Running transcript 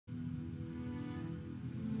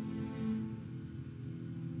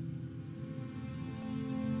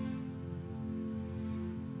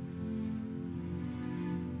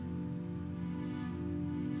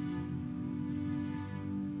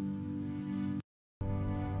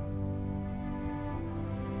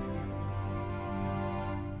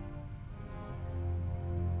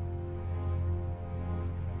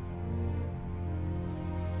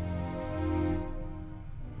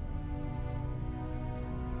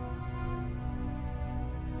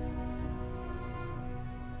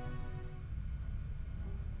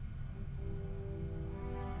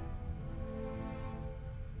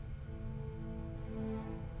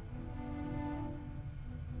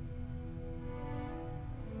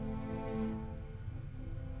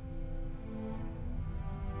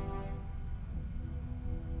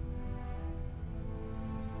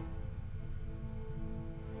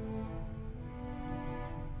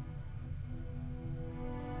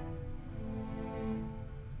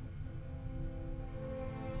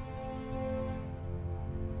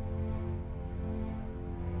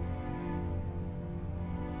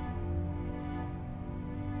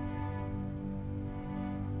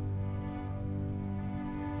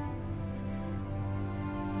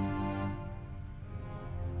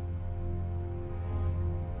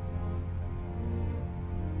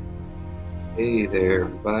Hey there,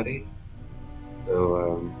 everybody.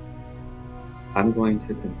 So, I'm going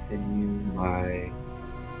to continue my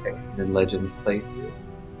X-Men Legends playthrough.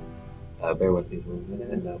 Bear with me for a minute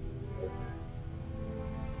and I'll be right back.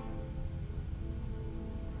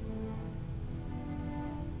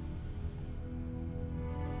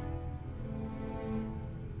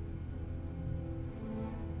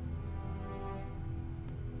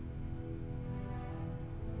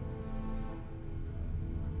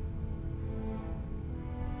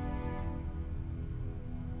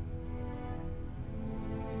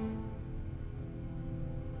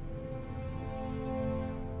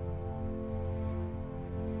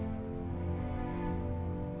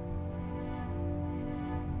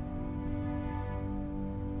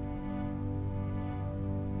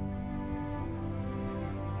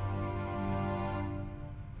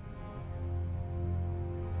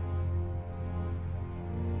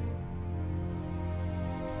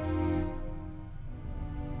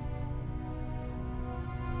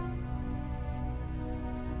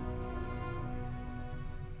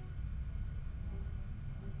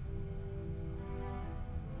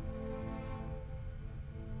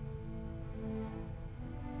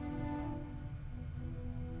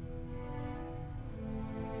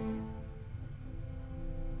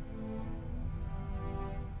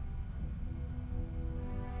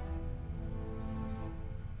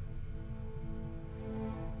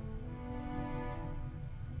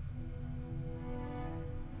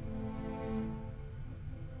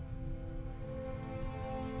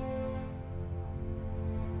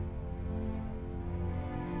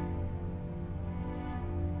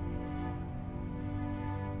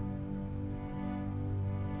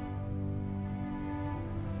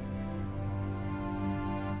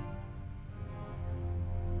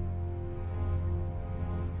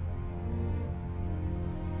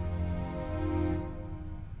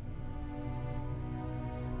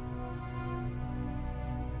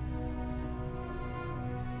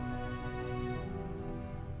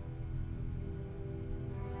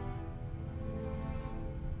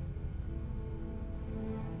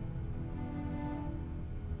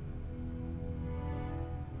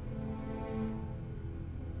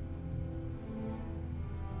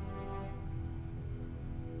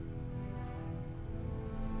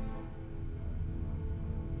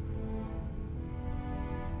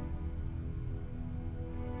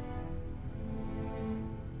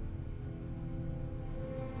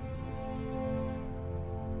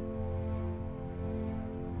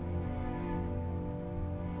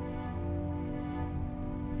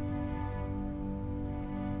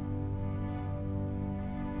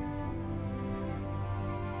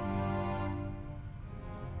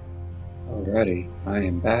 Alrighty, I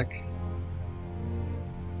am back.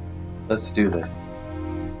 Let's do this.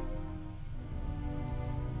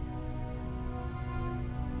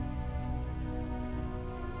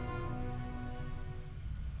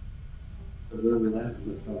 So where we last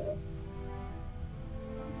left off.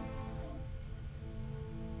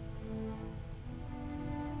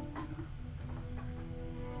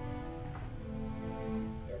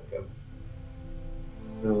 There we go.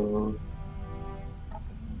 So, test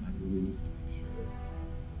my news to make sure.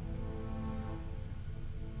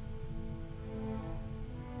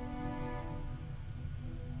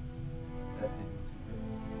 Testing 1,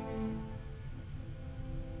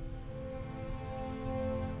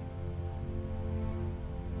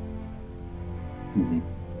 2, 3.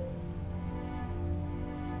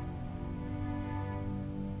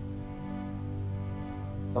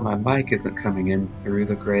 So my mic isn't coming in through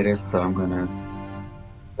the greatest, so I'm gonna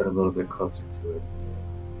sit a little bit closer to it.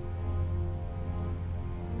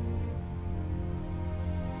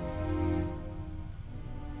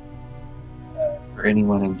 For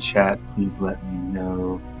anyone in chat, please let me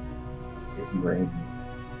know if you were able to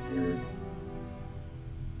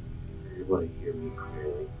hear me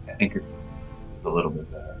clearly. I think this is a little bit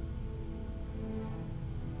better.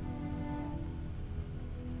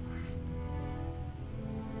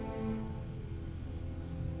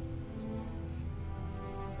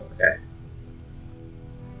 Okay.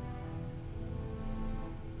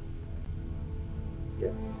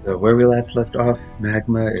 Yes. So where we last left off,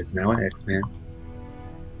 Magma is now an X-Man.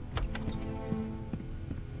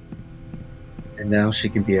 And now she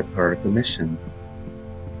can be a part of the missions.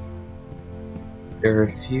 There are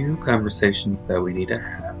a few conversations that we need to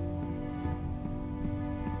have.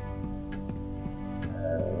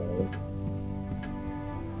 Let's see.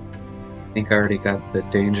 I think I already got the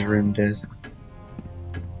Danger Room discs.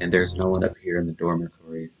 And there's no one up here in the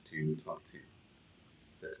dormitories to talk to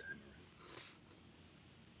this time around.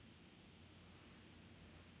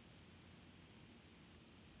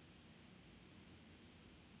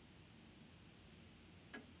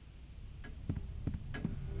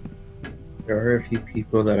 There are a few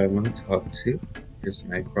people that I want to talk to. Here's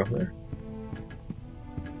Nightcrawler.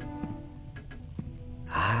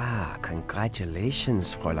 Ah,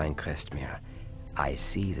 congratulations, Fräulein Crestmere. I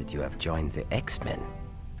see that you have joined the X-Men.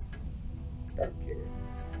 Okay.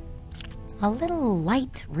 A little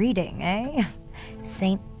light reading, eh?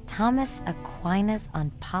 St. Thomas Aquinas on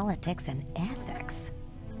Politics and Ethics.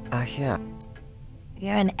 Ah, yeah.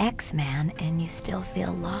 You're an X-Man and you still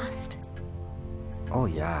feel lost? Oh,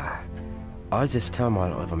 yeah. All this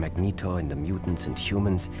turmoil over Magneto and the mutants and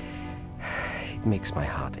humans, it makes my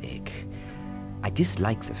heart ache. I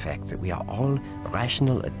dislike the fact that we are all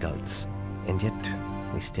rational adults, and yet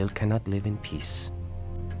we still cannot live in peace.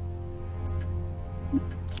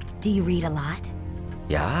 Do you read a lot?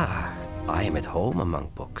 Yeah, I am at home among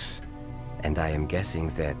books, and I am guessing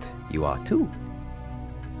that you are too.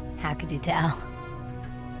 How could you tell?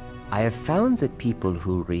 I have found that people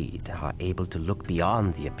who read are able to look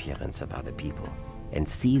beyond the appearance of other people and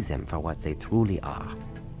see them for what they truly are.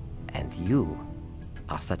 And you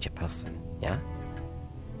are such a person, yeah?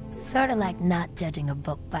 Sort of like not judging a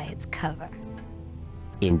book by its cover.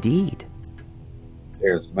 Indeed.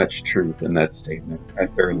 There's much truth in that statement. I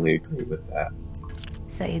thoroughly agree with that.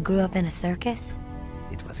 So you grew up in a circus?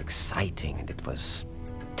 It was exciting and it was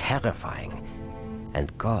terrifying.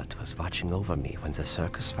 And God was watching over me when the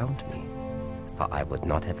circus found me. For I would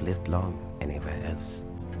not have lived long anywhere else.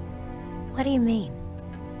 What do you mean?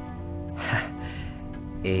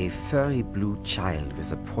 A furry blue child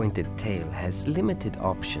with a pointed tail has limited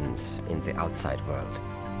options in the outside world.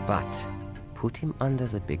 But put him under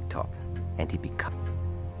the big top and he becomes...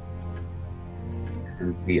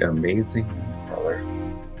 Is the amazing Nightcrawler.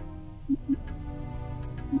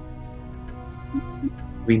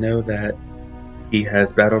 We know that he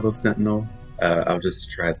has battled a Sentinel. I'll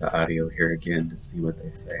just try the audio here again to see what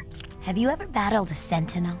they say. Have you ever battled a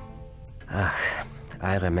Sentinel?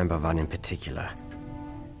 I remember one in particular.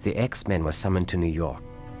 The X-Men were summoned to New York.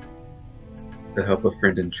 To help a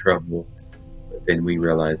friend in trouble, but then we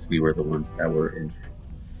realized we were the ones that were in trouble.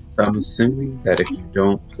 So I'm assuming that if you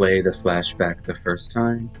don't play the flashback the first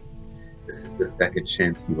time, this is the second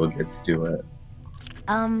chance you will get to do it.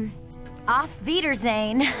 Auf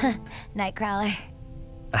Wiedersehen, Nightcrawler.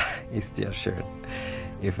 Ist ja schön.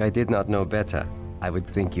 If I did not know better, I would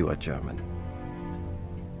think you are German.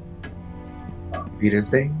 Auf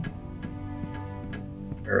Wiedersehen?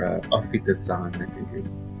 Or Auf Wiedersehen, I think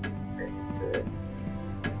it's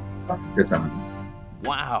Auf Wiedersehen.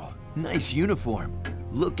 Wow, nice uniform.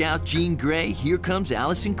 Look out, Jean Grey, here comes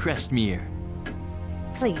Allison Crestmere.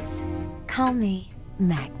 Please, call me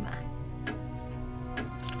Magma.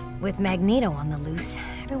 With Magneto on the loose,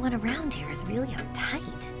 everyone around here is really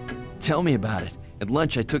uptight. Tell me about it. At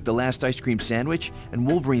lunch, I took the last ice cream sandwich, and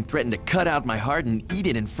Wolverine threatened to cut out my heart and eat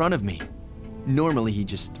it in front of me. Normally, he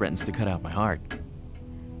just threatens to cut out my heart.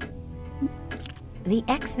 The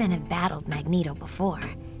X-Men have battled Magneto before,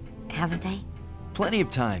 haven't they? Plenty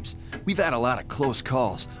of times. We've had a lot of close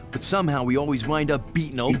calls, but somehow we always wind up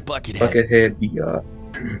beating old Buckethead. Buckethead, yeah.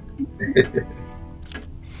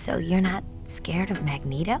 So you're not scared of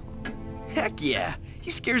Magneto? Heck yeah!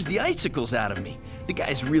 He scares the icicles out of me. The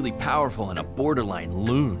guy's really powerful and a borderline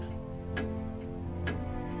loon.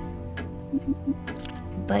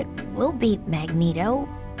 But we'll beat Magneto,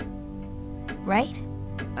 right?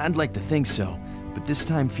 I'd like to think so, but this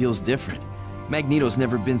time feels different. Magneto's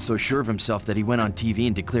never been so sure of himself that he went on TV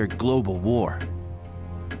and declared global war.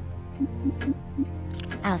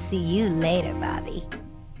 I'll see you later, Bobby.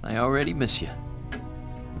 I already miss you.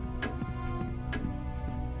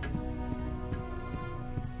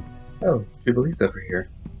 Oh, Jubilee's over here.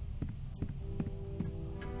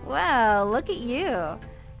 Well, look at you.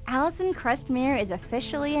 Allison Crestmere is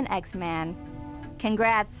officially an X-Man.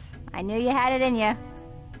 Congrats. I knew you had it in you.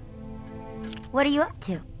 What are you up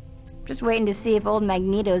to? Just waiting to see if old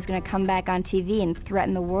Magneto's gonna come back on TV and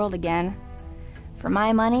threaten the world again. For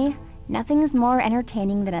my money, nothing's more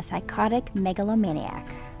entertaining than a psychotic megalomaniac.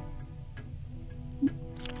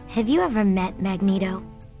 Have you ever met Magneto?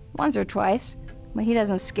 Once or twice, but he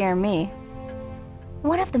doesn't scare me.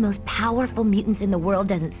 One of the most powerful mutants in the world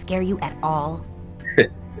doesn't scare you at all.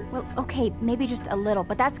 Well, okay, maybe just a little,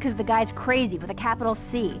 but that's because the guy's crazy with a capital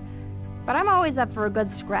C. But I'm always up for a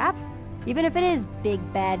good scrap, even if it is Big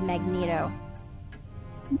Bad Magneto.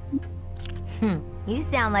 You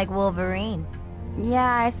sound like Wolverine. Yeah,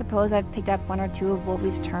 I suppose I've picked up one or two of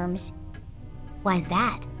Wolvie's terms. Why's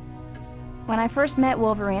that? When I first met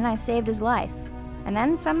Wolverine, I saved his life. And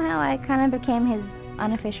then somehow I kind of became his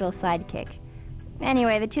unofficial sidekick.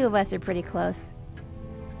 Anyway, the two of us are pretty close.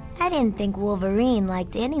 I didn't think Wolverine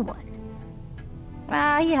liked anyone.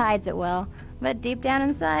 Well, he hides it well, but deep down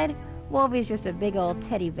inside, Wolvie's just a big old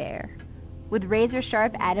teddy bear with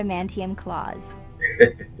razor-sharp adamantium claws.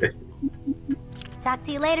 Talk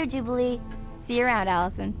to you later, Jubilee. See you around,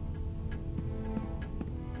 Allison.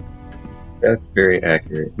 That's very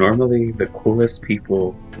accurate. Normally, the coolest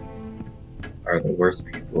people are the worst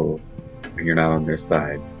people when you're not on their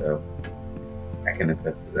side, so I can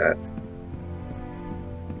attest to that.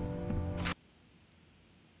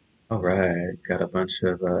 Alright, got a bunch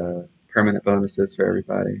of permanent bonuses for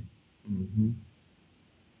everybody.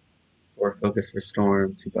 4 focus for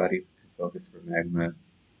Storm, 2 body focus for Magma,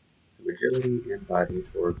 2 agility and body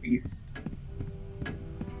for Beast.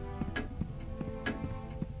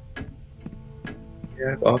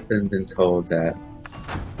 Yeah, I've often been told that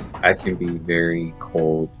I can be very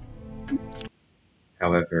cold.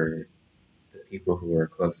 However, the people who are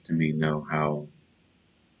close to me know how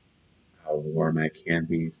warm I can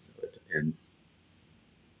be, so it depends.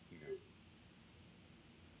 You know.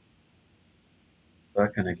 So I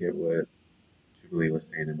kind of get what Jubilee was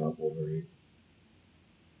saying about Wolverine.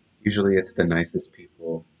 Usually it's the nicest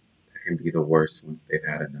people that can be the worst once they've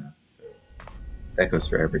had enough, so that goes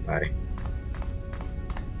for everybody.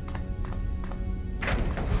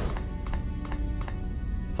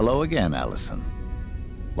 Hello again, Allison.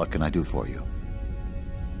 What can I do for you?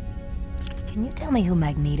 Can you tell me who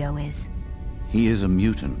Magneto is? He is a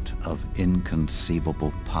mutant of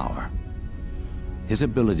inconceivable power. His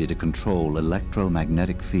ability to control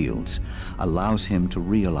electromagnetic fields allows him to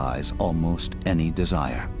realize almost any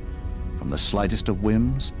desire, from the slightest of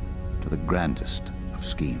whims to the grandest of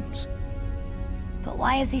schemes. But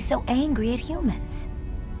why is he so angry at humans?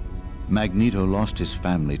 Magneto lost his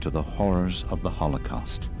family to the horrors of the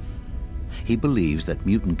Holocaust. He believes that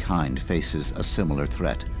mutant kind faces a similar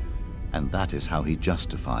threat, and that is how he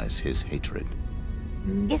justifies his hatred.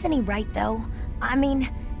 Isn't he right, though? I mean,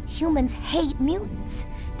 humans hate mutants.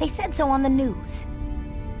 They said so on the news.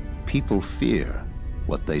 People fear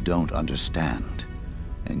what they don't understand,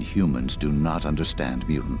 and humans do not understand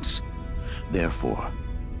mutants. Therefore,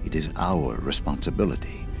 it is our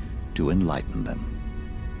responsibility to enlighten them.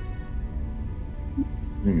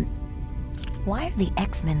 Why are the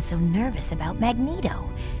X-Men so nervous about Magneto?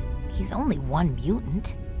 He's only one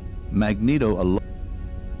mutant. Magneto alone.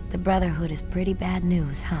 The Brotherhood is pretty bad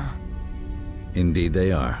news, huh? Indeed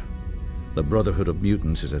they are. The Brotherhood of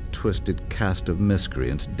Mutants is a twisted cast of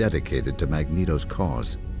miscreants dedicated to Magneto's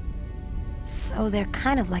cause. So they're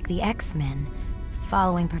kind of like the X-Men,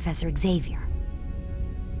 following Professor Xavier.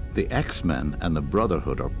 The X-Men and the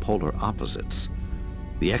Brotherhood are polar opposites.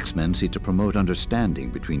 The X-Men seek to promote understanding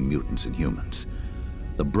between mutants and humans.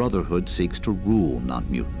 The Brotherhood seeks to rule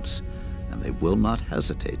non-mutants, and they will not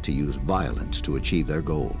hesitate to use violence to achieve their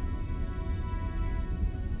goal.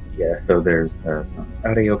 Yeah, so there's some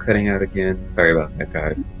audio cutting out again. Sorry about that,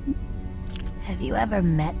 guys. Have you ever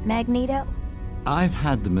met Magneto? I've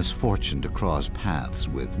had the misfortune to cross paths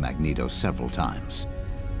with Magneto several times.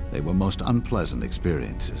 They were most unpleasant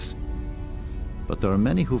experiences. But there are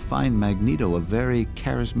many who find Magneto a very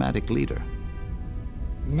charismatic leader.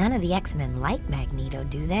 None of the X-Men like Magneto,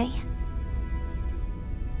 do they?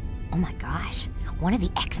 Oh my gosh, one of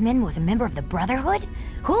the X-Men was a member of the Brotherhood?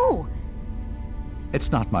 Who?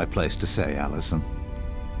 It's not my place to say, Allison.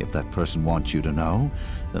 If that person wants you to know,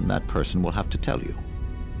 then that person will have to tell you.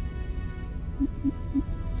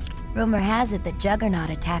 Rumor has it that Juggernaut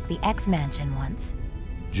attacked the X-Mansion once.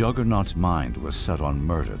 Juggernaut's mind was set on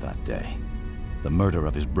murder that day. The murder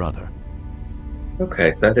of his brother.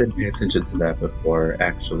 Okay, so I didn't pay attention to that before,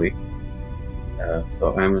 actually.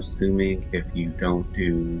 So I'm assuming if you don't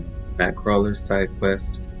do Nightcrawler's side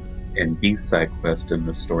quest and Beast's side quest in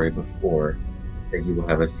the story before, that you will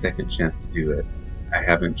have a second chance to do it. I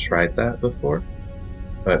haven't tried that before,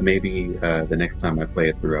 but maybe the next time I play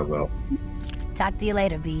it through I will. Talk to you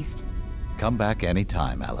later, Beast. Come back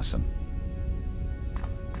anytime, Allison.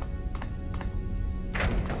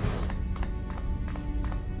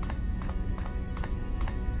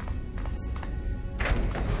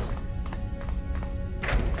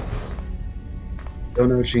 Still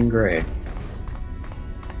no Jean Grey.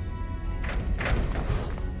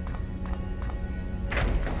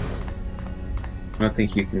 I don't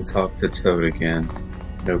think you can talk to Toad again.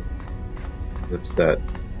 Nope. He's upset.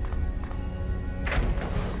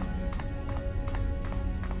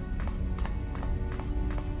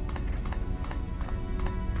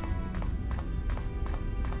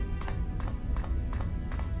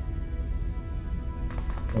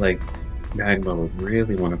 Like, Magma would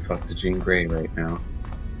really want to talk to Jean Grey right now.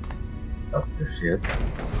 Oh, there she is.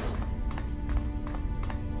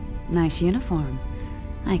 Nice uniform.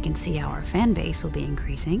 I can see how our fan base will be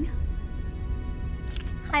increasing.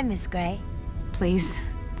 Hi, Miss Gray. Please,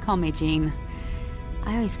 call me Jean.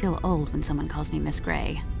 I always feel old when someone calls me Miss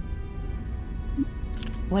Gray.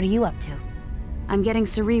 What are you up to? I'm getting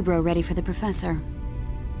Cerebro ready for the Professor.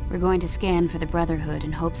 We're going to scan for the Brotherhood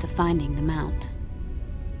in hopes of finding the Mount.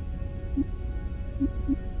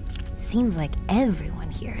 Seems like everyone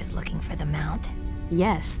here is looking for the Mount.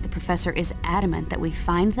 Yes, the Professor is adamant that we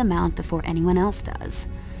find the Mount before anyone else does.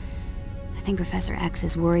 I think Professor X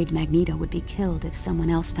is worried Magneto would be killed if someone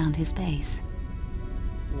else found his base.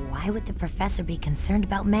 Why would the Professor be concerned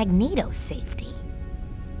about Magneto's safety?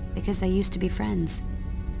 Because they used to be friends.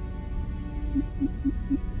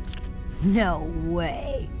 No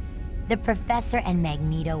way. The Professor and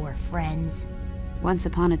Magneto were friends. Once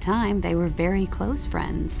upon a time, they were very close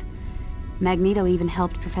friends. Magneto even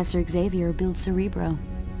helped Professor Xavier build Cerebro.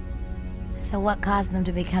 So what caused them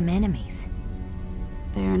to become enemies?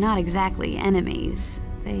 They're not exactly enemies.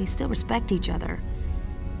 They still respect each other.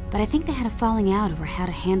 But I think they had a falling out over how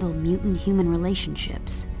to handle mutant-human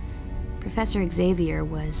relationships. Professor Xavier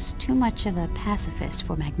was too much of a pacifist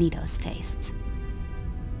for Magneto's tastes.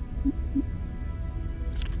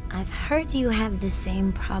 I've heard you have the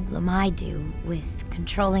same problem I do with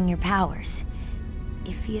controlling your powers.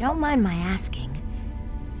 If you don't mind my asking,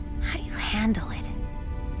 how do you handle it?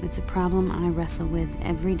 It's a problem I wrestle with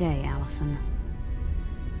every day, Allison.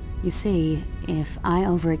 You see, if I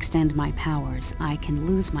overextend my powers, I can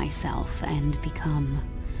lose myself and become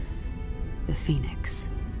the Phoenix.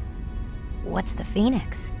 What's the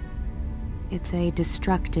Phoenix? It's a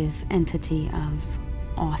destructive entity of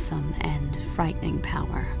awesome and frightening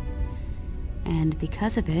power. And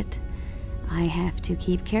because of it, I have to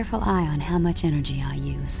keep careful eye on how much energy I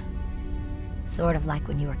use. Sort of like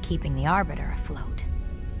when you were keeping the Arbiter afloat.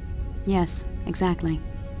 Yes, exactly.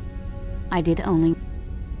 I did only...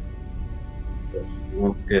 So she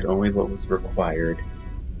did only what was required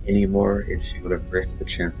anymore, and she would have risked the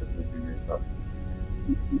chance of losing herself.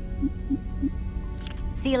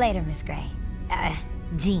 See you later, Miss Gray.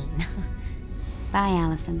 Jean. Bye,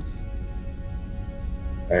 Allison.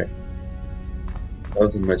 Alright. That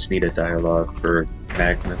was a much needed dialogue for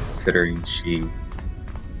Magma, considering she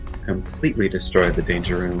completely destroyed the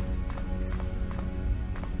Danger Room.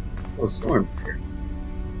 Oh, Storm's here.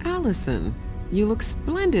 Allison, you look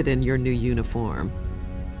splendid in your new uniform.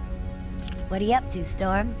 What are you up to,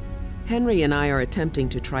 Storm? Henry and I are attempting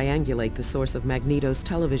to triangulate the source of Magneto's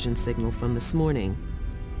television signal from this morning.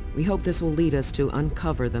 We hope this will lead us to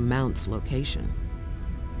uncover the Mount's location.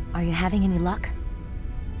 Are you having any luck?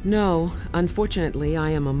 No, unfortunately, I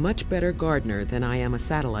am a much better gardener than I am a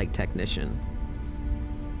satellite technician.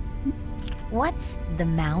 What's the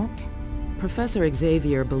Mount? Professor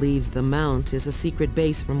Xavier believes the Mount is a secret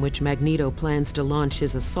base from which Magneto plans to launch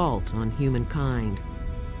his assault on humankind.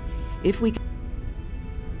 If we...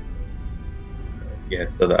 Yeah,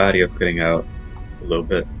 so the audio's getting out a little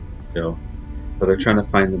bit still. So they're trying to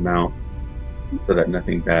find the Mount so that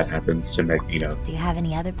nothing bad happens to Magneto. Do you have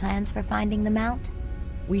any other plans for finding the Mount?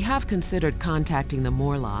 We have considered contacting the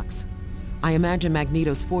Morlocks. I imagine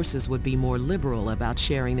Magneto's forces would be more liberal about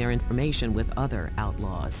sharing their information with other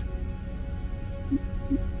outlaws.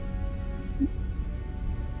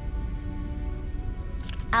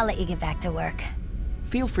 I'll let you get back to work.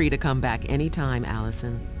 Feel free to come back anytime,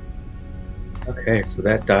 Allison. Okay, so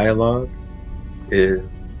that dialogue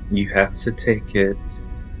is you have to take it,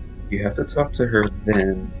 you have to talk to her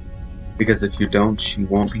then, because if you don't, she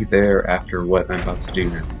won't be there after what I'm about to do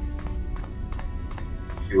now.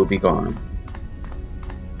 She will be gone.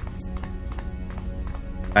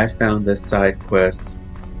 I found this side quest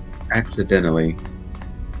accidentally,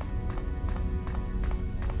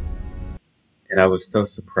 and I was so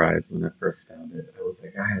surprised when I first found it. I was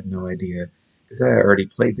like, I had no idea, because I had already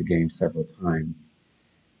played the game several times,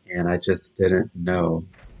 and I just didn't know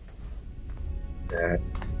that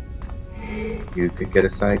you could get a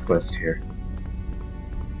side quest here.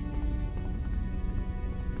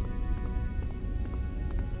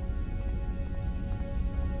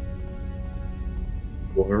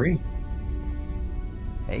 It's Wolverine.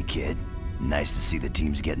 Hey kid, nice to see the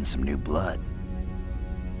team's getting some new blood.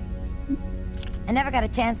 I never got a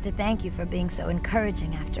chance to thank you for being so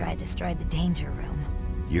encouraging after I destroyed the Danger Room.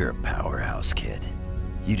 You're a powerhouse, kid.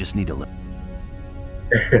 You just need to learn.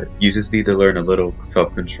 You just need to learn a little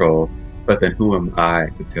self-control, but then who am I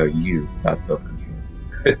to tell you about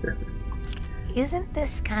self-control? Isn't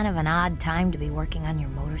this kind of an odd time to be working on your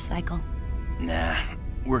motorcycle? Nah,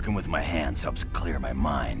 working with my hands helps clear my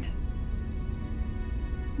mind.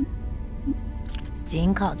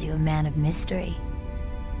 Jean called you a man of mystery.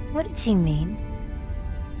 What did she mean?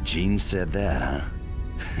 Jean said that, huh?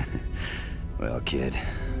 Well, kid,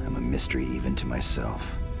 I'm a mystery even to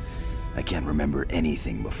myself. I can't remember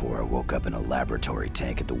anything before I woke up in a laboratory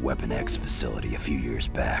tank at the Weapon X facility a few years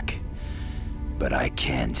back. But I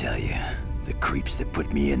can tell you, the creeps that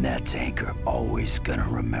put me in that tank are always gonna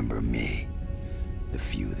remember me. The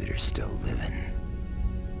few that are still living.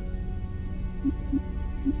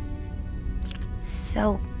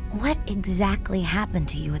 So, what exactly happened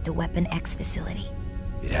to you at the Weapon X facility?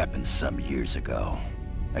 It happened some years ago.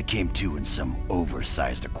 I came to in some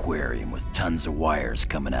oversized aquarium with tons of wires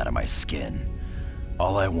coming out of my skin.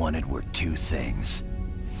 All I wanted were two things: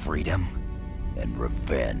 freedom and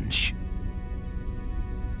revenge.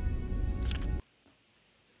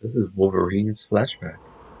 This is Wolverine's flashback.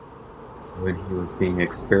 So when he was being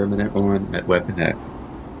experimented on at Weapon X.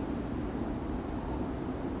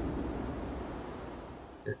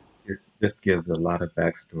 This gives a lot of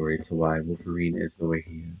backstory to why Wolverine is the way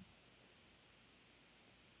he is.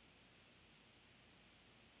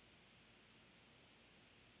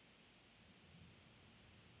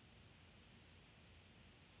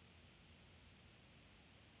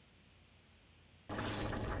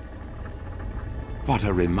 What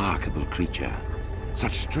a remarkable creature.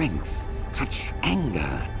 Such strength, such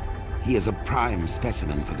anger. He is a prime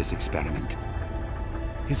specimen for this experiment.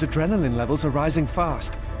 His adrenaline levels are rising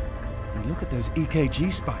fast. And look at those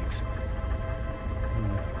EKG spikes.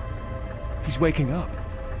 He's waking up.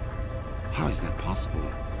 How is that possible?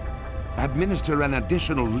 Administer an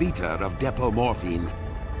additional liter of depomorphine.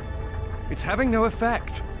 It's having no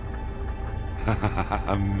effect.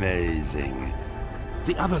 Amazing.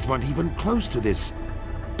 The others weren't even close to this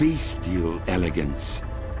bestial elegance.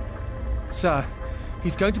 Sir,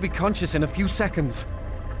 he's going to be conscious in a few seconds.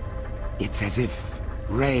 It's as if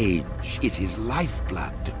rage is his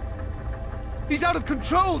lifeblood. He's out of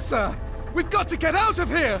control, sir! We've got to get out of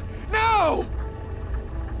here! Now!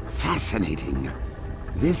 Fascinating.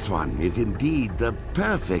 This one is indeed the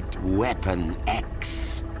perfect Weapon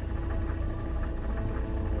X.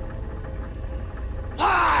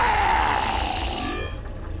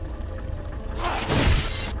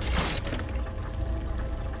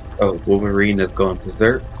 So Wolverine is going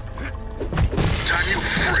berserk.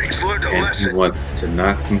 And he wants to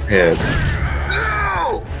knock some heads.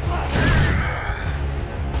 No!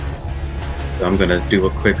 So I'm gonna do a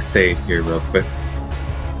quick save here real quick.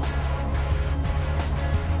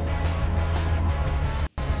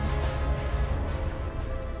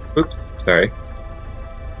 Oops, sorry.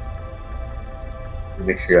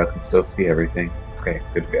 Make sure y'all can still see everything. Okay,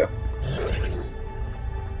 good to go.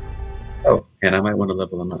 Oh, and I might want to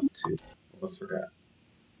level him up too. Almost forgot.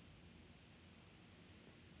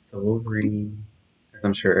 So Wolverine, as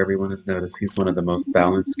I'm sure everyone has noticed, he's one of the most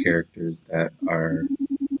balanced characters that are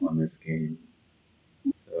on this game.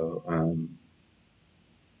 So,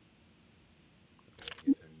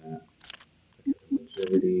 give him that. Give him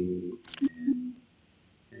agility and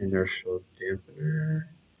inertial dampener.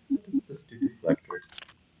 Let's do deflector.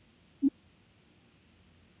 So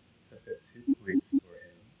I've got 2 points for him.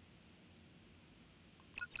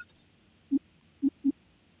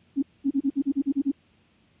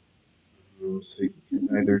 So you can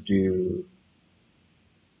either do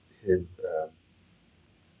his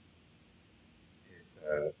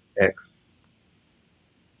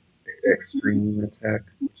extreme attack,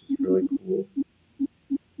 which is really cool.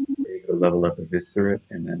 Where you can level up Eviscerate,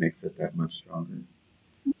 and that makes it that much stronger.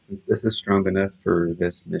 Since this is strong enough for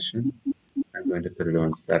this mission, I'm going to put it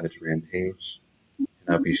on Savage Rampage, and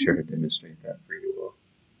I'll be sure to demonstrate that for you all.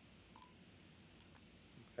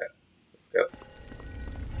 Okay, let's go.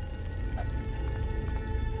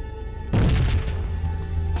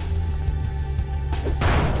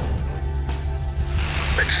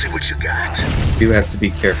 Let's see what you got. You do have to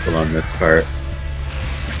be careful on this part.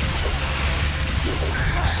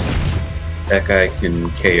 That guy can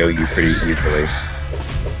KO you pretty easily.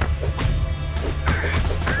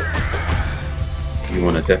 So you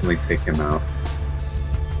want to definitely take him out.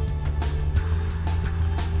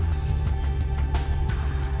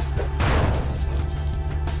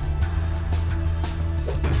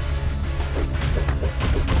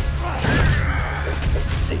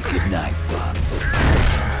 Say goodnight, Bob.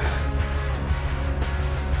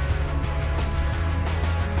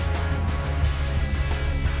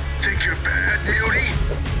 Think you're bad, beauty?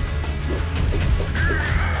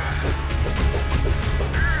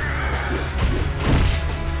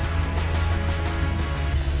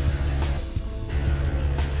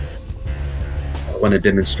 I want to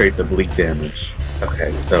demonstrate the bleak damage.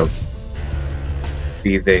 Okay, so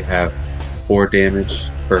see they have 4 damage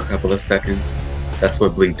for a couple of seconds. That's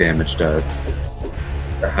what bleak damage does.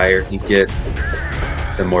 The higher he gets,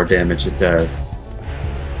 the more damage it does.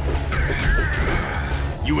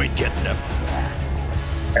 You ain't getting up from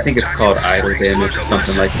that. I think it's called idle damage or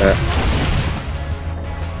something like that.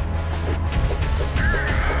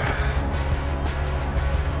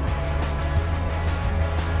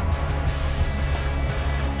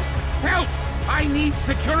 Help! I need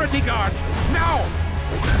security guards! Now!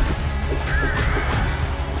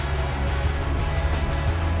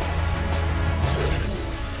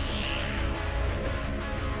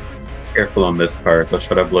 Careful on this part, they'll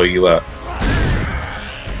try to blow you up.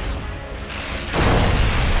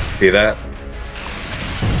 See that?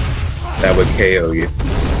 That would KO you.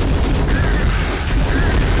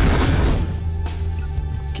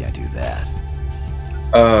 Can't do that.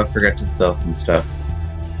 Oh, I forgot to sell some stuff.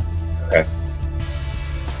 Okay.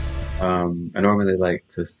 I normally like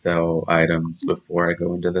to sell items before I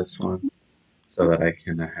go into this one, so that I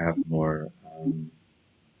can have more,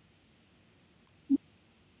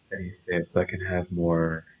 how do you say it? So I can have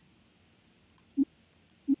more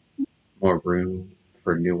room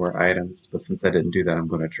for newer items. But since I didn't do that, I'm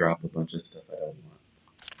going to drop a bunch of stuff I don't want.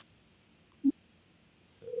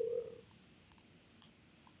 So,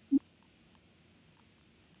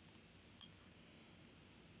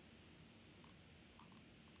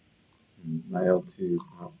 my L2 is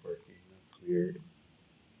not working. That's weird.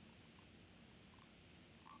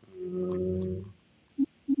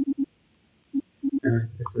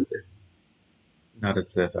 It's not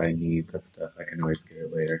as if I need that stuff. I can always get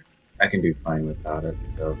it later. I can do fine without it,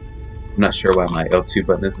 so I'm not sure why my L2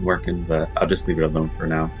 button isn't working, but I'll just leave it alone for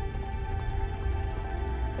now.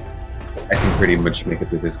 I can pretty much make it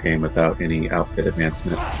through this game without any outfit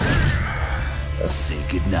advancement. So. Say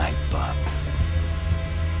goodnight, Bob.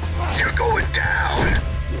 You're going down!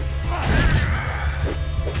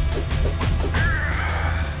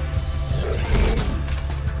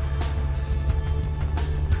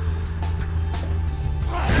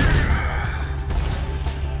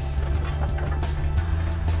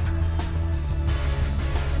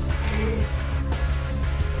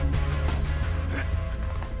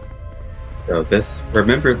 So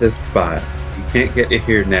remember this spot. You can't get it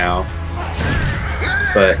here now,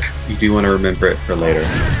 but you do want to remember it for later.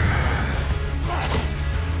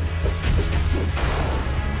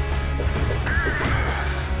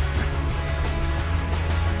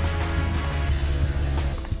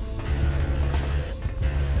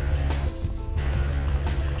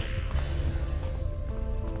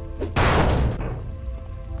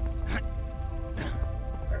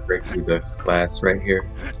 I break through this glass right here.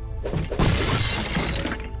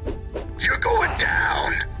 You're going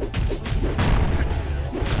down!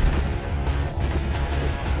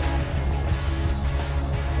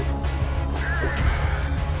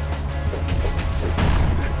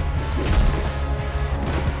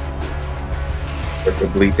 Let the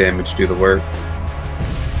bleed damage do the work.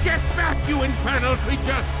 Get back, you infernal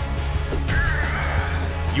creature!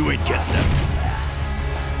 You ain't getting up from that.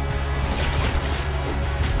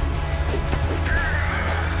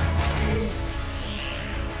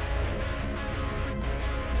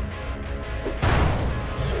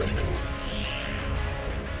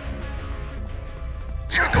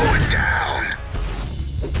 You're going down!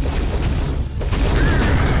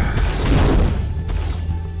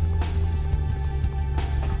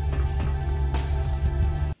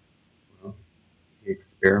 Well, he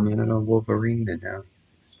experimented on Wolverine and now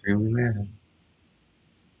he's extremely mad.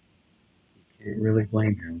 You can't really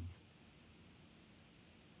blame him.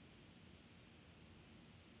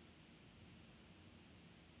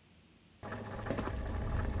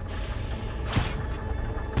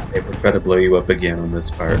 They will try to blow you up again on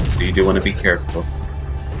this part, so you do want to be careful.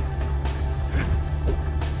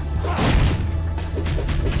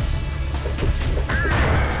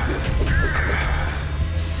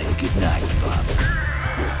 Say goodnight, Bob.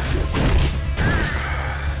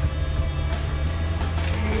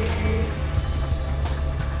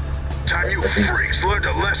 Time you freaks learned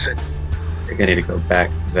a lesson. I think I need to go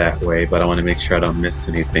back that way, but I want to make sure I don't miss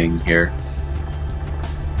anything here.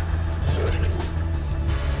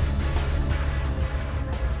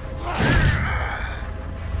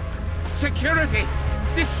 Security!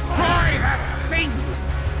 Destroy that thing!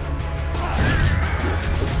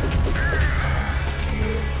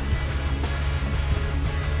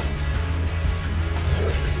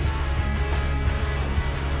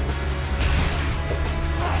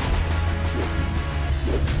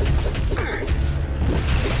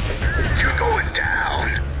 You're going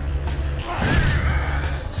down!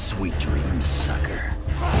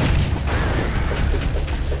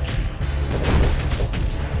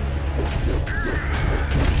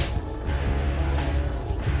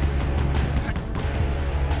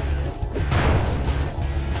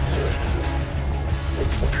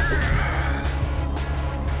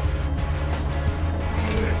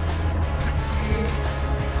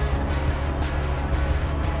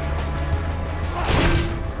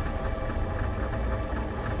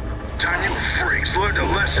 time you freaks learned a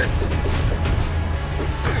lesson.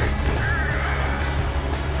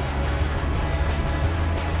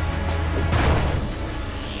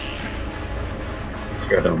 Make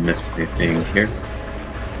sure I don't miss anything here.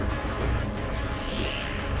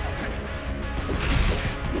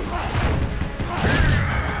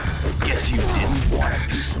 Guess you didn't want a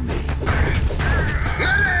piece of me.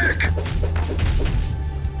 Medic!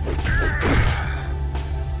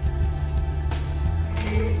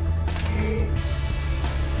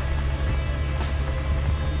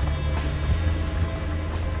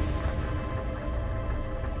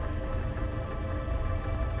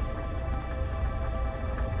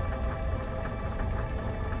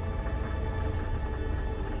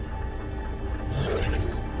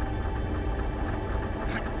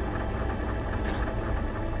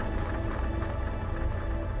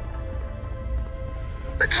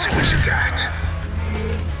 Let's see what you got.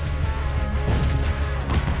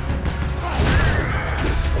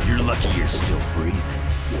 You're lucky you're still breathing.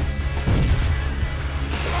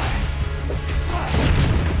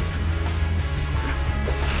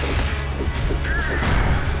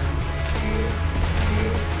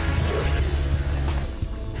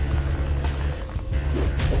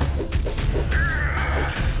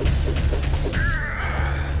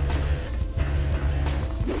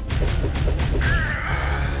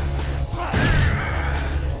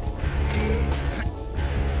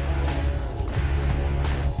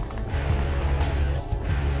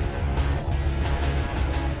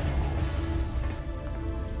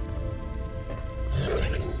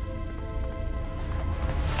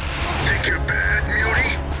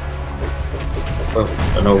 Oh,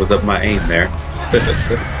 I know it was up my aim there.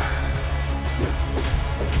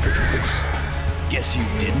 Guess you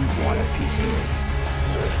didn't want a piece of me.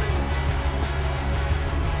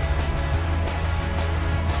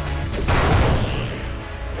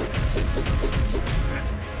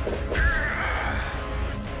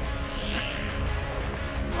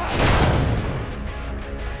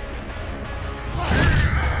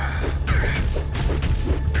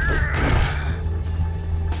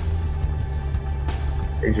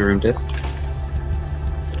 Danger room disc.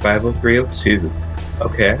 Survival 302.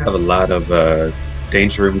 Okay, I have a lot of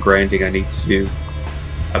danger room grinding I need to do.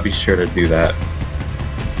 I'll be sure to do that.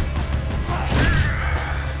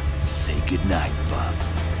 Say goodnight, Bob.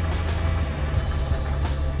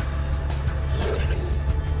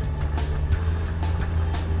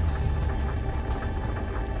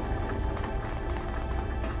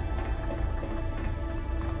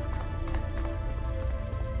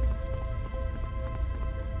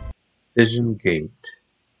 Vision Gate.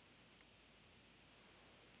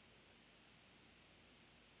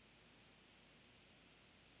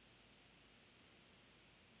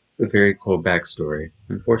 It's a very cool backstory.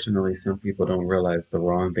 Unfortunately, some people don't realize the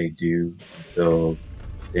wrong they do until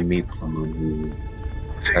they meet someone who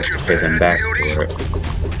has to pay them back for it.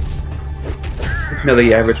 You know,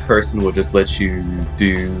 the average person will just let you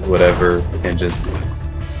do whatever and just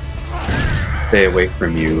stay away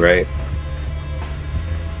from you, right?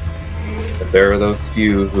 But there are those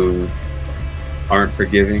few who aren't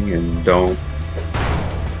forgiving and don't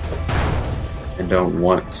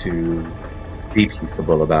want to be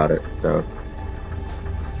peaceable about it, so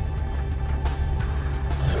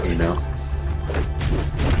you know.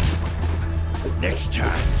 Next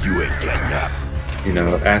time, you ain't getting up. You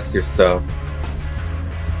know, ask yourself,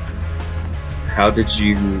 what did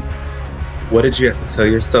you have to tell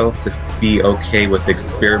yourself to be okay with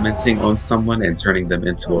experimenting on someone and turning them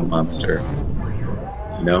into a monster?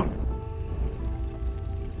 You know?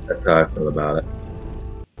 That's how I feel about it.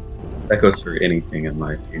 That goes for anything in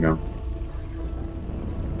life, you know?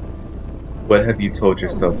 What have you told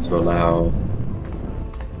yourself to allow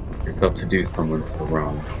yourself to do someone so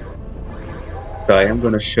wrong? So I am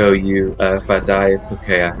going to show you, if I die, it's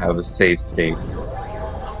okay, I have a save state.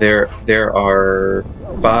 There are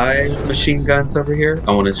 5 machine guns over here.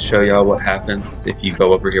 I want to show y'all what happens if you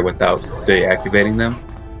go over here without deactivating them.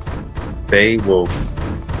 They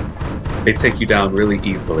take you down really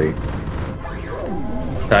easily.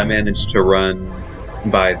 So I managed to run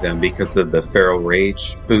by them because of the Feral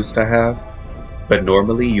Rage boost I have. But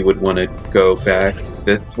normally you would want to go back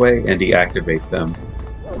this way and deactivate them.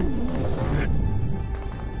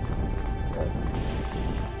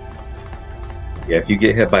 Yeah, if you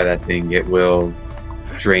get hit by that thing, it will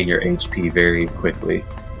drain your HP very quickly.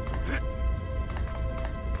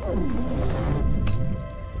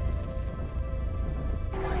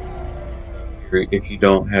 If you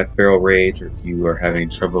don't have Feral Rage, or if you are having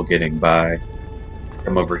trouble getting by,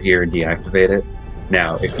 come over here and deactivate it.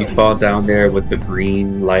 Now, if you fall down there with the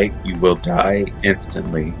green light, you will die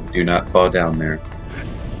instantly. Do not fall down there.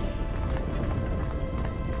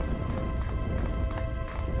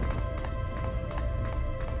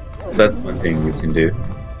 So that's one thing you can do.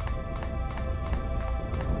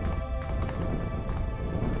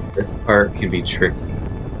 This part can be tricky.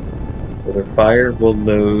 So the fire will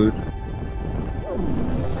load.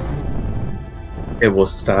 It will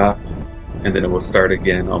stop, and then it will start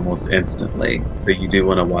again almost instantly. So you do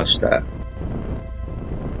want to watch that.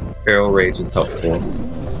 Feral Rage is helpful.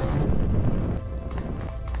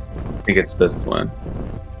 I think it's this one.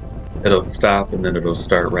 It'll stop and then it'll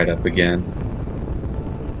start right up again.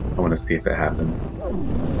 I want to see if it happens.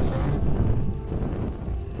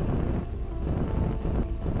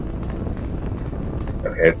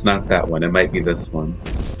 Okay, it's not that one. It might be this one.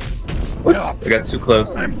 Whoops, I got too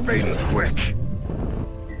close. I'm fading quick.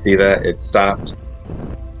 You see that? It stopped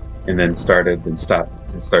and then started, then stopped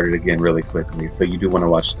and started again really quickly. So you do want to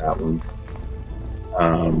watch that one.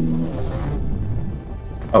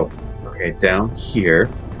 Oh, okay, down here.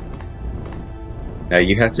 Now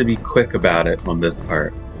you have to be quick about it on this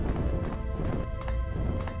part.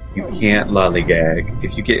 You can't lollygag.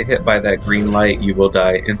 If you get hit by that green light, you will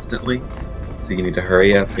die instantly. So you need to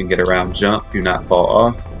hurry up and get around, jump, do not fall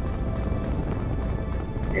off.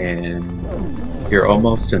 And you're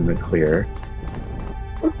almost in the clear.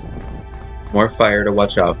 Oops. More fire to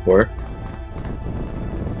watch out for.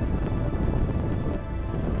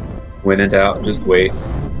 When in doubt, just wait.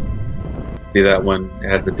 See, that one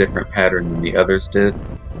has a different pattern than the others did.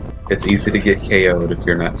 It's easy to get KO'd if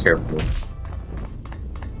you're not careful.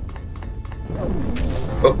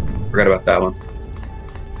 Oh, forgot about that one.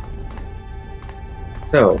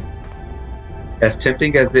 So, as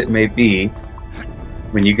tempting as it may be,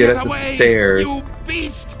 when you get up the stairs, you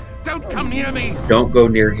beast! Don't come near me! Don't go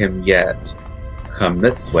near him yet. Come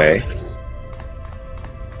this way.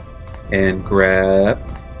 And grab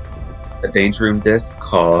a Danger Room disc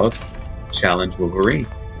called Challenge Wolverine.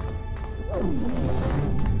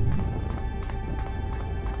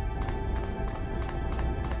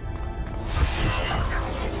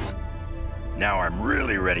 Now I'm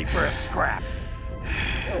really ready for a scrap.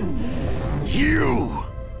 You!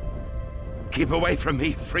 Keep away from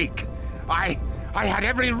me, freak. I had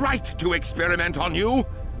every right to experiment on you.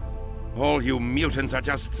 All you mutants are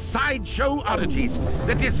just sideshow oddities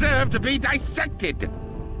that deserve to be dissected.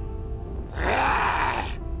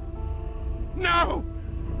 No!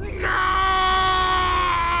 No!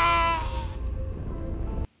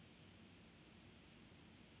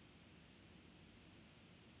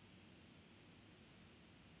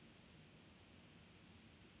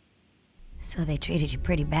 So they treated you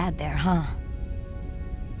pretty bad there, huh?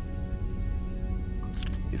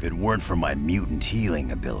 If it weren't for my mutant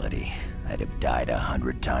healing ability, I'd have died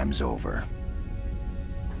 100 times over.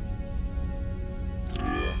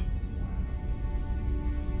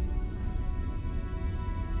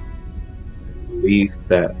 Belief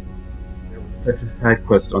that there was such a side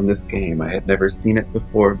quest on this game. I had never seen it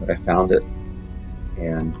before, but I found it,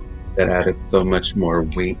 and that added so much more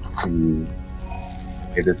weight to the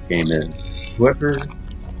way this game is. Whoever,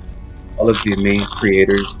 all of the main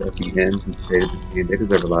creators at the end who created this game, they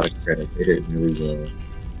deserve a lot of credit. They did really well.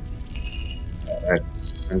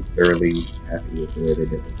 I'm thoroughly happy with the way they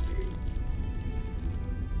did this game.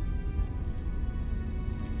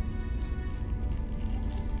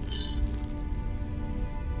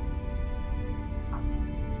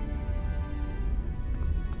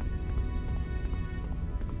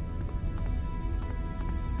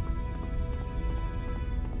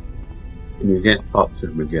 And you can't talk to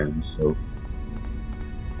him again, so...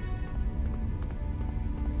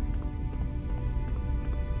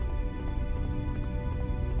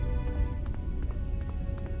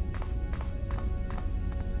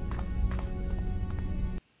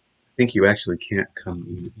 I think you actually can't come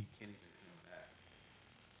in. You can't even come back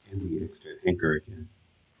in the extra anchor again.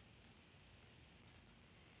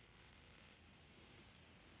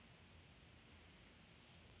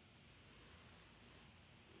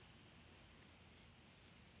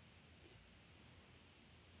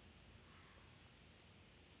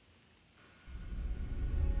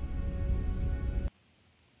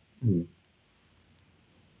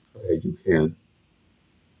 Okay, you can.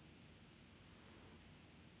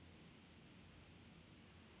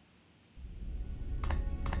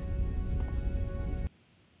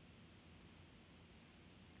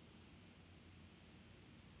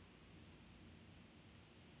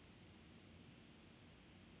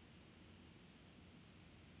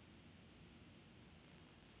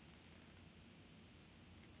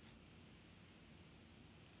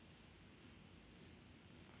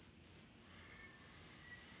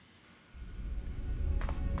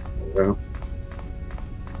 Well,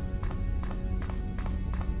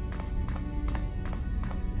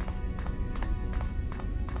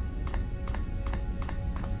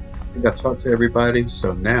 I think I've talked to everybody,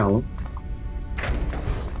 so now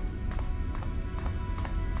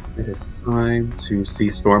it is time to see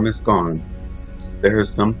Storm is Gone. There are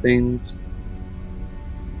some things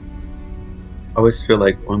I always feel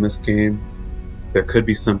like on this game there could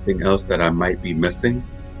be something else that I might be missing,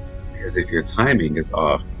 because if your timing is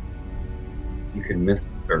off, you can miss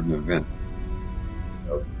certain events.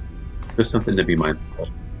 So there's something to be mindful of.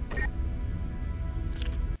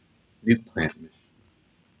 New plant mission.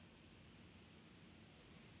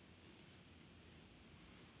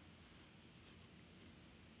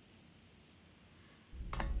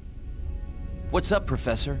 What's up,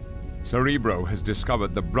 Professor? Cerebro has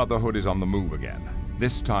discovered the Brotherhood is on the move again,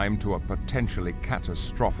 this time to a potentially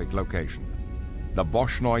catastrophic location. The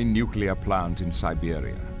Boshnoi nuclear plant in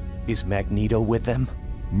Siberia. Is Magneto with them?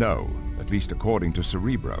 No, at least according to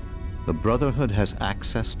Cerebro. The Brotherhood has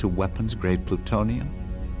access to weapons-grade plutonium?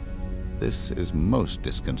 This is most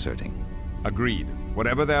disconcerting. Agreed.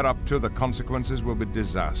 Whatever they're up to, the consequences will be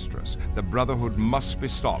disastrous. The Brotherhood must be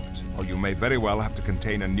stopped, or you may very well have to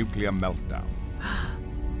contain a nuclear meltdown.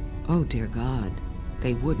 Oh, dear God.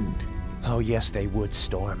 They wouldn't. Oh, yes, they would,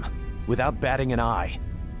 Storm. Without batting an eye.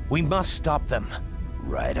 We must stop them.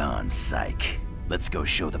 Right on, Psych. Let's go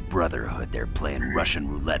show the Brotherhood they're playing Russian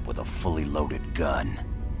roulette with a fully loaded gun.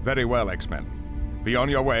 Very well, X-Men. Be on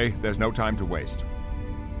your way. There's no time to waste.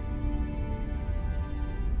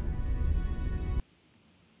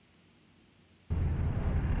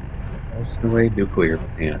 Boshnoi nuclear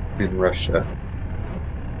plant in Russia.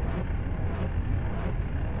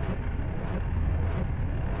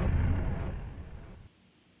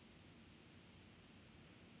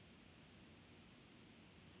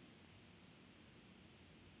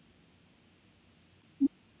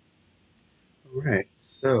 Alright,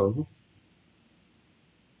 so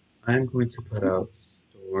I'm going to put out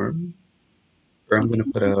Storm, or I'm going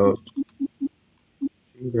to put out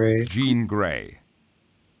Jean Grey. Jean Grey.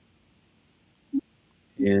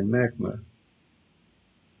 And Magma.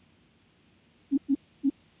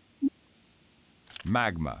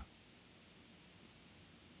 Magma.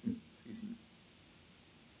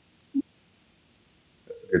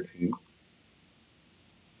 That's a good team.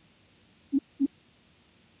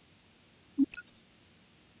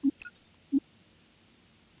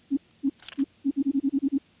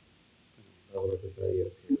 Level everybody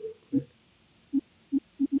up here real quick.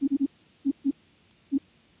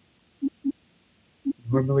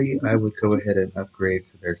 Normally, I would go ahead and upgrade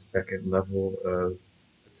to their second level of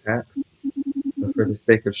attacks, but for the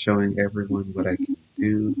sake of showing everyone what I can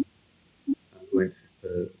do, I'm going to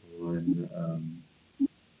put on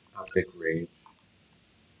Optic Rage.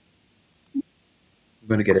 I'm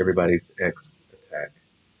going to get everybody's X attack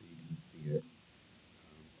so you can see it.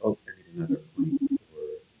 Oh, I need another point for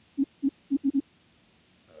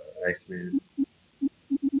Iceman.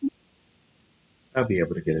 I'll be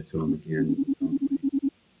able to get it to him again at some point.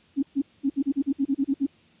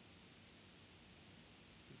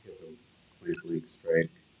 Give him point blank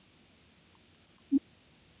strike.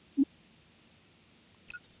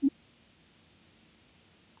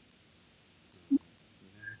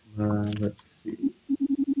 Magma, let's see.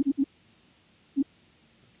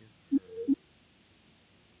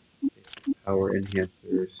 Power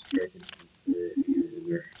Enhancer, Strike Enhancer, and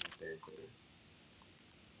Inertia Dampener.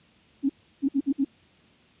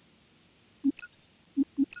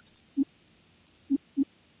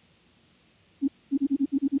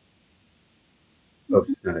 Oh,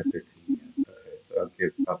 she's not at 13 yet. Okay,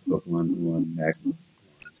 so I'll put one on Magma.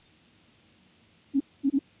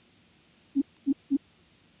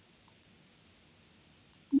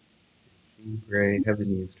 Jean Grey, haven't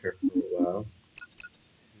used her for a while.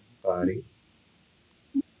 Body.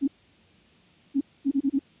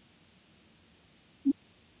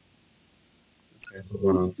 Okay, put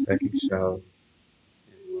one on Psychic Shout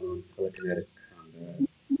and one on Telekinetic Combat.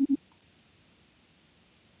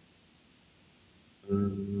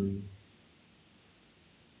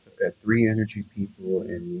 I've got 3 energy people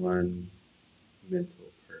and 1 mental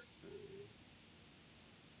person.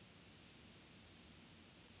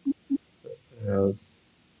 Let's put out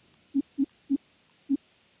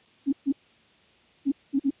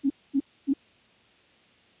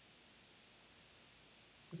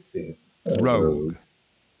let's see. Rogue.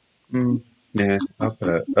 Yeah, I'll put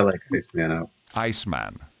out, I like Iceman out.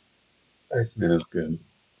 Iceman. Iceman is good.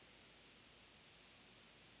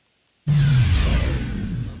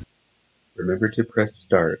 Remember to press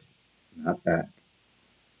start, not back.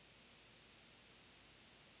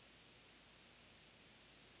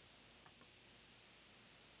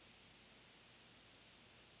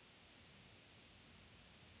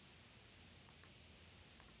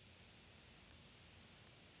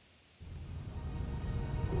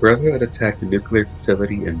 Brotherhood attacked a nuclear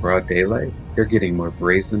facility in broad daylight. They're getting more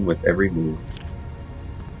brazen with every move.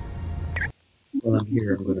 While I'm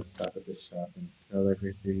here, I'm going to stop at the shop and sell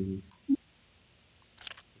everything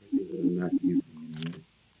that I'm not using anymore.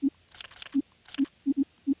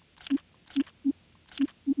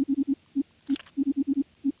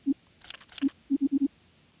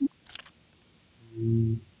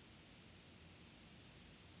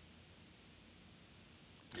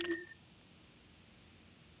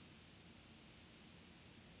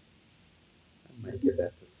 I might give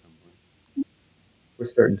that to someone. We're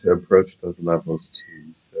starting to approach those levels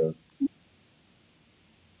too, so I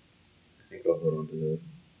think I'll hold on to those.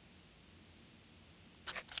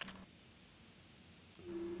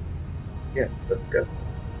 Yeah, let's go.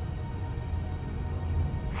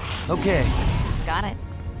 Okay. Got it.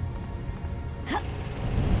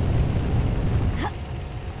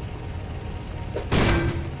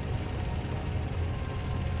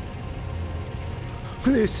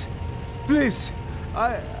 Please, please,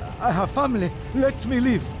 I have family. Let me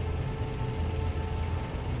live.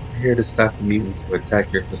 We're here to stop the mutants who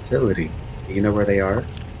attack your facility. Do you know where they are?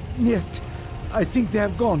 Yet, I think they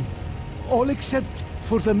have gone. All except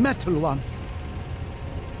for the metal one.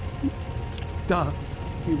 Duh.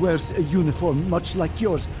 He wears a uniform much like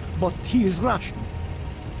yours, but he is Russian.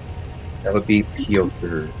 That would be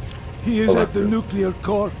Piotr. He is at the Colossus. nuclear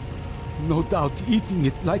core. No doubt eating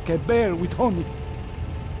it like a bear with honey.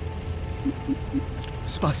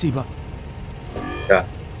 Spasiba. Да.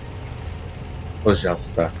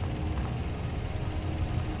 Пожалуйста.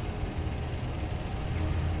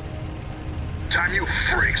 Time you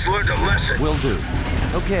freaks learned a lesson. Will do.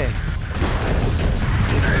 Okay.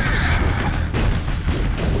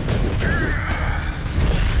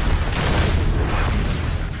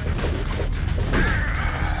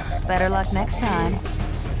 Better luck next time.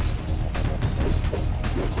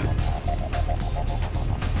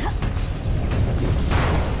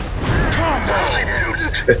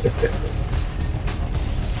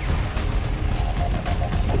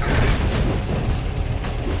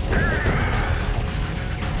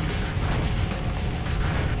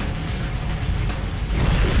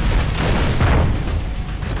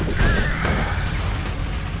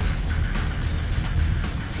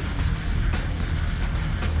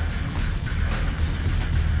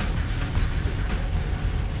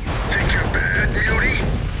 Think you're bad, Mutie?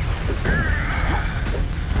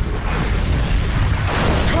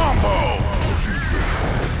 Combo!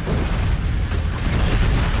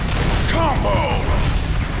 Combo!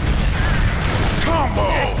 Combo!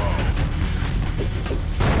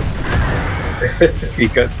 He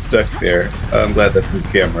got stuck there. I'm glad that's in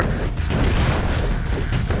camera.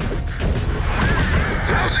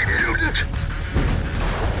 Lousy mutant!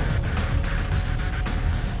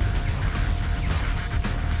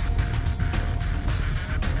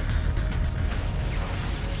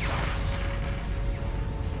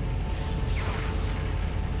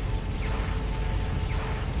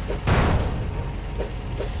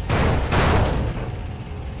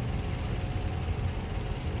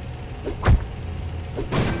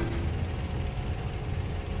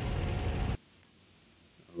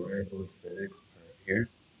 Alright, on to the next part here.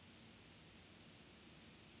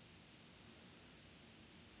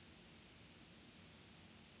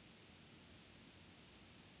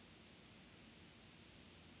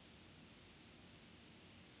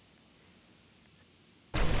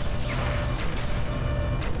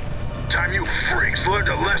 Time you freaks learned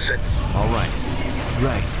a lesson. All right.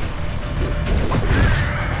 Right.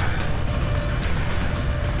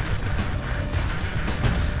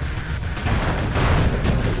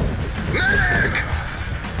 Medic!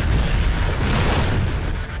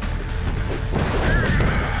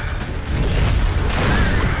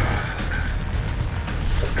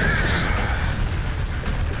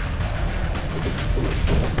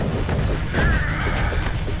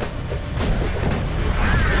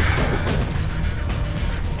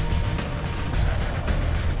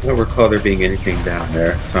 I don't recall there being anything down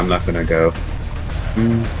there, so I'm not gonna go.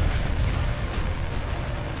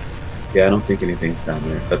 Yeah, I don't think anything's down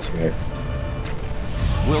there. That's right.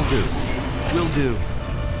 Will do. Will do.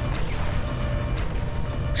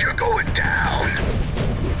 You're going down.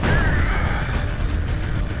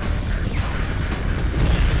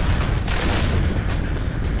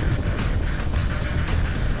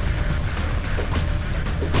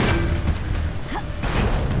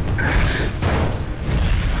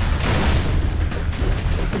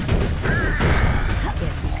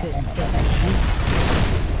 Guess he couldn't take the heat.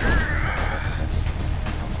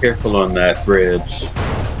 Careful on that bridge.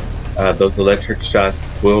 Those electric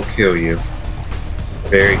shots will kill you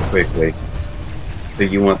very quickly. So So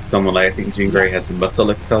you want someone like, I think Jean Grey has a muscle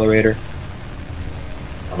accelerator.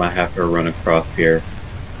 So I might have her run across here.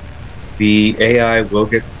 The AI will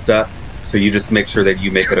get stuck, so you just make sure that you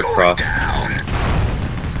make it across.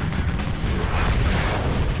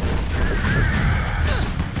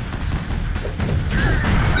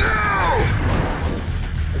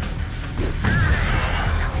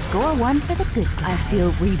 Score one for the good guys. I feel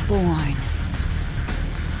reborn.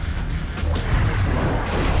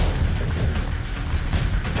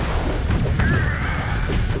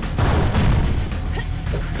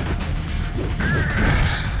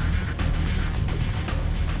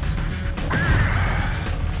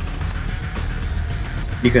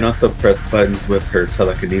 You can also press buttons with her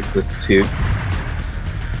telekinesis too.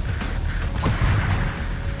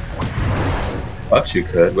 Thought you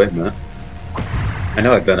could. Wait a minute. I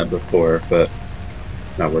know I've done it before, but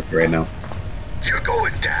it's not working right now. You're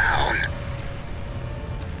going down.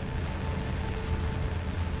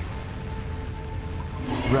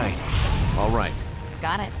 Right. All right.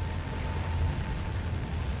 Got it.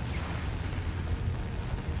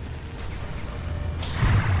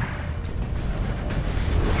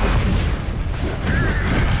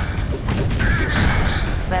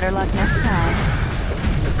 Better luck next time.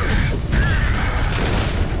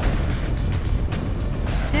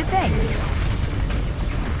 Sure thing.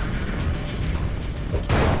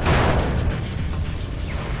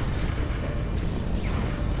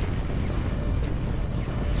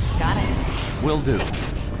 Got it. Will do.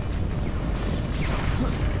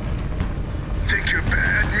 Think you're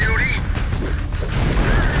bad, Mutie?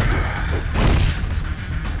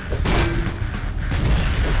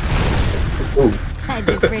 Ooh. I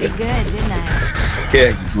did pretty good, didn't I? Yeah,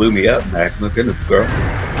 you blew me up, Mac. My goodness, girl.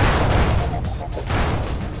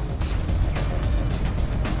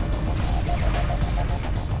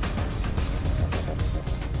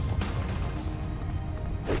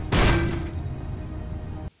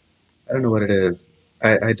 I don't know what it is.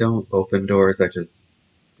 I don't open doors, I just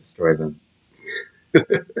destroy them.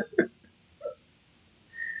 That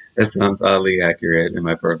sounds oddly accurate in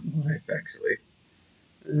my personal life, actually.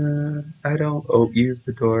 I don't use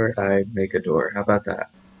the door, I make a door. How about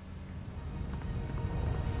that?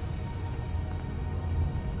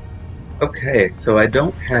 Okay, so I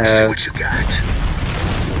don't have... What you got?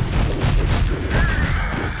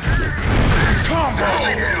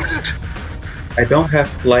 I don't have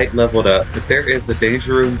flight leveled up, but there is a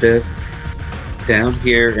danger room disc down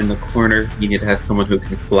here in the corner. You need to have someone who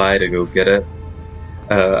can fly to go get it.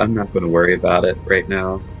 I'm not going to worry about it right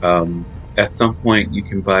now. At some point, you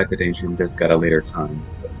can buy the danger room disc at a later time,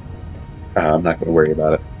 so I'm not going to worry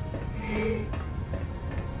about it.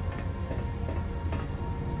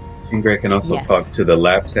 Jean Grey can also talk to the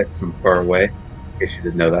lab techs from far away, in case you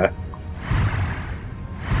didn't know that.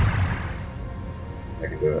 I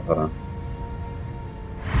can do it. Hold on.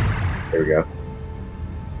 There we go.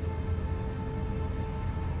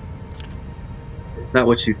 It's not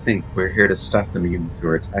what you think. We're here to stop the mutants who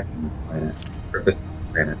are attacking this planet. Or this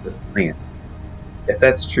plant. If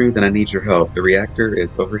that's true, then I need your help. The reactor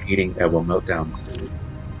is overheating and will melt down soon.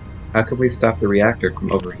 How can we stop the reactor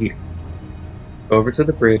from overheating? Go over to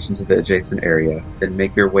the bridge into the adjacent area, then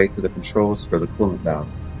make your way to the controls for the coolant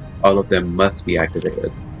valves. All of them must be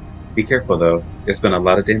activated. Be careful though, there's been a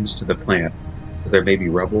lot of damage to the plant, so there may be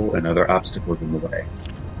rubble and other obstacles in the way.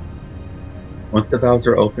 Once the valves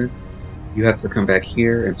are open, you have to come back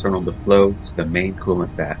here and turn on the flow to the main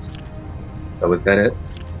coolant vat. So is that it?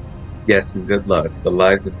 Yes, and good luck. The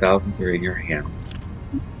lives of thousands are in your hands.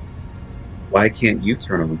 Why can't you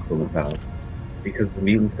turn on the coolant valves? Because the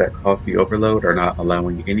mutants that caused the overload are not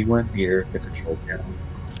allowing anyone near the control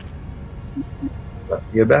panels.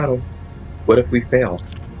 Must be a battle. What if we fail?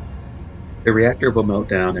 The reactor will melt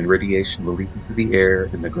down and radiation will leak into the air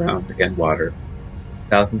and the ground and water.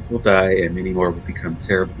 Thousands will die and many more will become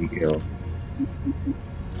terribly ill.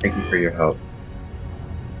 Thank you for your help.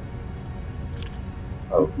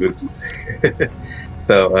 Oh, oops.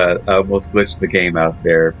 So, I almost glitched the game out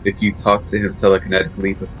there. If you talk to him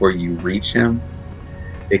telekinetically before you reach him,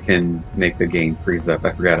 it can make the game freeze up.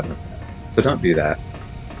 I forgot about that. So don't do that.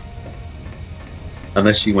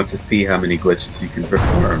 Unless you want to see how many glitches you can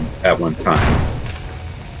perform at one time.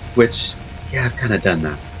 Which, yeah, I've kind of done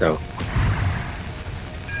that, so...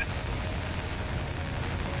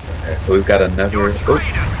 Okay, so we've got another... Oh,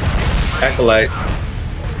 Acolytes.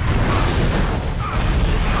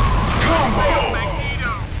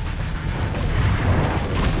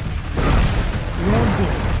 Will do.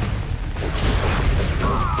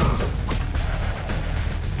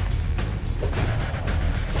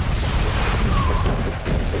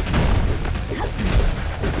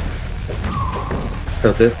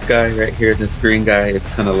 So this guy right here, this green guy, is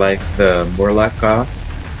kind of like the Morlock Goth,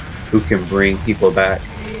 who can bring people back.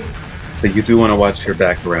 So you do want to watch your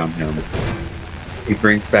back around him. He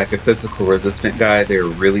brings back a physical resistant guy. They're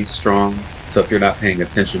really strong. So if you're not paying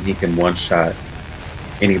attention, he can one-shot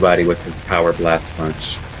anybody with his power blast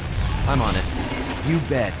punch. I'm on it. You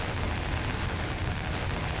bet.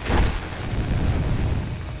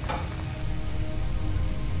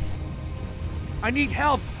 I need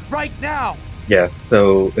help right now. Yes,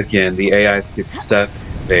 so again, the AIs get stuck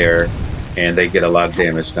there and they get a lot of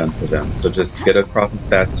damage done to them. So just get across as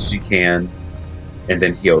fast as you can and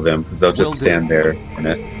then heal them because they'll just stand there in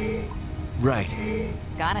it. Right.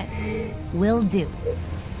 Got it. Will do.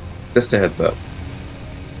 Just a heads up.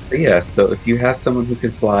 But yeah, so if you have someone who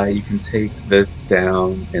can fly, you can take this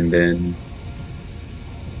down and then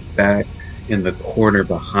back in the corner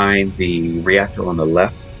behind the reactor on the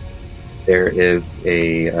left, there is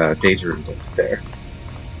a danger disc there.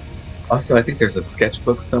 Also, I think there's a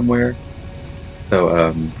sketchbook somewhere,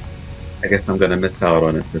 so I guess I'm gonna miss out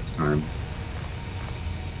on it this time.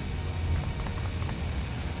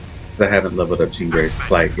 Because I haven't leveled up Jean Grey's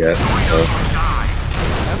flight yet, so...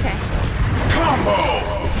 Okay.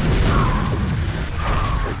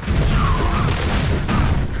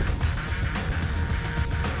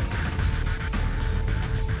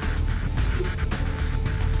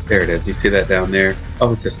 There it is. You see that down there?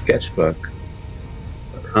 Oh, it's a sketchbook.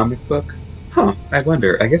 A comic book? Huh, I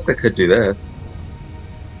wonder. I guess I could do this.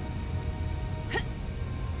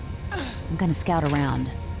 I'm gonna scout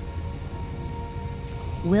around.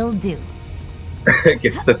 Will do. I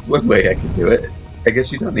guess that's one way I can do it. I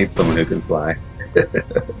guess you don't need someone who can fly.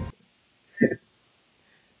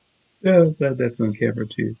 Oh, I'm glad that's on camera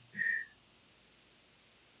too.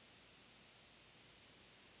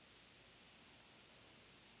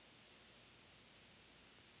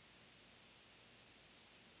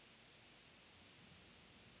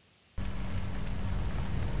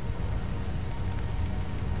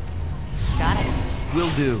 Got it.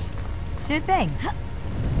 Will do. Sure thing.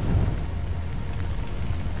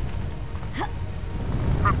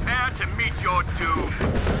 Prepare to meet your doom.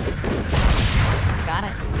 Got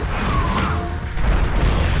it.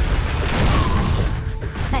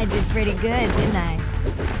 I did pretty good, didn't I?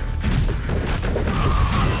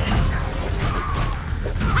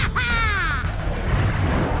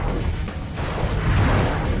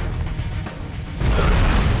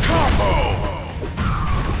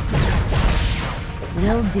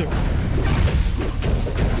 Will do.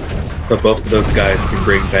 So both of those guys can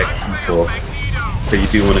bring back people. So you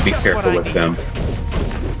do want to be careful with them.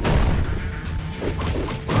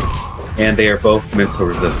 And they are both mental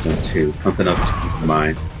resistant too. Something else to keep in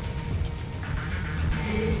mind.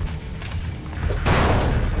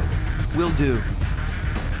 Will do.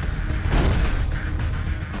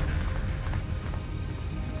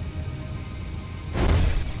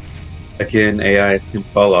 Again, AIs can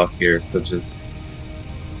fall off here, so just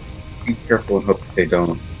be careful and hope that they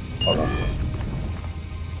don't fall off.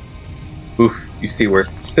 Oof, you see where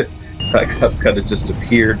Cyclops kind of just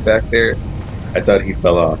appeared back there? I thought he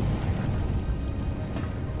fell off.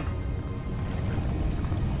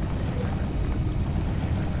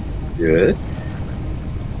 Good.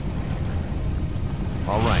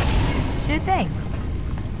 All right. Sure thing.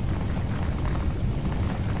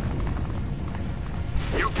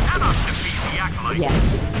 You cannot defeat the Acolyte.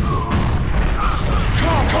 Yes.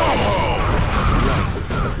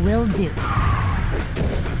 Will do.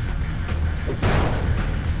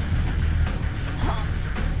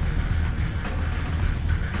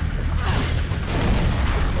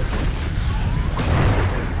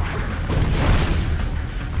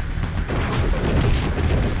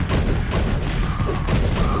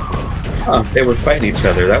 Huh, they were fighting each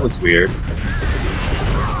other. That was weird.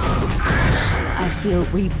 I feel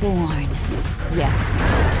reborn. Yes.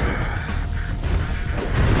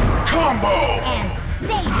 Combo! And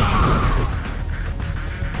stay down.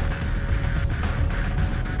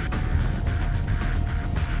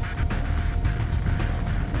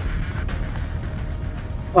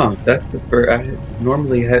 Oh, that's the first. I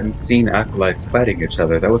normally hadn't seen acolytes fighting each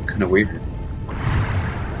other. That was kind of weird.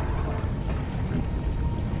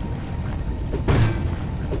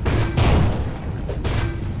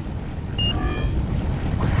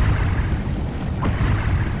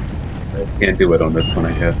 I can't do it on this one,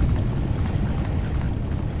 I guess.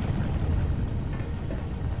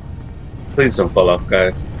 Please don't fall off,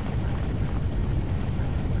 guys.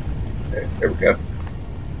 Okay, there we go.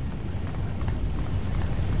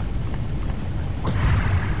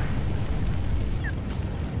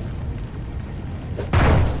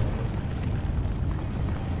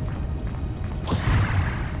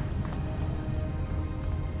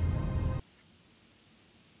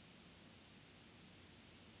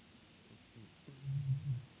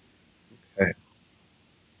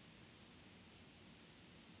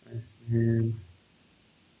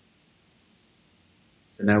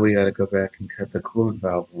 So now we gotta go back and cut the coolant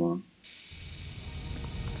valve on.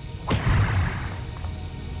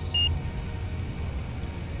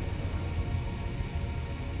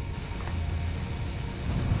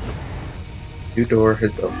 New door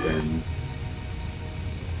has opened.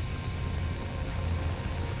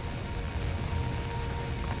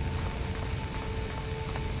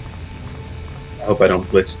 I hope I don't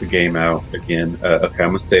glitch the game out again. Okay, I'm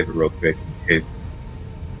gonna save it real quick in case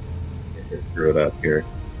I screw it up here.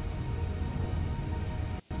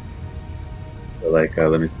 So like,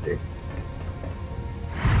 let me see.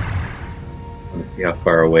 Let me see how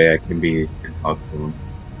far away I can be and talk to him.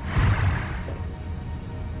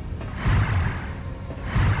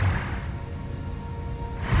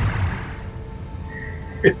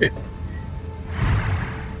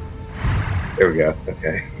 There we go.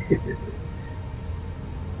 Okay.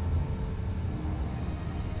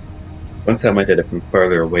 One time I did it from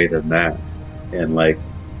further away than that, and like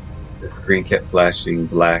the screen kept flashing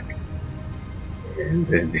black, and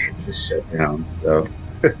then it just shut down. So.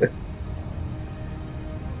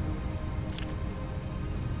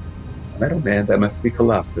 Metal Man, that must be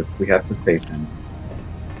Colossus. We have to save him.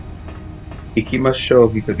 Ikimasho,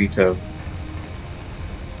 Hitovito.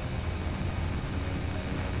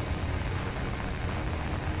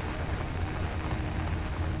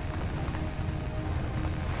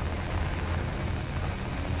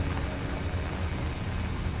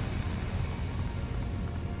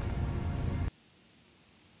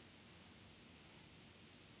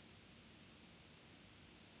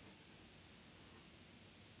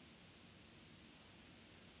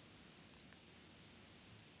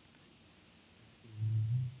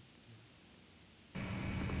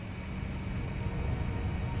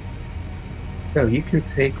 So you can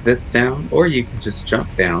take this down, or you can just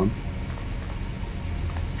jump down.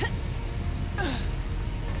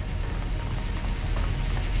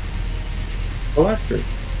 Colossus.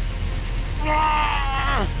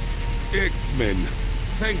 X-Men,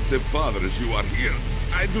 thank the fathers you are here.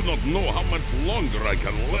 I do not know how much longer I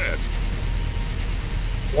can last.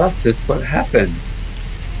 Colossus, what happened?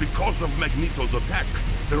 Because of Magneto's attack,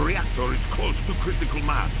 the reactor is close to critical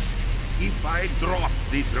mass. If I drop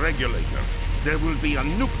this regulator, there will be a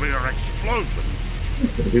nuclear explosion.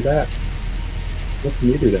 Don't do that. What can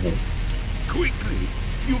you do to help? Quickly!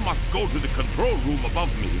 You must go to the control room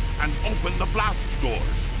above me and open the blast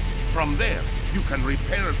doors. From there, you can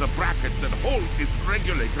repair the brackets that hold this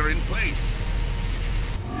regulator in place.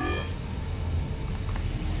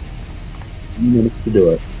 You managed to do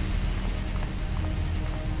it.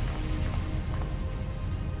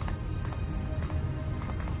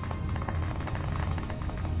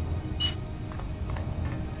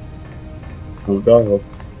 Oh, God.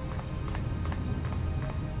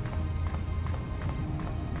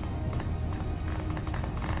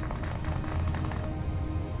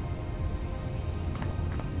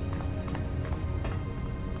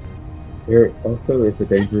 There also is a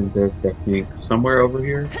danger there's definitely somewhere over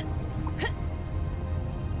here.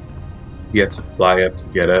 You have to fly up to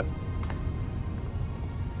get it.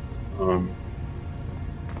 Hoping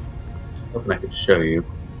I could show you.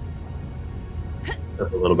 It's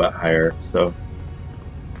up a little bit higher, so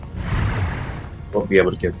won't be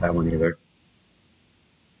able to get that one either.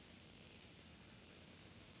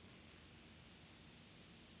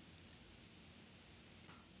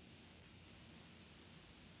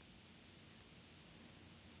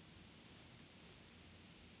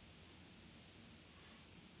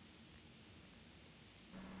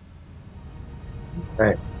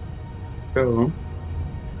 Right. So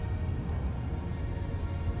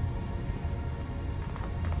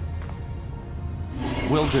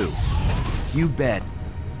Will do. You bet.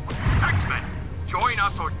 X-Men, join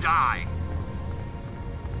us or die.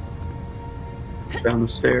 down the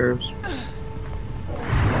stairs.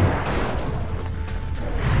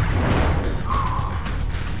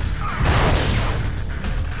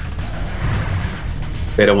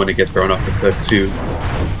 They don't want to get thrown off the cliff too.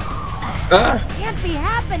 Ah! This can't be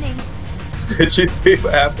happening. Did you see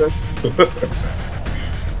what happened?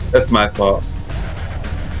 That's my fault.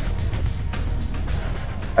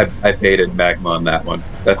 I baited magma on that one.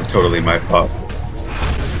 That's totally my fault.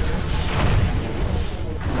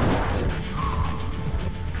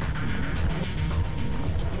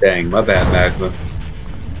 Dang, my bad, magma.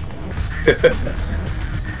 You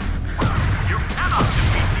cannot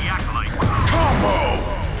defeat the Acolytes. Combo!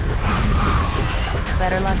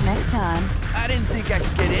 Better luck next time. I didn't think I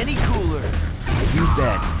could get any cooler. You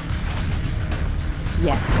bet.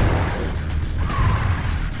 Yes.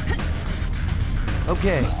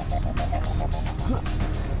 Okay.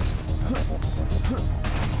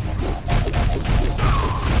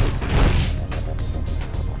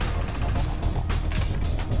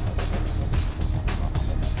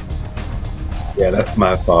 Yeah, that's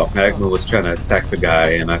my fault. Magma was trying to attack the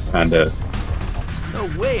guy, and I kinda... No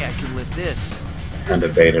way I can lift this. Kinda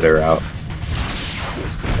baited her out.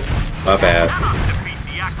 My bad.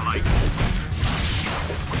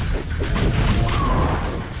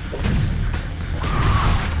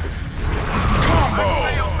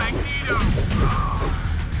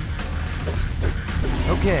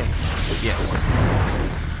 Okay. Yes.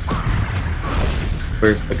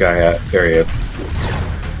 Where's the guy at? There he is.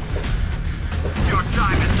 Your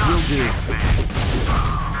time is up. Will do.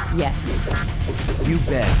 Yes. You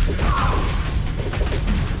bet.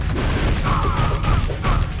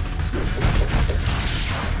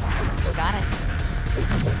 Got it.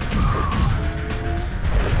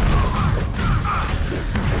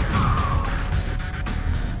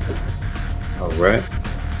 Alright.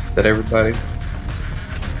 Is that everybody?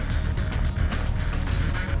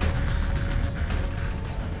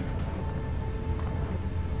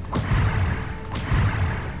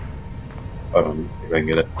 Hold on, let's see if I can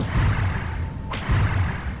get it.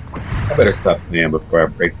 I better stop playing before I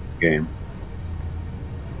break this game.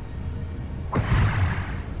 I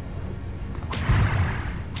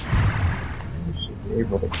should be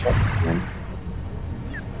able to check this one.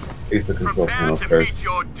 Use the control panel first.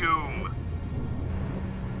 Your doom.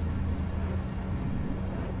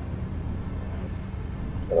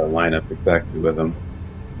 So I line up exactly with him.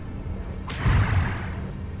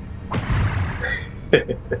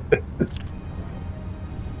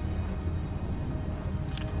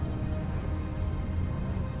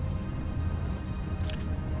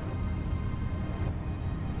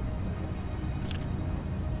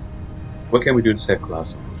 What can we do to save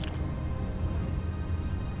Colossus?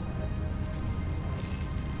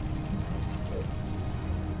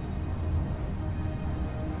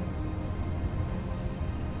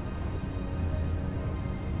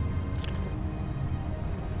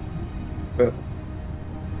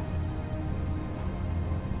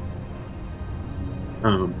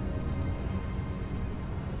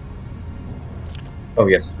 Oh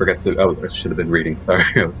yes, forgot to. Oh, I should have been reading. Sorry,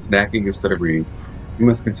 I was snacking instead of reading. You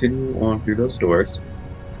must continue on through those doors,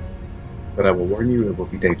 but I will warn you it will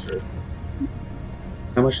be dangerous.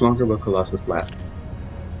 How much longer will Colossus last?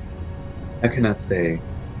 I cannot say.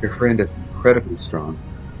 Your friend is incredibly strong,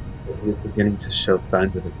 but he is beginning to show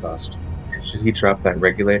signs of exhaustion. And should he drop that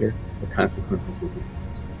regulator, the consequences will be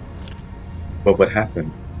disastrous. What would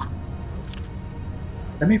happen?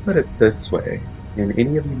 Let me put it this way. Can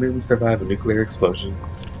any of you mutants survive a nuclear explosion?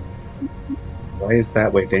 Why is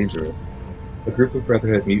that way dangerous? A group of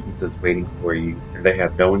Brotherhood mutants is waiting for you, and they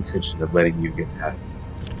have no intention of letting you get past them.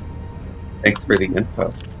 Thanks for the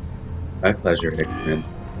info. My pleasure, X-Men.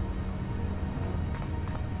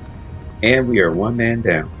 And we are one man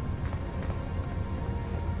down.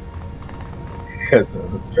 Yes, I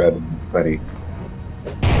was trying to be funny.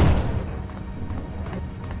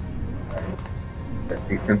 Let's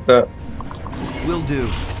defense up. Will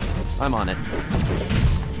do. I'm on it.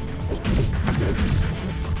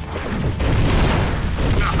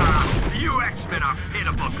 You X-Men are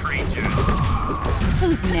pitiful creatures.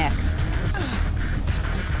 Who's next?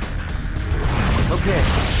 Okay.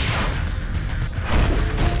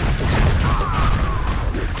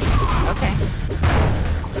 Okay.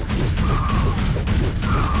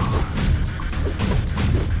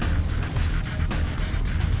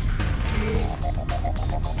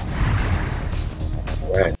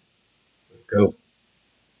 Alright. Let's go.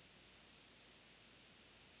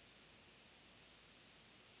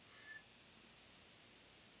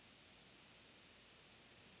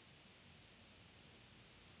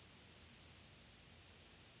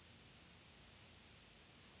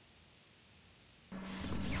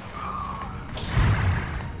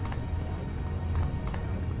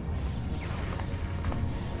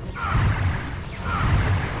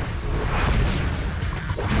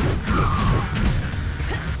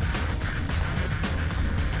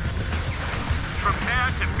 Prepare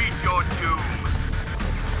to meet your doom.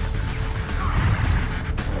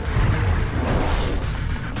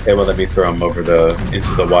 They won't let me throw him over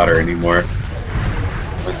into the water anymore.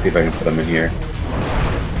 Let's see if I can put him in here.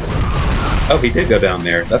 Oh, he did go down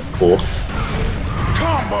there. That's cool.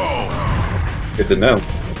 Combo. Good to know.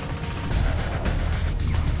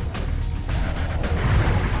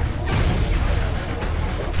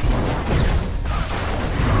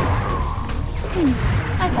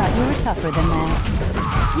 I thought you were tougher than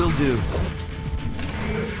that. Will do.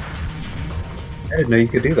 I didn't know you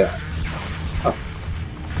could do that. Oh.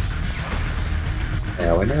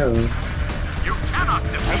 Now I know. You cannot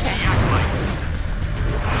defeat the Acolyte.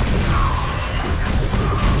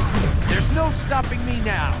 There's no stopping me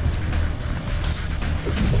now.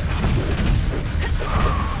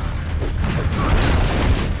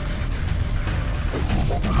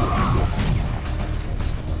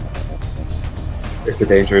 There's a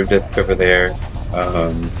danger disc over there.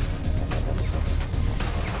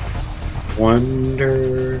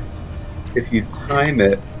 Wonder if you time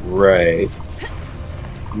it right,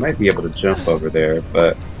 you might be able to jump over there,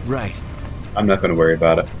 but right. I'm not going to worry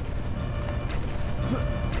about it.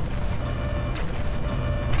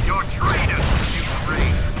 Your traitors, you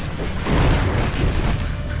freaks.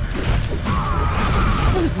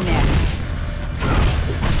 Who's next?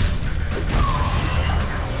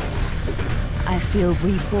 I feel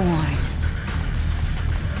reborn.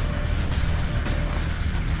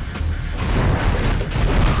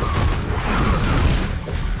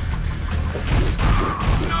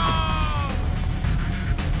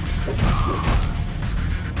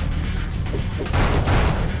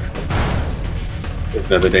 There's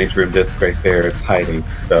another danger room disc right there. It's hiding,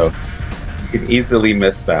 so you can easily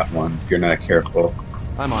miss that one if you're not careful.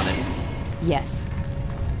 I'm on it. Yes.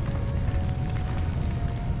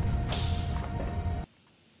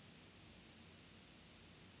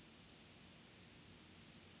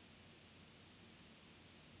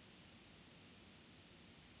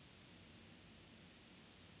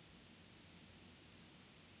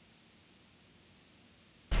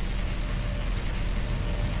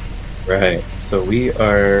 Right, so we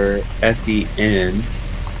are at the inn.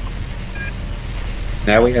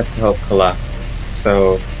 Now we have to help Colossus.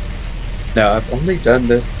 So now I've only done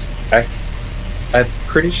this. I'm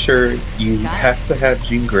pretty sure you have to have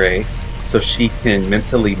Jean Grey so she can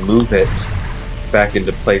mentally move it back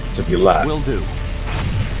into place to be locked. Will do.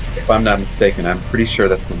 If I'm not mistaken, I'm pretty sure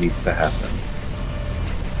that's what needs to happen.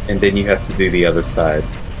 And then you have to do the other side.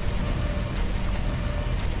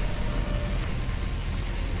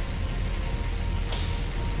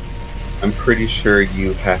 I'm pretty sure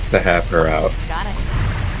you have to have her out. Got it.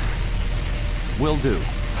 Will do.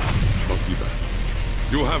 Spasiba.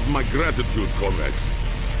 You have my gratitude, comrades.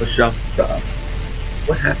 Let's just stop.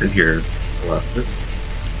 What happened here, Colossus?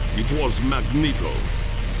 It was Magneto.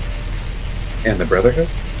 And the Brotherhood?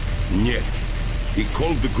 Niet. He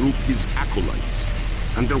called the group his acolytes.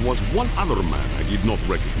 And there was one other man I did not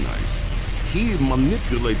recognize. He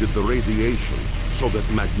manipulated the radiation so that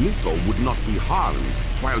Magneto would not be harmed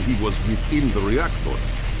while he was within the reactor.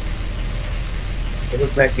 What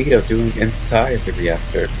was Magneto doing inside the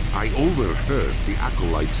reactor? I overheard the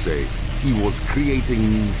acolytes say he was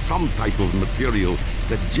creating some type of material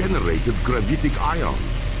that generated gravitic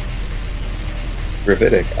ions.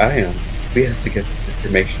 Gravitic ions? We have to get this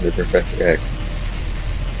information to Professor X.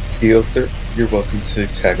 Piotr, you're welcome to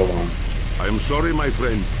tag along. I am sorry, my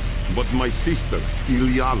friends, but my sister,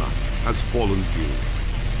 Illyana, has fallen ill.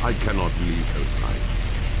 I cannot leave her side.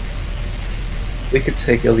 We could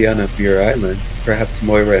take Illyana to your island. Perhaps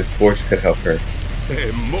Moira and Forge could help her.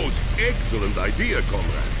 A most excellent idea,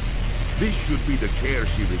 comrades. This should be the care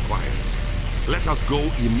she requires. Let us go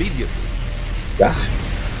immediately. Ah.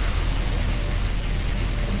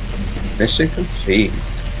 Mission complete.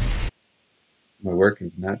 My work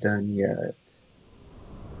is not done yet.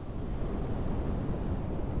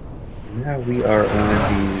 So now we are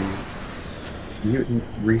on the Mutant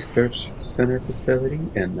Research Center facility,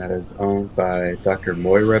 and that is owned by Dr.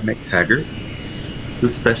 Moira McTaggart, who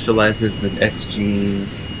specializes in X-gene,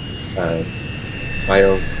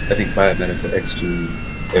 biomedical X-gene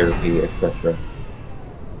therapy, etc.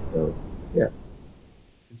 So, yeah,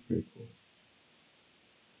 this is pretty cool.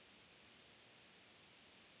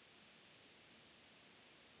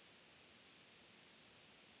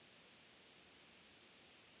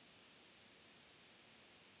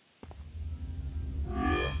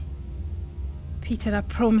 Peter, I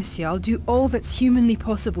promise you, I'll do all that's humanly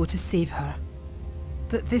possible to save her.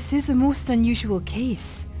 But this is a most unusual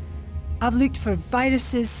case. I've looked for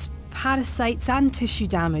viruses, parasites, and tissue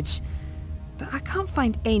damage, but I can't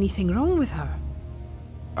find anything wrong with her.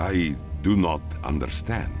 I do not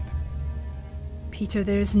understand. Peter,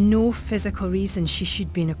 there is no physical reason she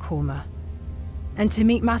should be in a coma. And to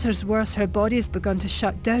make matters worse, her body has begun to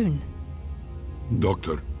shut down.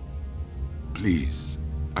 Doctor, please,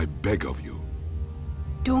 I beg of you.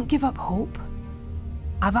 Don't give up hope.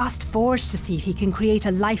 I've asked Forge to see if he can create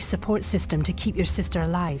a life support system to keep your sister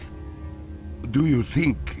alive. Do you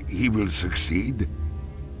think he will succeed?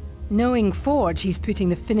 Knowing Forge, he's putting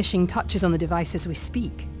the finishing touches on the device as we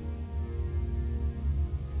speak.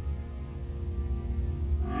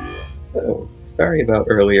 So, sorry about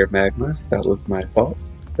earlier, Magma. That was my fault.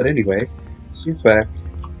 But anyway, she's back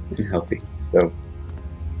and healthy. So,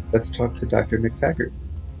 let's talk to Dr. McTaggart.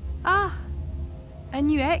 Ah, a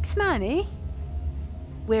new X-Man, eh?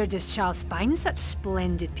 Where does Charles find such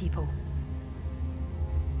splendid people?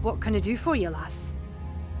 What can I do for you, lass?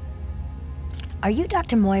 Are you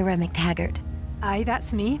Dr. Moira MacTaggart? Aye,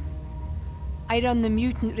 that's me. I run the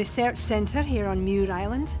Mutant Research Center here on Muir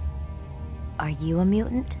Island. Are you a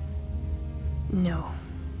mutant? No.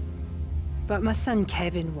 But my son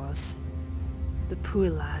Kevin was. The poor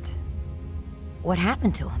lad. What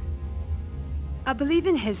happened to him? I believe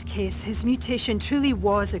in his case, his mutation truly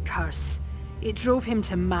was a curse. It drove him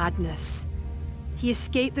to madness. He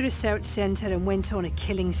escaped the research center and went on a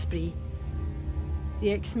killing spree.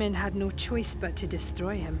 The X-Men had no choice but to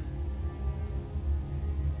destroy him.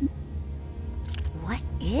 What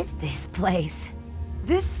is this place?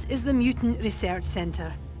 This is the Mutant Research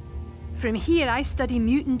Center. From here, I study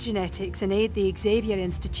mutant genetics and aid the Xavier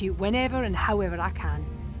Institute whenever and however I can.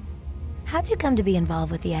 How'd you come to be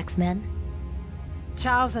involved with the X-Men?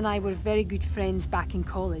 Charles and I were very good friends back in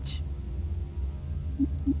college.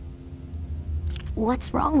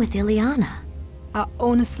 What's wrong with Illyana? I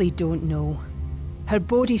honestly don't know. Her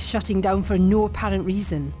body's shutting down for no apparent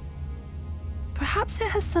reason. Perhaps it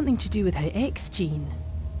has something to do with her X gene.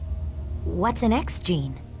 What's an X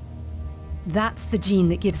gene? That's the gene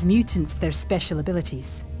that gives mutants their special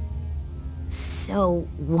abilities. So,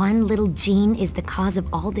 one little gene is the cause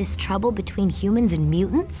of all this trouble between humans and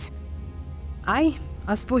mutants? Aye,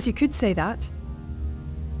 I suppose you could say that.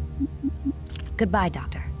 Goodbye,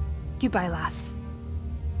 Doctor. Goodbye, lass.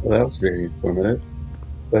 Well, that was very informative.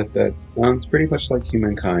 But that sounds pretty much like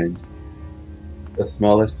humankind. The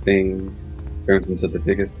smallest thing turns into the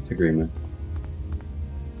biggest disagreements.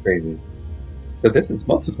 Crazy. So this is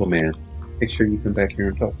Multiple Man. Make sure you come back here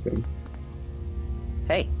and talk to him.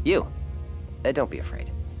 Hey, you. Don't be afraid.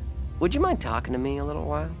 Would you mind talking to me a little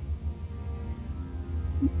while?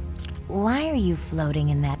 Why are you floating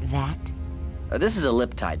in that vat? This is a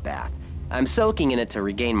lip-tide bath. I'm soaking in it to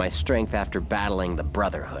regain my strength after battling the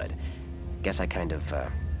Brotherhood. Guess I kind of,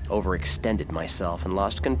 overextended myself and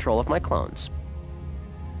lost control of my clones.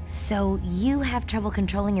 So you have trouble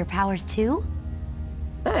controlling your powers too?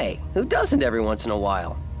 Hey, who doesn't every once in a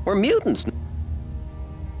while? We're mutants.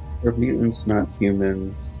 We're mutants, not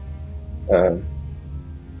humans. I'll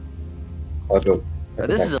go back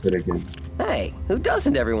to it again. Hey, who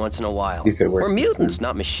doesn't every once in a while? See if it works We're mutants,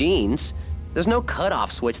 not machines. There's no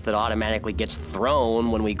cutoff switch that automatically gets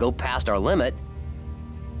thrown when we go past our limit.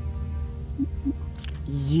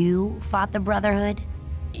 You fought the Brotherhood?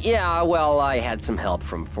 Yeah, well, I had some help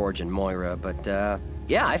from Forge and Moira, but,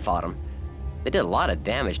 yeah, I fought them. They did a lot of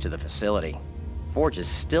damage to the facility. Forge is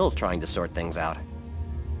still trying to sort things out.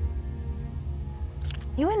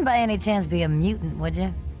 You wouldn't by any chance be a mutant, would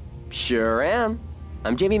you? Sure am.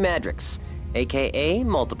 I'm Jamie Madrox, aka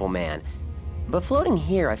Multiple Man. But floating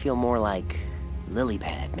here, I feel more like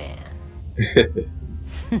Lilypad Man.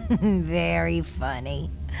 Very funny.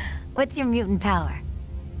 What's your mutant power?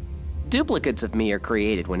 Duplicates of me are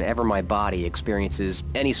created whenever my body experiences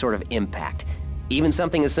any sort of impact. Even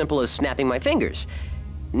something as simple as snapping my fingers.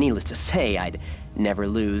 Needless to say, I'd never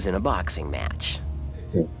lose in a boxing match.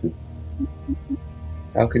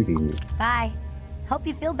 How convenient. Bye. Hope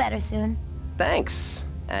you feel better soon. Thanks.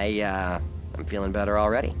 I'm feeling better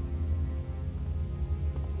already.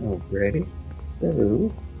 Alrighty,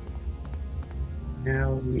 so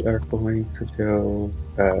now we are going to go.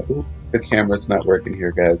 Ooh, the camera's not working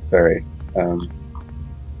here, guys. Sorry.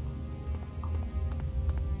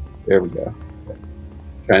 There we go.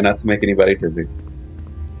 Try not to make anybody dizzy.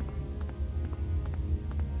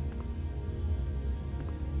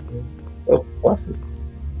 Oh, bosses.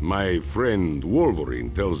 My friend Wolverine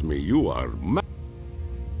tells me you are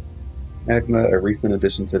Magma, a recent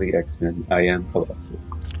addition to the X-Men. I am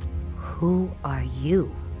Colossus. Who are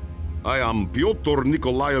you? I am Pyotr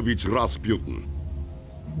Nikolaevich Rasputin.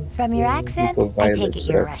 From your accent, I take it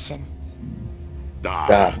you're Russian.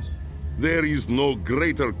 Da. There is no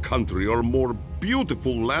greater country or more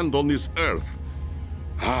beautiful land on this earth.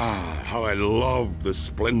 Ah, how I love the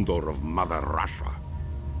splendor of Mother Russia.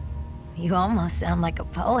 You almost sound like a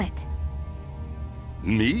poet.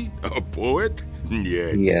 Me? A poet?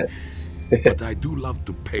 Yet. Yes. But I do love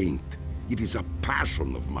to paint. It is a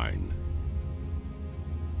passion of mine.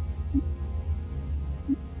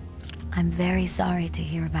 I'm very sorry to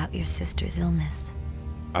hear about your sister's illness.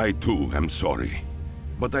 I too am sorry.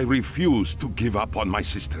 But I refuse to give up on my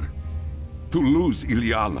sister. To lose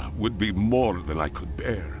Illyana would be more than I could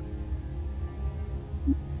bear.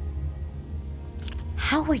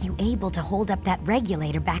 How were you able to hold up that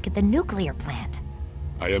regulator back at the nuclear plant?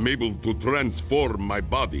 I am able to transform my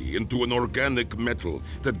body into an organic metal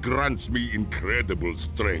that grants me incredible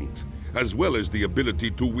strength. as well as the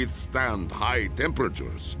ability to withstand high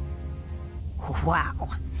temperatures. Wow,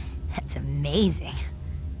 that's amazing.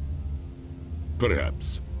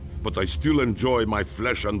 Perhaps, but I still enjoy my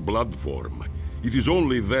flesh and blood form. It is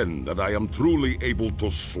only then that I am truly able to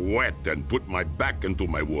sweat and put my back into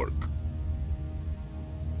my work.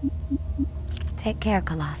 Take care,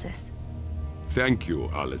 Colossus. Thank you,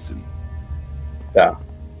 Allison. Yeah.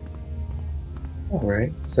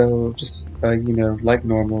 Alright, so just, you know, like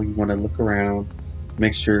normal, you want to look around,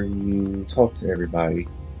 make sure you talk to everybody.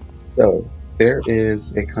 So, there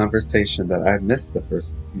is a conversation that I missed the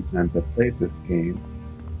first few times I played this game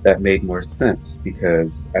that made more sense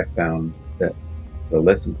because I found this. So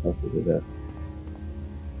listen closely to this.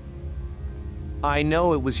 I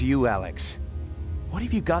know it was you, Alex. What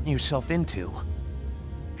have you gotten yourself into?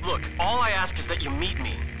 Look, all I ask is that you meet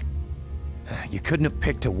me. You couldn't have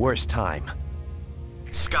picked a worse time.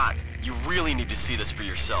 Scott, you really need to see this for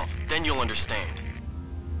yourself. Then you'll understand.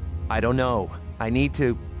 I don't know. I need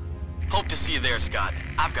to... Hope to see you there, Scott.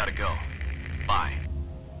 I've got to go. Bye.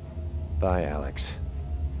 Bye, Alex.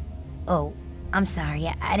 Oh, I'm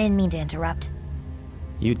sorry. I didn't mean to interrupt.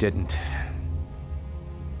 You didn't.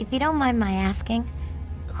 If you don't mind my asking,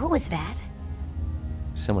 who was that?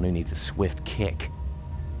 Someone who needs a swift kick.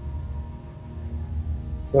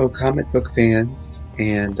 So, comic book fans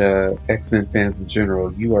and X-Men fans in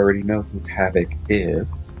general, you already know who Havoc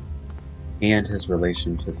is and his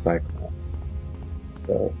relation to Cyclops.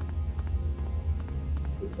 So,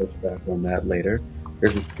 we'll touch back on that later.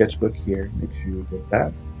 There's a sketchbook here, make sure you get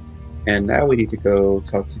that. And now we need to go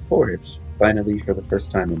talk to Forge, finally for the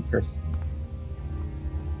first time in person.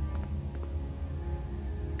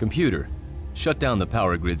 Computer, shut down the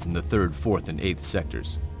power grids in the 3rd, 4th, and 8th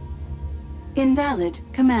sectors. Invalid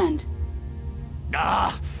command.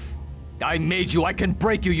 Ah! I made you. I can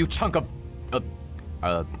break you, you chunk of...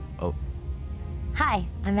 oh. Hi,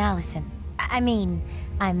 I'm Allison.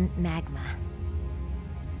 I'm Magma.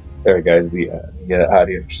 Sorry guys, the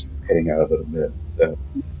audio keeps cutting out a little bit, so...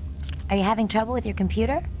 Are you having trouble with your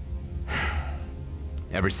computer?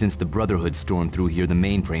 Ever since the Brotherhood stormed through here, the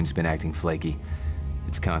mainframe's been acting flaky.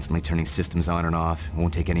 It's constantly turning systems on and off,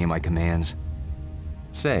 won't take any of my commands.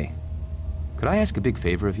 Say, could I ask a big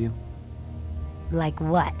favor of you? Like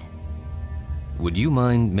what? Would you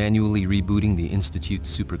mind manually rebooting the Institute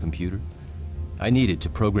supercomputer? I need it to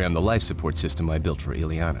program the life support system I built for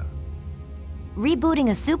Illyana. Rebooting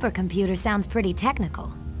a supercomputer sounds pretty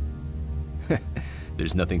technical.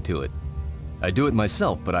 There's nothing to it. I do it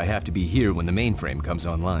myself, but I have to be here when the mainframe comes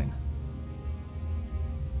online.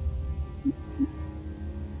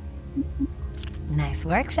 Nice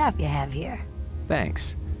workshop you have here.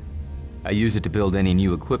 Thanks. I use it to build any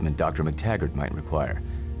new equipment Dr. McTaggart might require.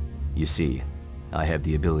 You see, I have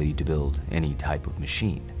the ability to build any type of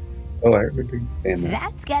machine. Oh, I remember you saying that.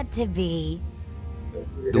 That's got to be...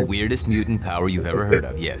 The weirdest mutant power you've ever heard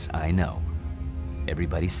of, yes, I know.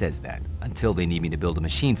 Everybody says that, until they need me to build a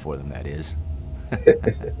machine for them, that is.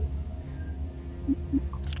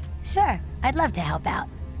 Sure, I'd love to help out.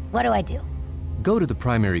 What do I do? Go to the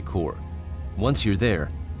primary core. Once you're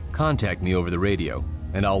there, contact me over the radio,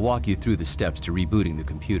 and I'll walk you through the steps to rebooting the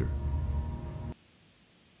computer.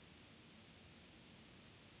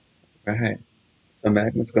 Right. So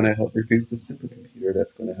Magma's going to help reboot the supercomputer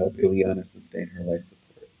that's going to help Illyana sustain her life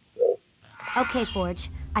support. So. Okay, Forge.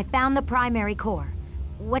 I found the primary core.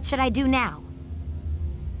 What should I do now?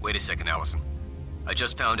 Wait a second, Allison. I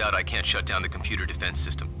just found out I can't shut down the computer defense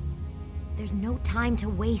system. There's no time to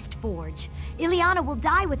waste, Forge. Illyana will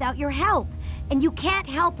die without your help, and you can't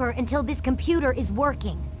help her until this computer is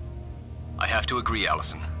working. I have to agree,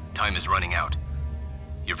 Allison. Time is running out.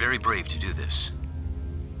 You're very brave to do this.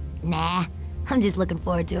 Nah, I'm just looking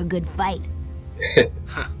forward to a good fight.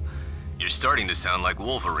 You're starting to sound like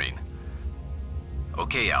Wolverine.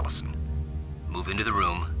 Okay, Allison. Move into the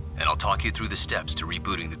room, and I'll talk you through the steps to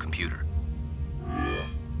rebooting the computer.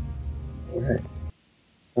 Alright.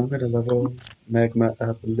 So I'm going to level Magma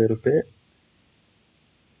up a little bit.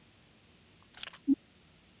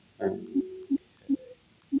 Put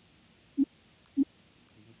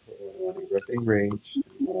on Erupting Rage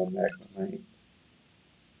and one on Magma Might.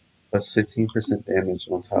 Plus 15% damage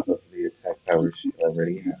on top of the attack power she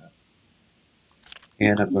already has.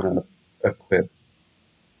 And I'm going to equip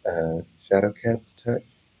Shadowcat's Touch.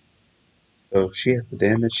 So she has the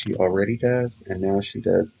damage she already does, and now she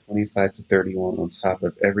does 25 to 31 on top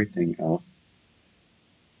of everything else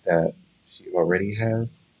that she already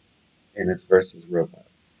has, and it's versus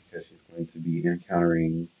robots, because she's going to be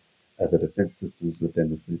encountering the defense systems within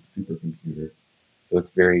the supercomputer. So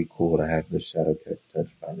it's very cool to have the Shadowcat's Touch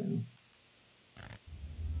by now.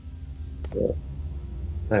 So,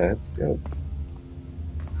 let's go.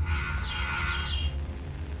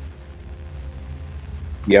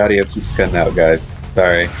 The audio keeps cutting out, guys.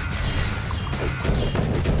 Sorry.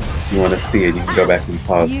 If you want to see it, you can go back and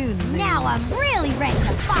pause. Now I'm really ready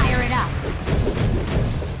to fire it up.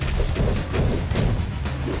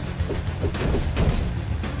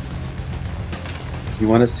 If you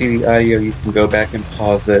want to see the audio, you can go back and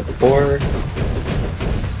pause it, or,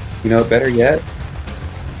 you know, better yet,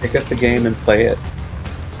 pick up the game and play it.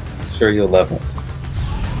 I'm sure you'll love it.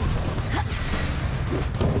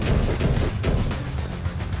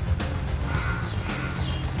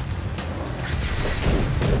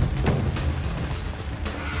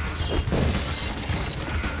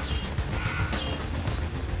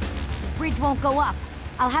 Bridge won't go up.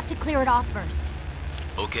 I'll have to clear it off first.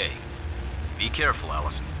 Okay. Be careful,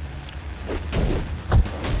 Allison.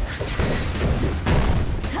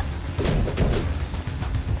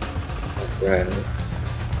 Right.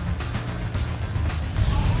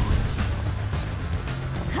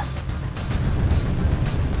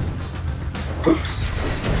 Oops.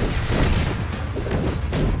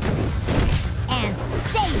 And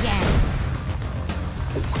stay down.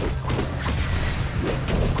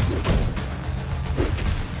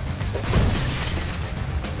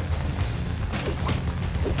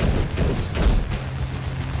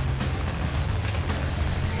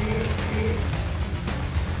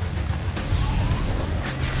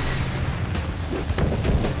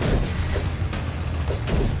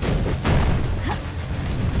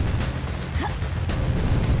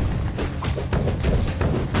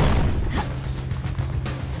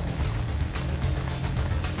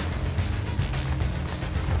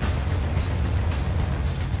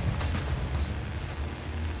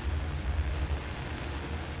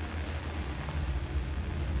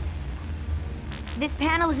 This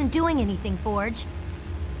panel isn't doing anything, Forge.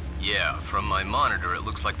 Yeah, from my monitor, it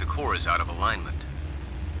looks like the core is out of alignment.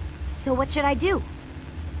 So what should I do?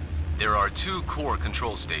 There are 2 core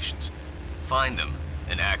control stations. Find them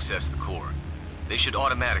and access the core. They should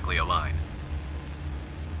automatically align.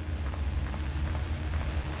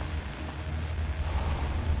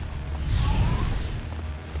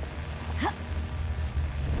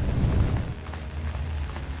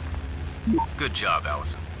 Good job,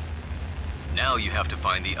 Allison. Now you have to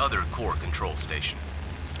find the other core control station.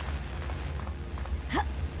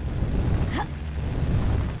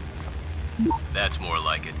 That's more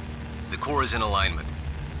like it. The core is in alignment.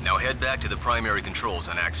 Now head back to the primary controls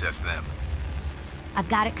and access them. I've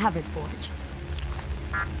got it covered, Forge.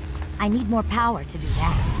 I need more power to do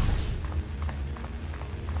that.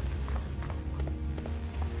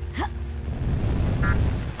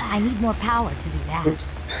 I need more power to do that.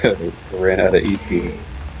 Oops. Ran out of EP.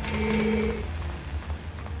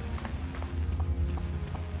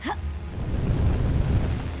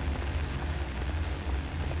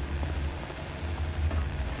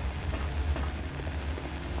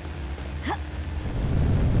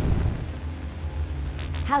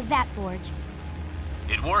 How's that, Forge?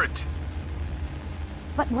 It worked.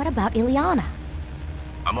 But what about Illyana?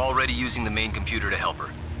 I'm already using the main computer to help her.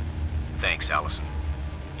 Thanks, Allison.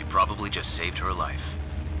 You probably just saved her life.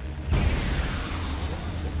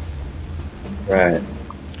 Right.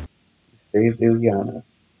 You saved Illyana.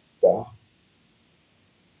 Duh.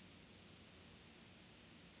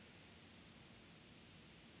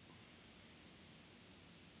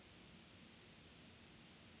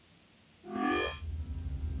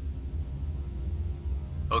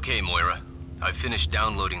 Okay, Moira. I've finished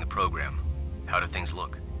downloading the program. How do things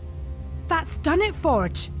look? That's done it,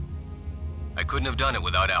 Forge. I couldn't have done it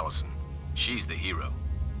without Allison. She's the hero.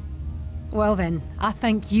 Well then, I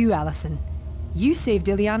thank you, Allison. You saved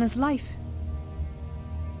Illyana's life.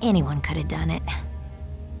 Anyone could have done it.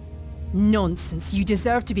 Nonsense. You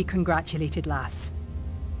deserve to be congratulated, lass.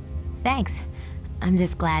 Thanks. I'm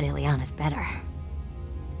just glad Illyana's better.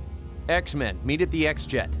 X-Men, meet at the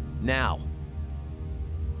X-Jet. Now.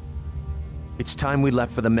 It's time we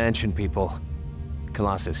left for the mansion, people.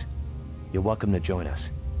 Colossus, you're welcome to join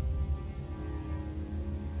us.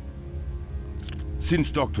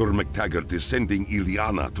 Since Dr. McTaggart is sending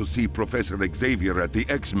Illyana to see Professor Xavier at the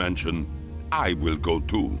X-Mansion, I will go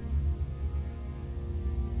too.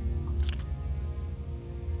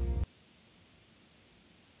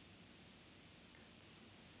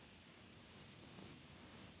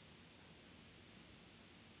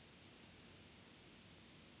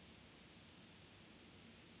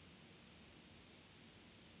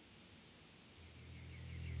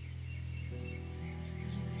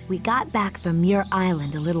 We got back from Muir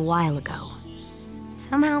Island a little while ago.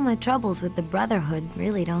 Somehow my troubles with the Brotherhood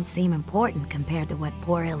really don't seem important compared to what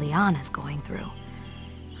poor Illyana's going through.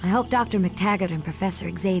 I hope Dr. McTaggart and Professor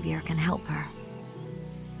Xavier can help her.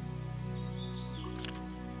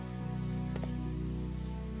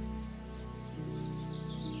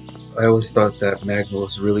 I always thought that Magna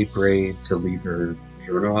was really brave to leave her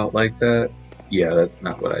journal out like that. Yeah, that's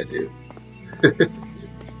not what I do.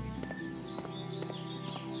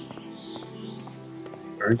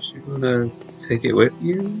 Aren't you gonna take it with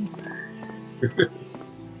you?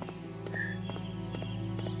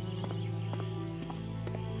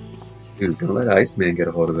 Dude, don't let Iceman get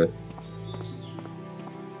a hold of it.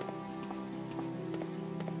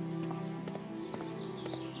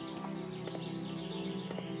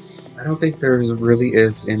 I don't think there really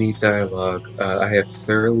is any dialogue. I have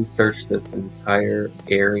thoroughly searched this entire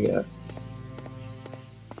area.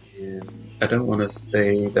 And I don't want to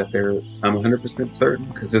say that I'm 100%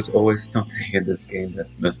 certain, because there's always something in this game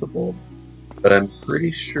that's missable. But I'm pretty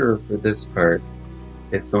sure for this part,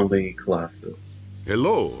 it's only Colossus.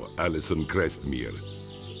 Hello, Alison Crestmere.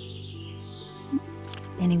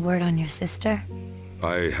 Any word on your sister?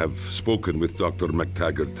 I have spoken with Dr.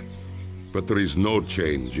 McTaggart, but there is no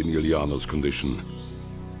change in Illyana's condition.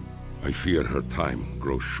 I fear her time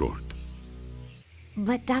grows short.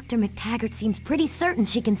 But Dr. McTaggart seems pretty certain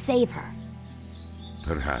she can save her.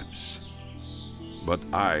 Perhaps. But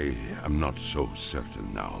I am not so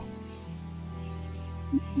certain now.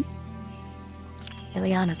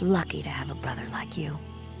 Illyana's lucky to have a brother like you.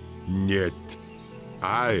 Yet,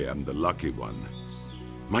 I am the lucky one.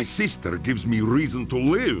 My sister gives me reason to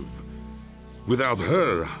live. Without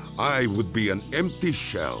her, I would be an empty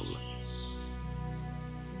shell.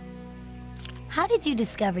 How did you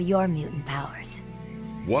discover your mutant powers?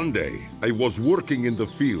 One day, I was working in the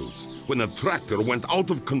fields when a tractor went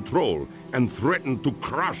out of control and threatened to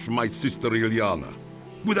crush my sister Illyana.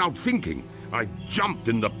 Without thinking, I jumped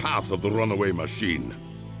in the path of the runaway machine.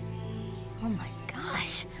 Oh my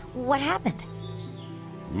gosh, what happened?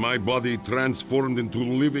 My body transformed into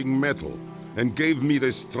living metal and gave me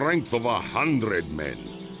the strength of 100 men.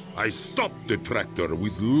 I stopped the tractor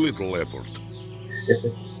with little effort.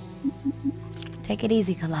 Take it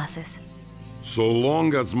easy, Colossus. So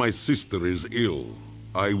long as my sister is ill,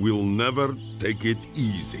 I will never take it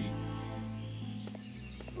easy.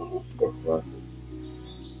 Poor Colossus.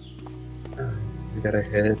 So we gotta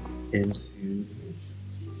head into the mission.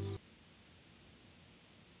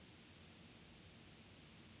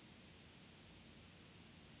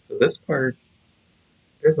 So this part,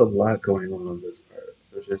 there's a lot going on this part.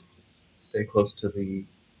 So just pay close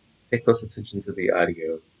attention to the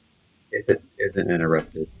audio if it isn't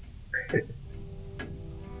interrupted.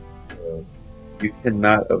 So you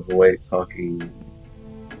cannot avoid talking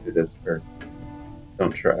to this person.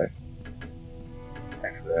 Don't try.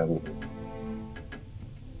 Actually, I won't do this.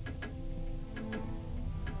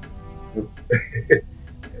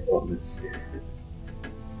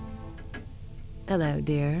 Hello,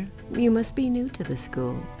 dear. You must be new to the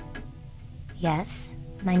school. Yes,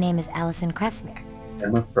 my name is Alison Crestmere.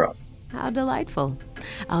 Emma Frost. How delightful.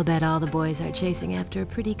 I'll bet all the boys are chasing after a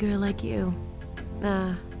pretty girl like you.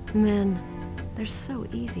 Men, they're so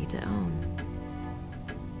easy to own.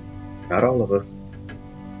 Not all of us.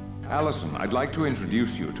 Alison, I'd like to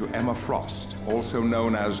introduce you to Emma Frost, also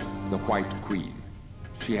known as the White Queen.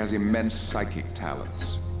 She has immense psychic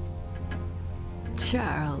talents.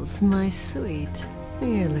 Charles, my sweet.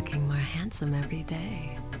 You're looking more handsome every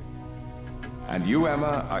day. And you,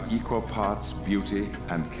 Emma, are equal parts beauty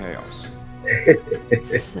and chaos.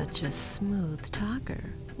 Such a smooth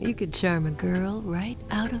talker. You could charm a girl right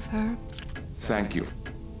out of her. Thank you.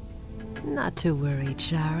 Not to worry,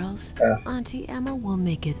 Charles. Auntie Emma will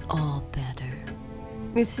make it all better.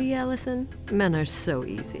 You see, Allison? Men are so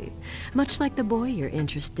easy. Much like the boy you're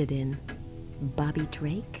interested in. Bobby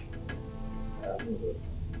Drake? Oh,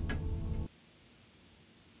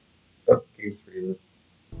 game's freezing.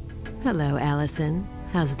 Hello, Allison.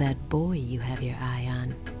 How's that boy you have your eye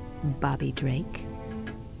on? Bobby Drake?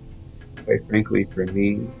 Quite frankly, for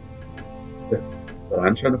me, what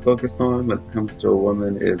I'm trying to focus on when it comes to a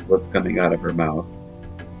woman is what's coming out of her mouth.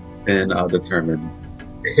 And I'll determine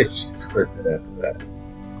if she's worth it after that.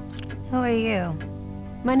 Who are you?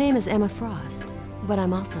 My name is Emma Frost, but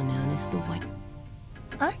I'm also known as the White...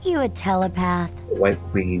 Aren't you a telepath? The White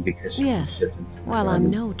Queen, because she Yes, while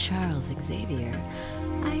I'm no Charles Xavier,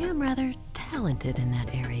 I am rather talented in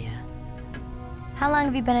that area. How long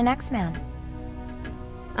have you been an X-Man?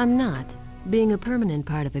 I'm not. Being a permanent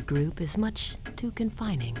part of a group is much too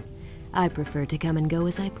confining. I prefer to come and go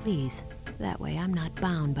as I please. That way I'm not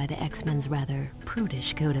bound by the X-Men's rather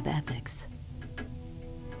prudish code of ethics.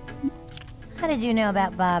 How did you know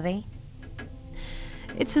about Bobby?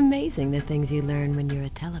 It's amazing the things you learn when you're a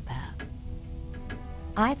telepath.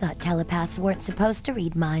 I thought telepaths weren't supposed to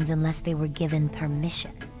read minds unless they were given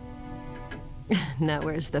permission. Now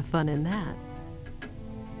where's the fun in that?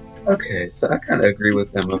 Okay, so I kind of agree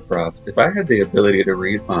with Emma Frost. If I had the ability to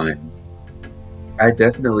read minds, I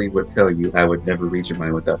definitely would tell you I would never read your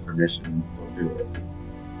mind without permission and still do it.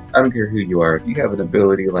 I don't care who you are. If you have an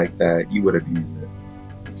ability like that, you would abuse it.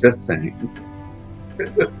 Just saying.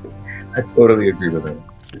 I totally agree with her.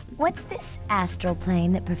 What's this astral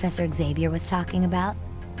plane that Professor Xavier was talking about?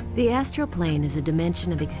 The astral plane is a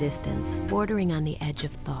dimension of existence bordering on the edge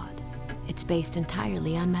of thought. It's based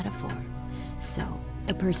entirely on metaphor. So,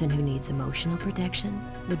 a person who needs emotional protection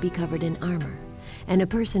would be covered in armor, and a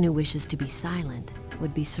person who wishes to be silent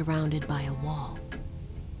would be surrounded by a wall.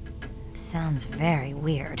 Sounds very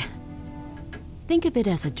weird. Think of it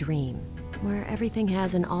as a dream, where everything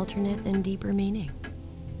has an alternate and deeper meaning.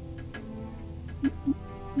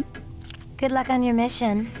 Good luck on your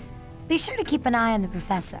mission. Be sure to keep an eye on the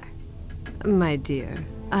professor. My dear,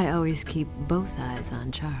 I always keep both eyes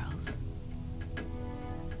on Charles.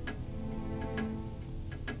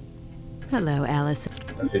 Hello, Allison.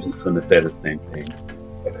 I was just going to say the same things.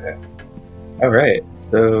 Okay. Alright,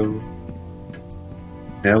 so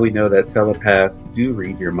now we know that telepaths do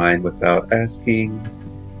read your mind without asking,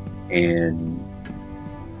 and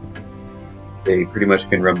they pretty much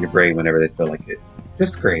can run your brain whenever they feel like it.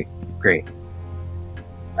 Just great. Great.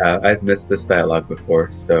 I've missed this dialogue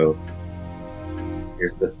before, so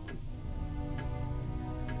here's this.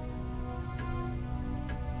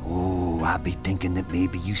 Oh, I be thinking that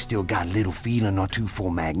maybe you still got a little feeling or two for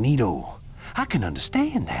Magneto. I can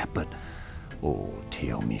understand that, but... Oh,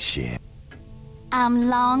 tell me, Chef. I'm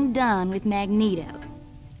long done with Magneto.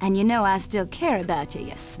 And you know I still care about you,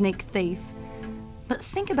 you sneak thief. But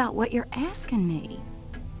think about what you're asking me.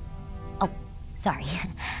 Oh, sorry.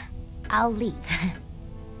 I'll leave.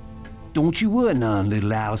 Don't you worry none,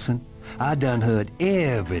 little Allison. I done heard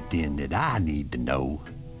everything that I need to know.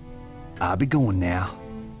 I'll be going now.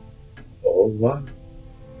 Oh, wow.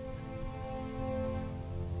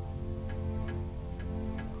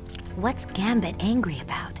 What's Gambit angry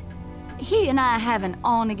about? He and I have an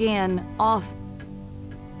on-again, off...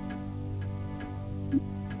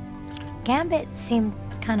 Gambit seemed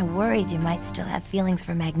kind of worried you might still have feelings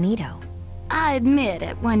for Magneto. I admit,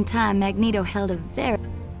 at one time Magneto held a very...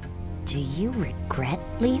 Do you regret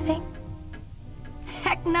leaving?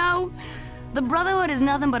 Heck no! The Brotherhood is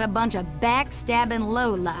nothing but a bunch of backstabbing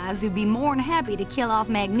lowlives who'd be more than happy to kill off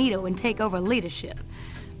Magneto and take over leadership.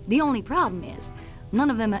 The only problem is, none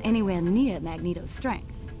of them are anywhere near Magneto's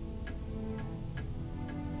strength.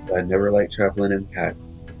 So I never like traveling in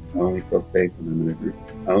packs. I only feel safe when I'm in a group.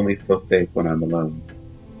 I only feel safe when I'm alone.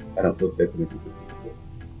 I don't feel safe in a group of people.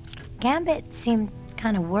 Gambit seemed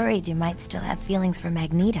kind of worried you might still have feelings for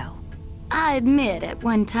Magneto. I admit, at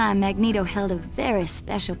one time Magneto held a very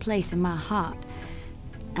special place in my heart.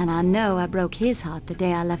 And I know I broke his heart the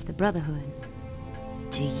day I left the Brotherhood.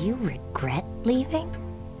 Do you regret leaving?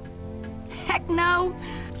 Heck no!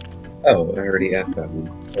 Oh, I already asked that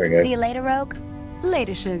one. Sorry, guys. See you later, Rogue?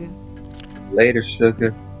 Later, sugar. Later,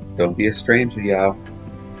 sugar. Don't be a stranger, y'all.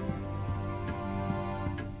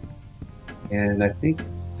 And I think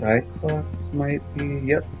Cyclops might be...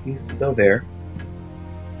 Yep, he's still there.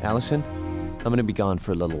 Allison, I'm gonna be gone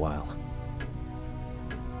for a little while.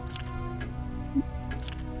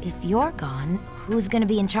 If you're gone, who's gonna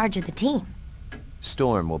be in charge of the team?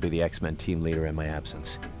 Storm will be the X-Men team leader in my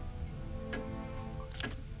absence.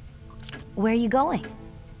 Where are you going?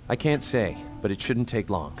 I can't say, but it shouldn't take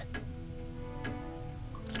long.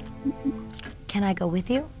 Can I go with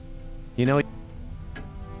you? You know...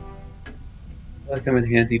 Like I'm in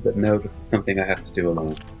handy, but no, this is something I have to do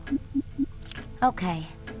alone. Okay.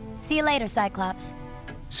 See you later, Cyclops.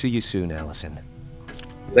 See you soon, Allison.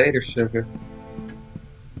 Later, sugar.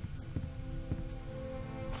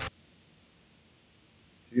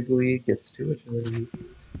 Jubilee gets 2 agility.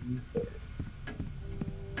 2 force.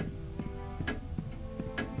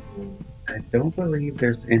 I don't believe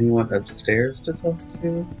there's anyone upstairs to talk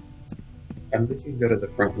to. I don't think you can go to the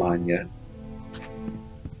front line yet.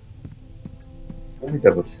 Let me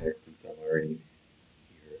double check since I'm already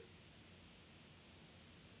here.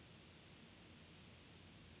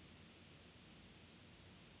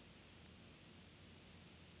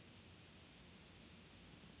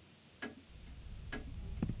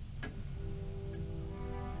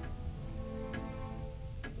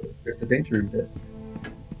 There's a danger room disc.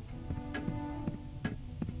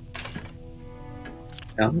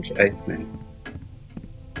 Challenge Iceman.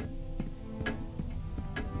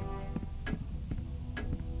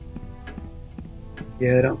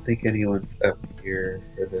 Yeah, I don't think anyone's up here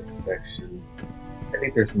for this section. I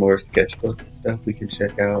think there's more sketchbook stuff we can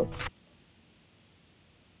check out.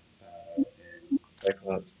 In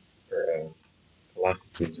Cyclops, or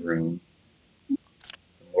Colossus's room. The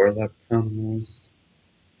Morlock tunnels.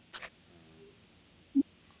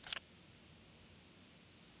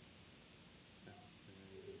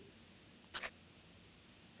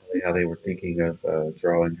 Probably how they were thinking of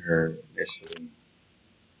drawing her initially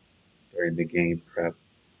during the game prep.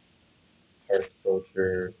 Heart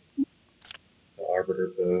Soldier, the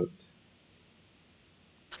Arbiter boat,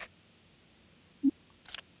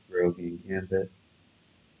 Rogue and Gambit.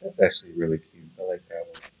 That's actually really cute. I like that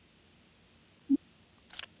one.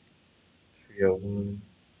 Trio 1,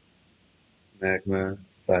 Magma,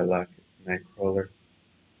 Psylocke, Nightcrawler,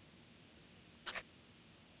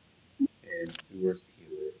 and Sewer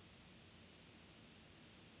Skewer.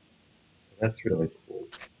 So that's really cool.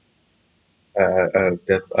 I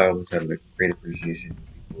always have a great appreciation for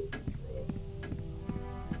people who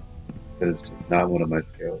draw. It's just not one of my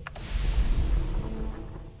skills.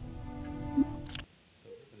 So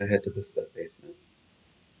we're gonna head to the sub-basement.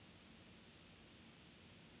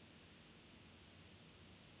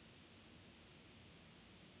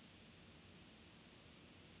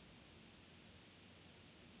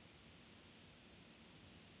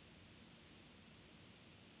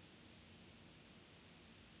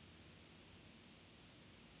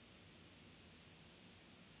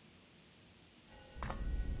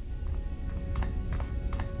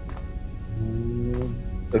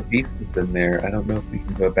 So Beast is in there. I don't know if we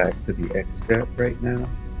can go back to the X-Jet right now.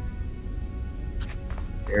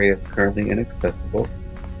 The area is currently inaccessible.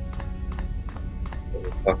 So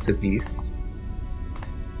we'll talk to Beast.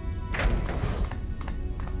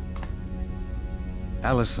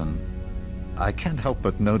 Allison, I can't help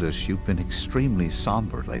but notice you've been extremely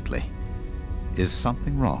somber lately. Is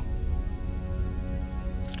something wrong?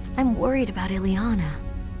 I'm worried about Illyana.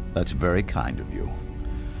 That's very kind of you.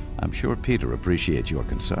 I'm sure Peter appreciates your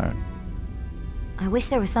concern. I wish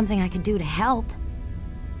there was something I could do to help.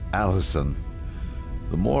 Allison,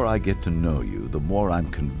 the more I get to know you, the more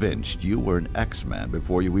I'm convinced you were an X-Man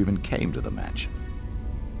before you even came to the mansion.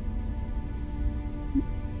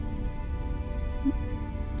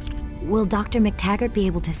 Will Dr. McTaggart be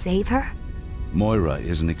able to save her? Moira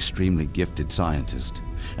is an extremely gifted scientist.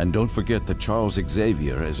 And don't forget that Charles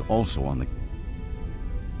Xavier is also on the...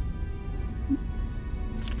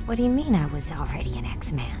 What do you mean I was already an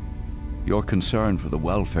X-Man? Your concern for the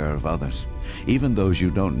welfare of others, even those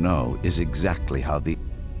you don't know, is exactly how the...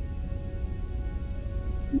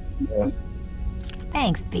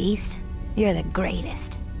 Thanks, Beast. You're the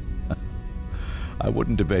greatest. I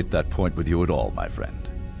wouldn't debate that point with you at all, my friend.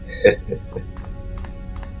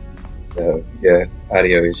 So, yeah,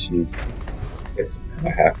 audio issues. It's just kind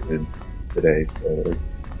of happening today, so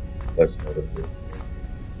since I've started this,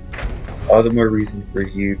 all the more reason for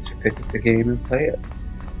you to pick up the game and play it.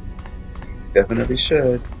 You definitely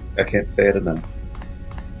should. I can't say it enough.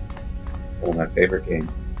 It's one of my favorite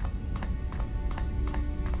games.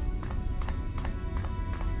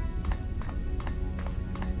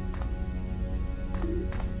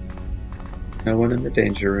 No one in the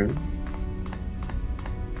danger room.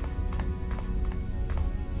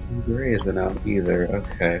 Gray isn't out either.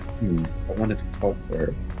 Okay. I wanted to talk to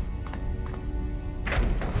her.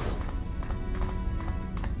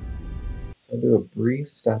 So I'll do a brief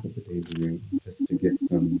stop at the danger room just to get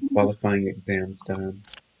some qualifying exams done.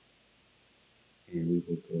 And we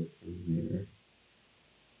will go from there.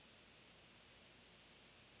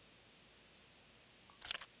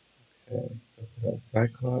 Okay, so put out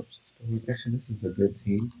Cyclops. Actually, this is a good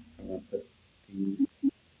team. I'm going to put these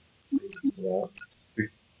 3 people out.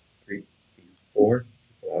 These 4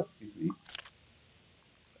 people out, excuse me.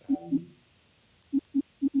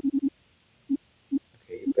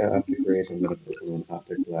 Okay, he's got Optic Rage. I'm going to put one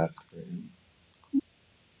Optic Blast for him.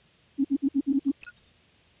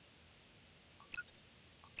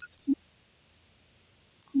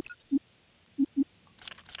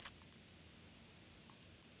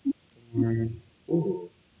 Ooh.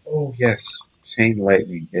 Oh yes, Chain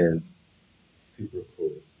Lightning is super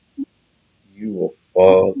cool. You will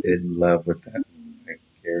fall in love with that move, I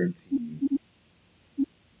guarantee you.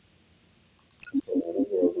 So one on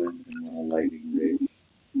Whirlwind and one on Lightning Rage.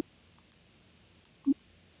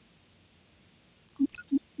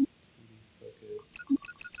 Focus.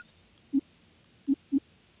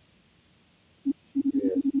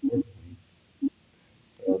 Yes, 4 points.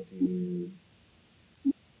 So I'll do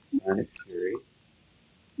Sonic Fury.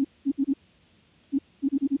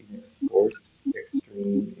 Phoenix Force,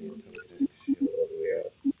 Extreme, and Telekinetic Shield all the way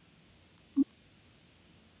up.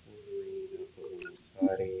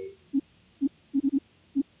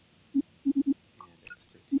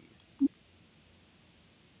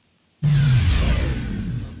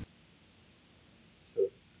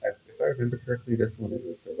 remember correctly, this one is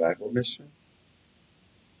a survival mission.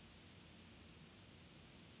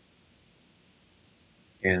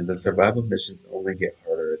 And the survival missions only get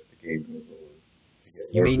harder as the game goes on.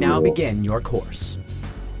 You may now begin your course.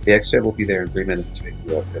 The X-Jet will be there in 3 minutes to pick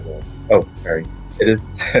you up. Oh, sorry. It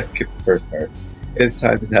is, I skipped the first part. It is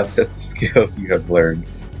time to now test the skills you have learned.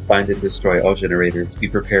 Find and destroy all generators. Be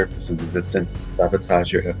prepared for some resistance to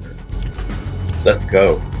sabotage your efforts. Let's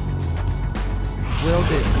go. Will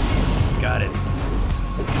do. Got it.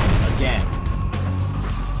 Again.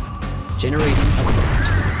 Generating alert.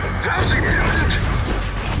 Housing unit!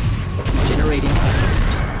 Generating alert.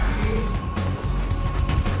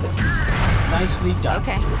 Nicely done.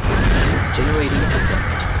 Okay. Generating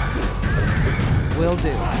alert. Will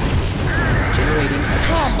do. Generating alert.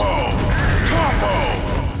 Combo!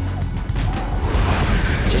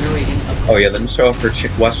 Generating alert. Oh yeah, let me show off her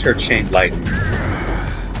watch her chain lightning.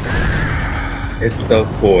 It's so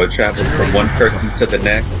cool. It travels from one person to the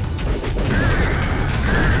next.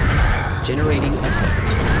 Generating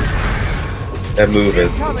alert. That move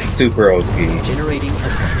is super OP. Generating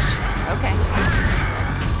alert. Okay.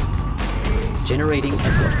 Generating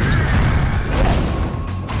alert.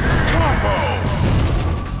 Combo!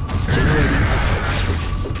 Generating alert.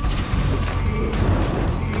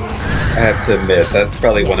 I have to admit, that's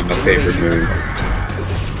probably one of my favorite moves.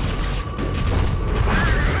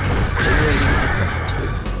 Generating alert.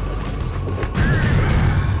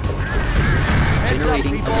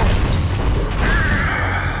 Generating alert.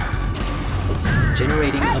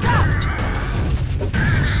 Generating alert.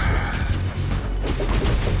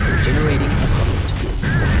 Generating alert.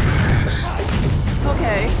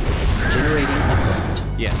 Okay. Generating alert.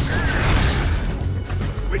 Yes.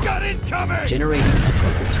 We got incoming! Generating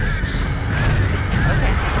alert.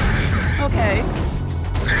 Okay. Okay.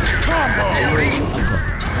 Combo! Generating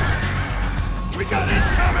alert. We got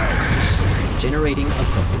incoming! Generating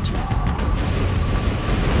alert.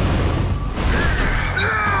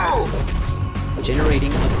 No!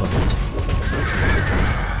 Generating alert.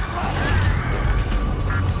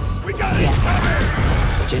 We got incoming!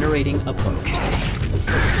 Generating alert.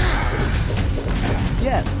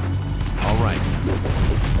 Yes. All right.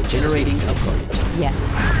 Generating alert.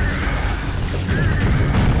 Yes.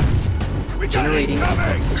 We got Generating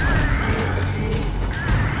incoming! alert.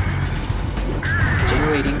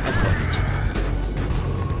 Generating alert.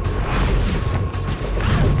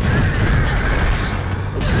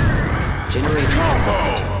 Generating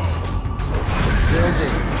alert. Will do.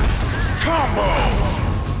 Combo!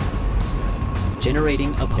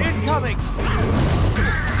 Generating alert. Incoming.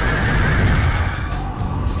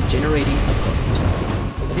 Generating alert.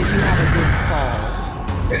 Did you have a good fall?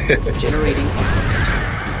 Generating alert.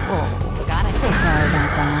 Oh, God, I'm so sorry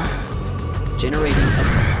about that. Generating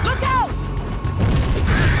alert. look out!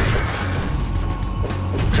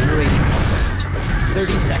 Generating alert.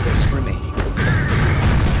 30 seconds remaining.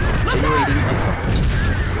 Generating alert.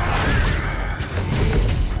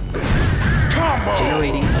 Combo!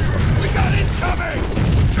 Generating alert. We got incoming!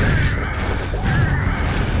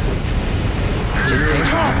 Generating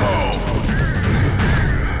Combo! alert.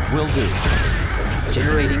 Will do.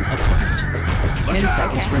 Generating alert. 10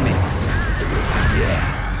 seconds remaining.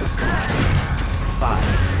 Yeah! 5,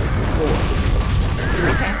 4,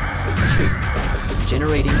 3, 2.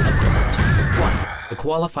 Generating alert. 1. The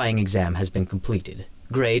qualifying exam has been completed.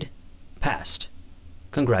 Grade, passed.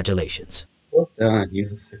 Congratulations. Well done. You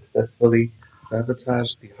have successfully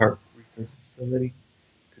sabotaged the Heart Research Facility.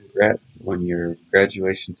 Congrats on your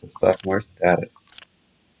graduation to sophomore status.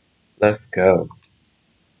 Let's go.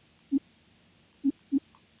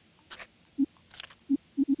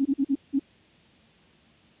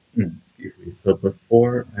 Excuse me. So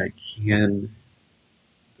before I can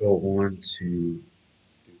go on to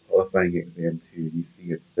do qualifying exam 2, you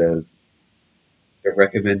see it says the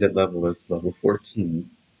recommended level is level 14.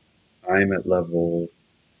 I'm at level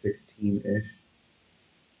 16-ish.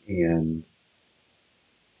 And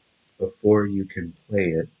before you can play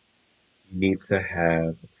it, you need to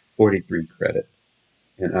have 43 credits.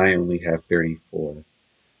 And I only have 34.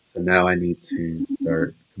 So now I need to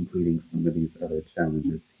start completing some of these other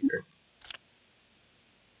challenges here.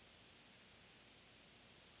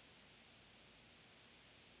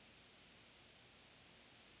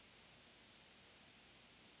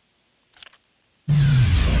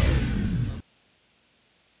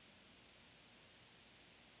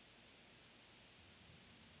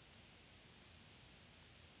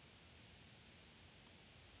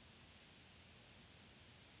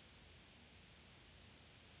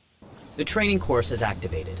 The training course is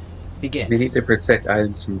activated. Begin. We need to protect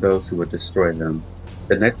items from those who would destroy them.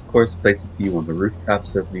 The next course places you on the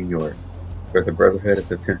rooftops of New York, where the Brotherhood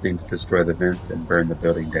is attempting to destroy the vents and burn the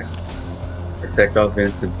building down. Protect all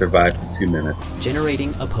vents and survive for 2 minutes.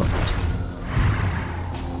 Generating opponent.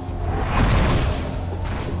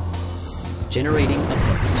 Generating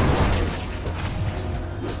opponent.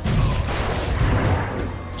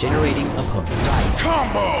 Generating opponent.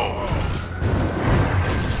 Combo!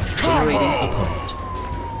 Generating opponent.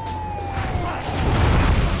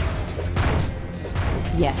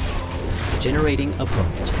 Yes. Generating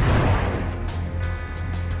opponent.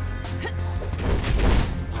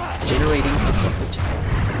 Generating opponent.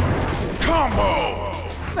 Combo!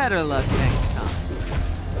 Better luck next time.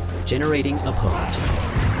 Generating opponent.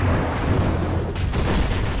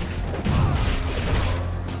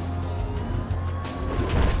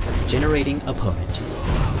 Generating opponent.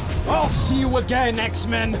 I'll see you again,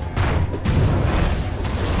 X-Men!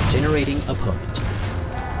 Generating opponent.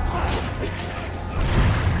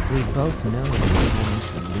 We both know we're going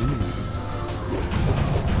to lose.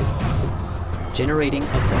 Generating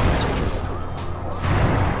opponent.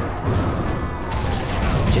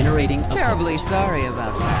 Generating opponent. Terribly sorry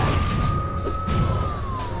about that.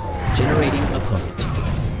 Generating opponent.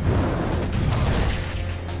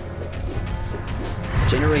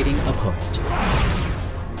 Generating opponent.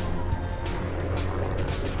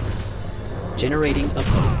 Generating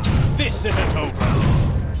opponent. This isn't over!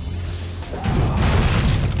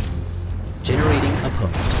 Generating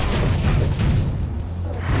opponent.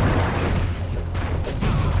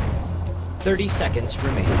 30 seconds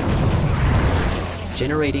remaining.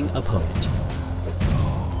 Generating opponent.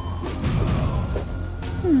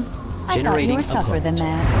 I thought you were tougher than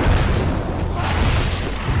that.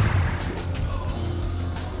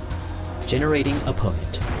 Generating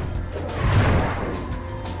opponent.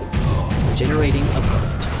 Generating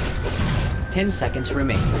opponent. 10 seconds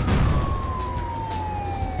remaining.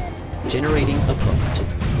 Generating opponent.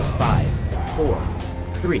 5, 4,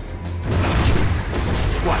 3, 2,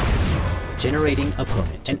 1. Generating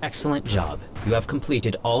opponent. An excellent job. You have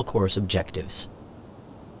completed all course objectives.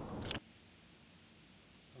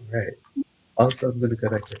 Alright. Also, I'm going to go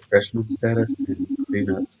back to freshman status and clean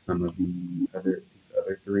up some of these other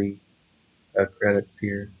 3 credits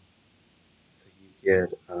here. So you get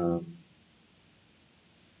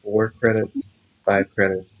 4 credits, 5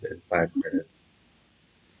 credits, and 5 credits.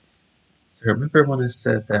 So remember when I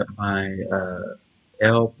said that my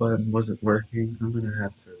L button wasn't working? I'm going to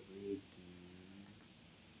have to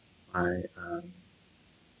redo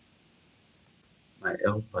my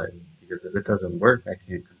L button, because if it doesn't work, I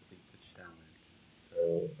can't complete the challenge.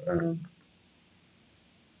 So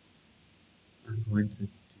I'm going to do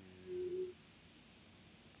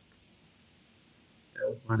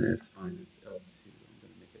L1 is fine, it's L2. I'm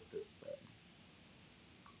going to make it this button,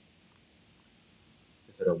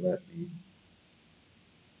 if it'll let me.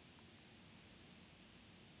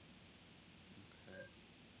 Okay.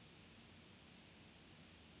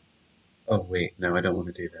 Oh wait, no, I don't want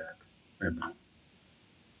to do that. Wait a minute.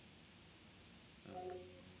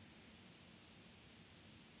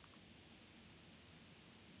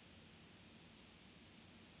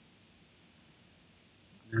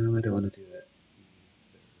 No, I don't want to do that.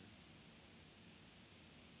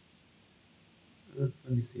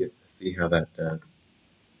 Let me see how that does.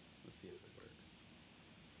 Let's see if it works.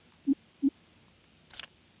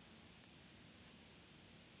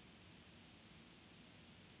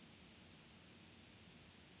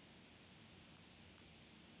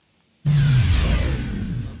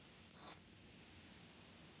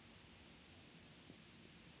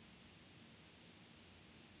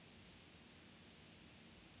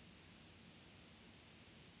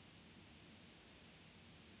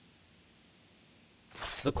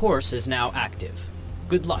 The course is now active.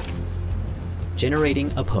 Good luck.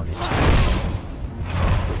 Generating opponent.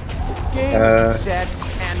 Game, set,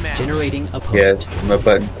 and match. Generating opponent. Yeah, my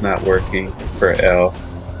button's not working for L.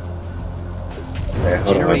 Okay, hold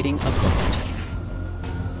Generating on. opponent.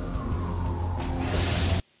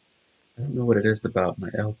 I don't know what it is about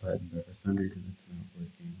my L button, but for some reason it's not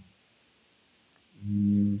working.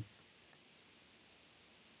 I'm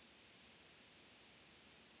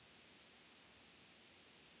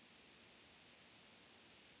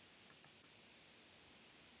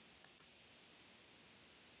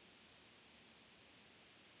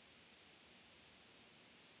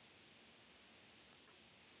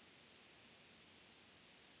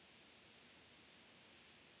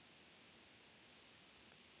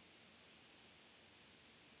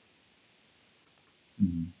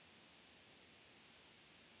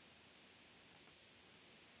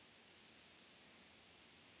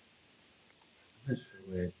not sure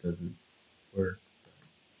why it doesn't work. But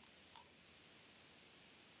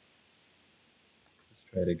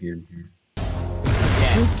Try it again here.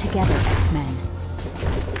 Group together, X-Men.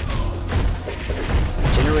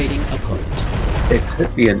 Generating opponent. It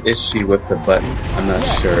could be an issue with the button. I'm not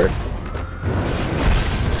sure.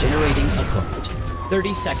 Generating opponent.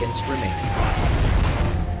 30 seconds remaining.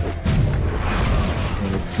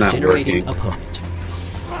 It's not Generating working. opponent.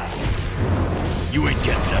 You ain't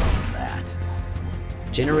getting nothing from that.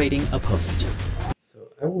 Generating opponent. So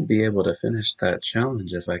I won't be able to finish that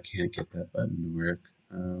challenge if I can't get that button to work.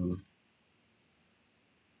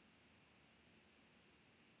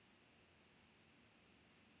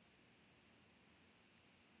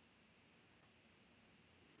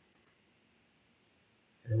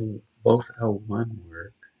 Both L1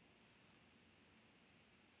 work.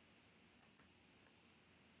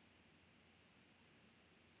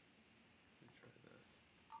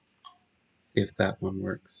 See if that one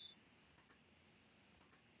works.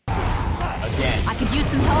 Again. I could use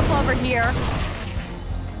some help over here.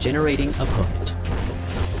 Generating opponent.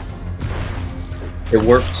 It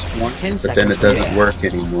worked once, but then it doesn't work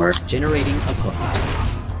anymore. Generating opponent.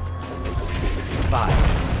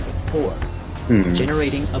 5, 4.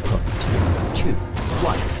 Generating opponent. 2,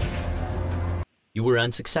 1. You were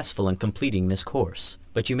unsuccessful in completing this course,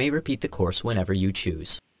 but you may repeat the course whenever you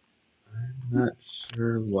choose. I'm not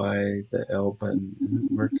sure why the L button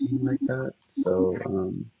isn't working like that, so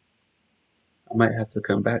I might have to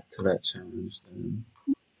come back to that challenge then.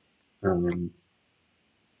 Trying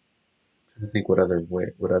to think what other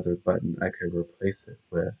button I could replace it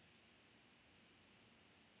with.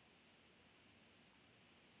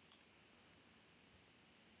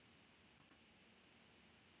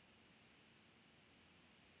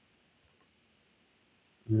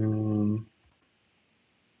 L1,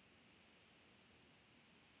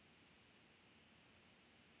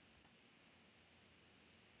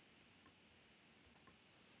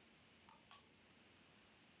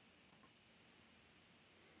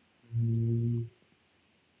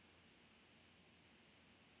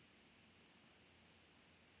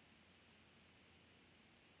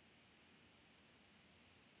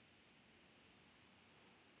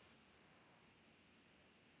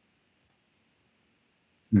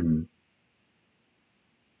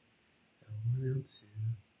 L2,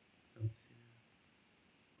 L2.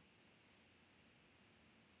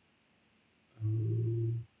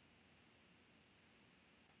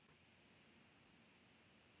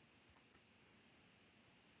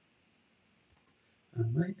 I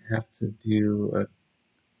might have to do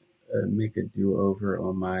make a do-over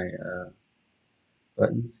on my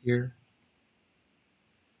buttons here.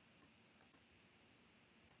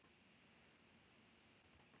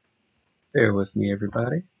 Bear with me,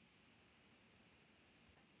 everybody.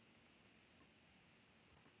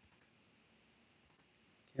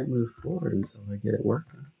 Can't move forward until I get it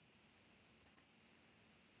working.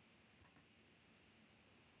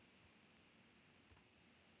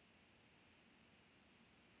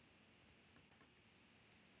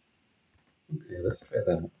 Okay, let's try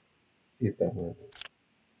that. See if that works.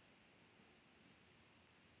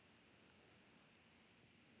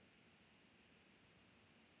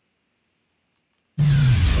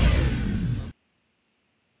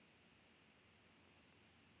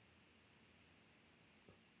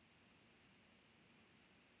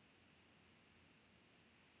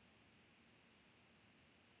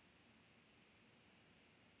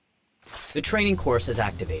 The training course is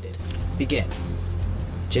activated. Begin.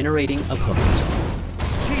 Generating opponent.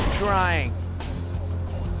 Keep trying.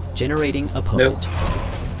 Generating opponent. Nope.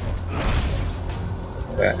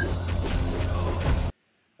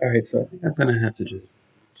 Alright, so I think I'm gonna have to just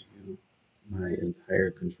do my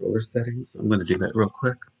entire controller settings. I'm gonna do that real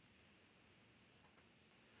quick.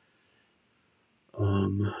 I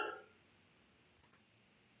am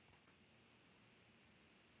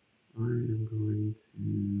going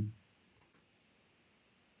to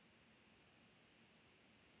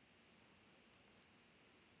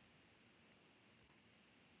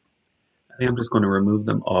I think I'm just going to remove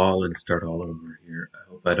them all and start all over here. I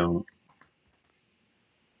hope I don't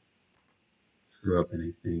screw up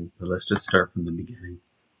anything, but let's just start from the beginning.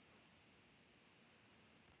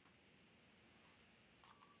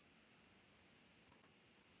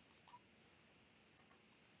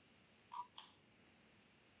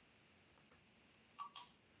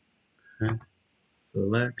 Okay,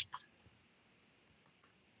 select,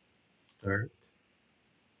 start,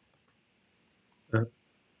 up,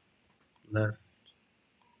 left,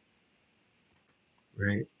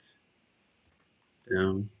 right,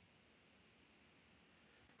 down,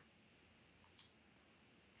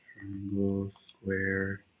 triangle,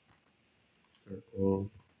 square,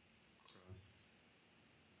 circle, cross.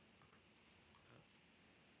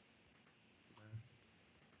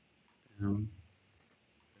 down.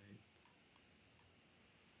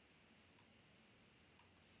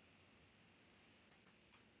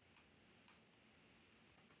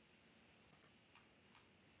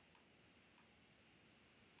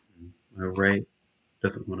 My right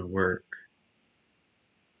doesn't want to work.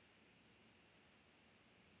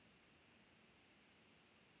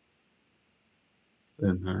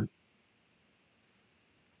 Then that.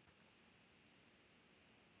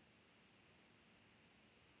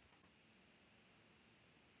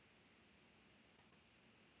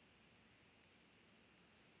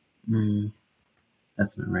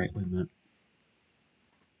 That's not right. Wait a minute.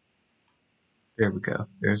 There we go.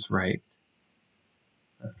 There's right.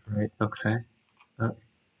 Right. Okay. Up.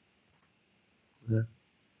 Left.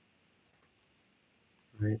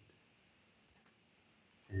 Right.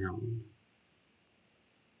 Down.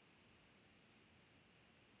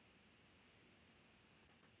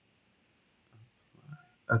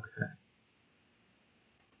 Okay.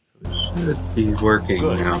 So it should be working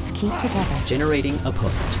now. Let's keep together. Generating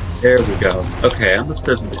opponent. There we go. Okay, I must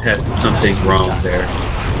have had something wrong there.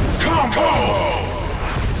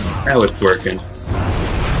 Now it's working.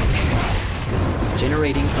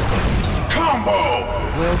 Generating opponent.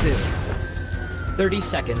 Combo! Will do. 30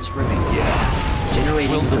 seconds remaining. Yeah.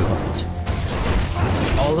 Generating opponent.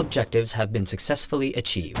 All objectives have been successfully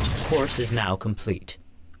achieved. Course is now complete.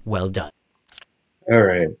 Well done.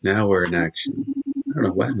 Alright, now we're in action. I don't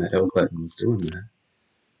know why my L button was doing that.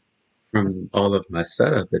 From all of my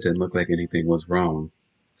setup, it didn't look like anything was wrong.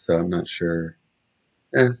 So I'm not sure.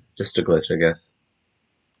 Just a glitch, I guess.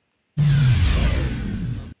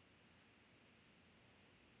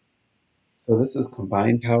 So this is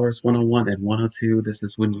Combined Powers 101 and 102. This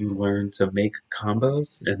is when you learn to make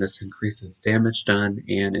combos, and this increases damage done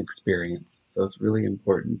and experience. So it's really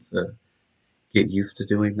important to get used to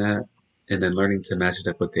doing that, and then learning to match it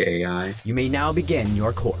up with the AI. You may now begin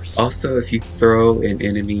your course. Also, if you throw an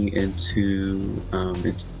enemy into a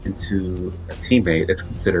teammate, it's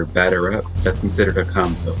considered batter up. That's considered a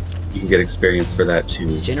combo. You can get experience for that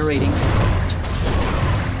too. Generating opponent.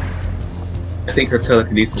 I think her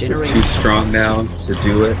telekinesis is too strong now to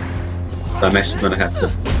do it, so I'm actually going to have to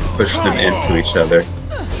push them into each other.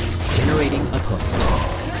 Generating opponent.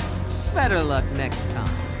 Better luck next time.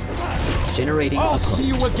 Generating I'll opponent. see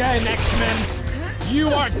you again, X-Men! You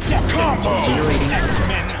are destined to Generating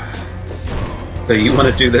X-Men! So you want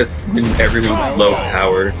to do this when everyone's low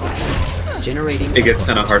powered. Generating It gets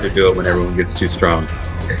kind of hard to do it when everyone gets too strong.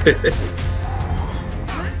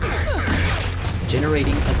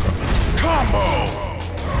 Generating opponent. Combo!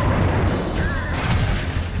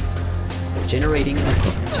 Generating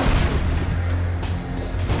opponent.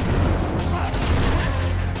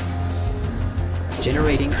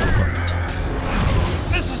 Generating opponent.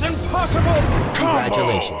 This is impossible!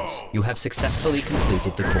 Congratulations. You have successfully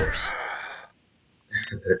completed the course.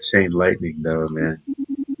 That chain lightning though, man.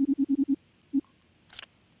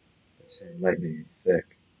 That chain lightning is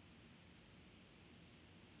sick.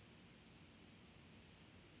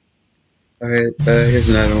 Alright, here's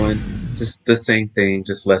another one. Just the same thing,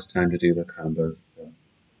 just less time to do the combos. So.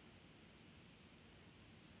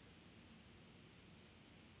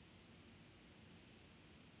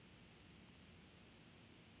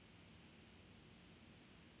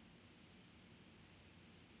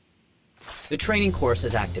 The training course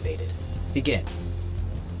is activated. Begin.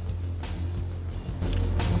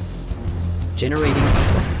 Generating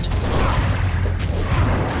opponent.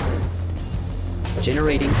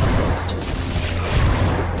 Generating opponent.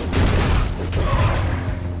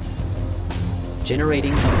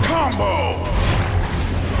 Generating opponent. Combo!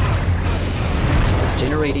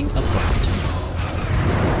 Generating opponent.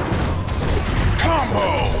 Combo!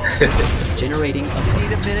 Generating opponent.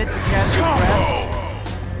 Need a minute to catch your breath?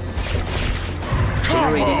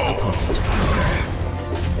 Generating opponent.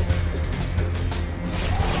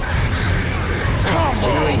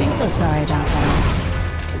 Generating. So sorry about that.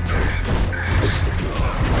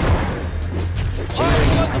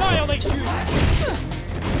 Generating opponent.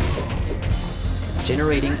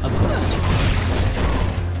 Generating opponent.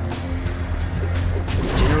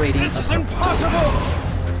 Generating This is opponent. impossible!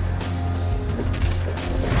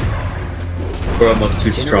 We're almost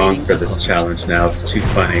too strong for this challenge now, it's too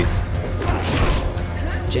funny.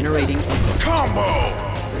 Generating opponent. Combo!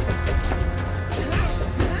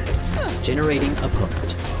 Generating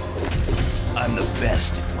opponent. I'm the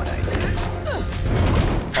best at what I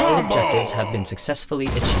do. All objectives have been successfully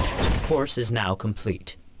achieved. Course is now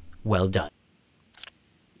complete. Well done.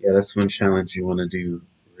 Yeah, that's one challenge you want to do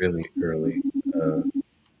really early. When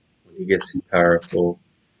you get too powerful,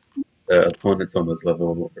 the opponents on those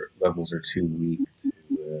levels are too weak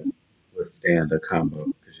to withstand a combo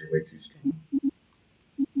because you're way too strong.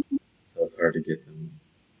 So it's hard to get them.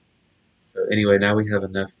 So anyway, now we have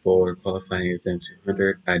enough for qualifying exam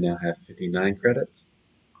 200. I now have 59 credits.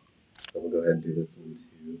 So we'll go ahead and do this one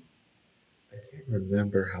too. I can't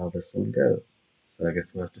remember how this one goes. So I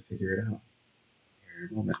guess we'll have to figure it out here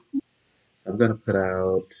in a moment. So I'm going to put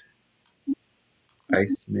out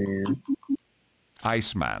Iceman.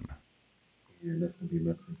 Iceman. And that's going to be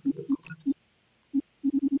my crew for this one.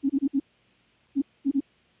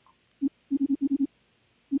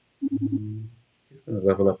 He's going to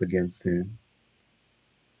level up again soon.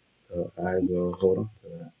 So I will hold on to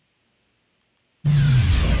that.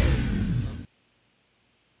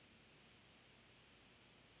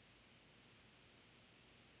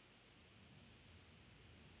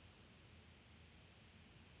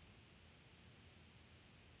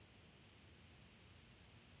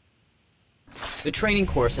 The training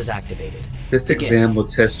course is activated. This exam will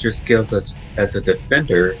test your skills as a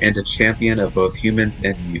defender and a champion of both humans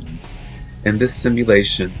and mutants. In this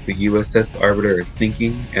simulation, the USS Arbiter is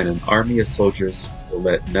sinking, and an army of soldiers will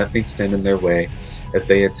let nothing stand in their way as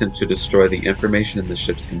they attempt to destroy the information in the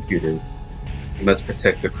ship's computers. You must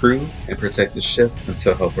protect the crew and protect the ship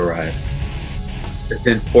until help arrives.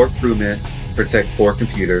 Defend 4 crewmen, protect 4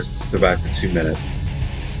 computers, survive for 2 minutes.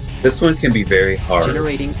 This one can be very hard.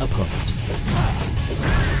 Generating opponent.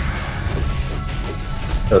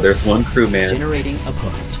 So there's 1 crewman. Generating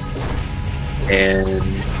opponent. And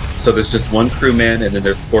so there's just 1 crewman, and then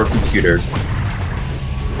there's 4 computers.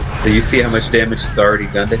 So you see how much damage he's already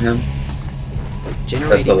done to him?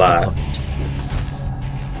 That's a lot. Opponent.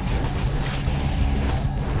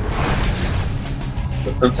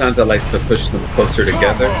 So sometimes I like to push them closer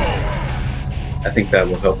together. I think that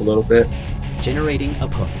will help a little bit. Generating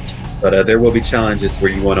opponent. But there will be challenges where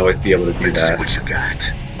you won't always be able to do that. What you got?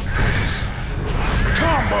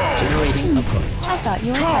 Generating opponent. I thought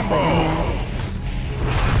you were tougher than that.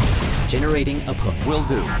 Generating opponent. Will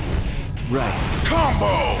do. Right.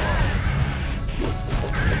 Combo!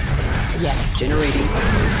 Yes. Generating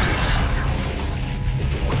opponent.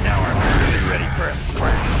 Now I'm really ready for a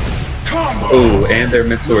scrap. Combo! Ooh, and they're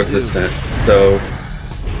mental resistant, so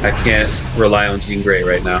I can't rely on Jean Grey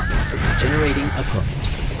right now. Generating opponent.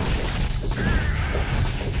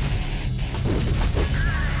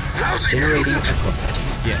 Generating opponent.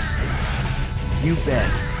 Yes. You bet.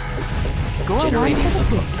 Score Generating one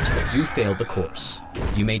for the opponent. You failed the course.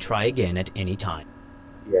 You may try again at any time.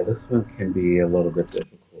 Yeah, this one can be a little bit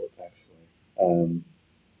difficult, actually.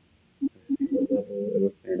 Let's see what level. It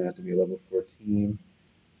was saying I have to be level 14.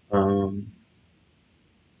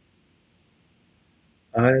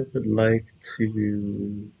 I would like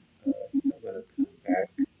to. I'm gonna come back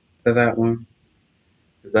to that one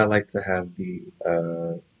because I like to have the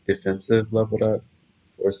defensive leveled up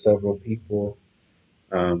for several people.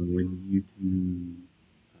 When you do,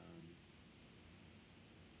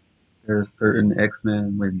 there are certain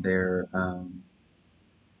X-Men when their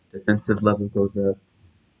defensive level goes up.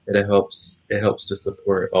 It helps to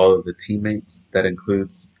support all of the teammates. That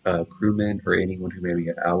includes crewmen or anyone who may be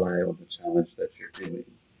an ally on the challenge that you're doing.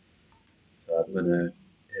 So I'm gonna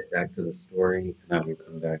head back to the story, and I will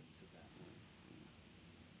come back to that one.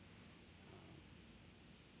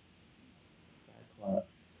 Cyclops.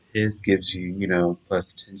 His gives you,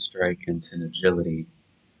 plus 10 strike and 10 agility,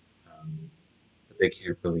 but they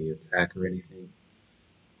can't really attack or anything.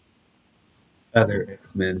 Other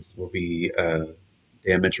X-Men's will be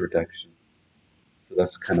damage reduction. So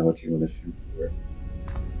that's kind of what you want to shoot for.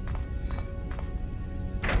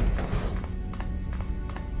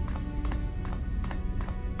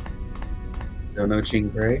 Still no Jean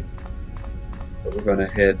Grey. So we're going to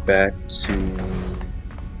head back to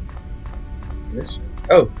mission.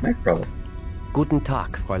 Oh, Nightcrawler. Guten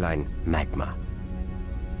Tag, Fräulein Magma.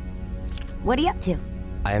 What are you up to?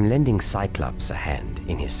 I am lending Cyclops a hand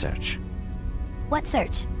in his search. What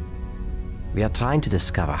search? We are trying to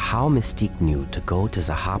discover how Mystique knew to go to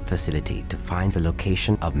the HARP facility to find the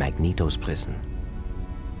location of Magneto's prison.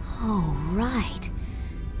 Oh, right.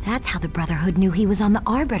 That's how the Brotherhood knew he was on the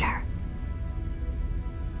Arbiter.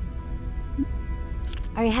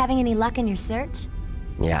 Are you having any luck in your search?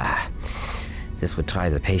 Yeah, this would try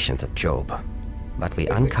the patience of Job. But we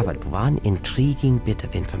uncovered one intriguing bit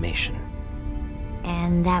of information.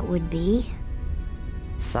 And that would be?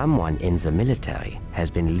 Someone in the military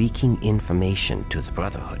has been leaking information to the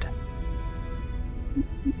Brotherhood.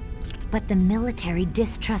 But the military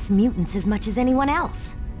distrusts mutants as much as anyone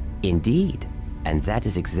else. Indeed. And that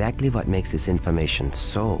is exactly what makes this information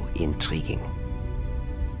so intriguing.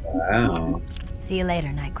 Wow. See you later,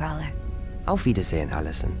 Nightcrawler. Auf Wiedersehen,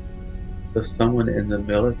 Allison. So someone in the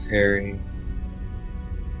military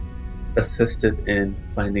assisted in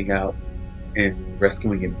finding out and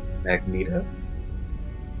rescuing Magneto?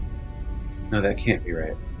 No, that can't be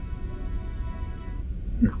right.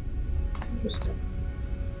 Interesting.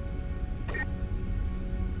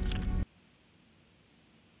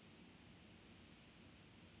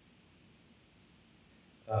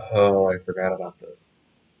 Oh, I forgot about this.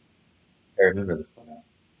 I remember this one now.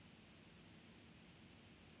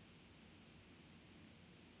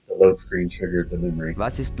 The load screen triggered the memory.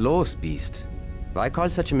 Was ist los, Beast? Why call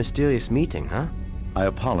such a mysterious meeting, huh? I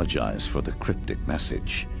apologize for the cryptic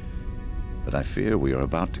message, but I fear we are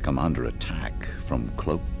about to come under attack from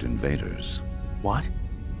cloaked invaders. What?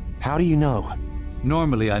 How do you know?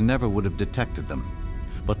 Normally, I never would have detected them,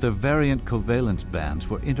 but the variant covalence bands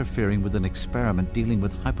were interfering with an experiment dealing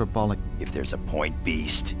with hyperbolic... If there's a point,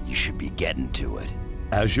 Beast, you should be getting to it.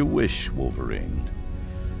 As you wish, Wolverine.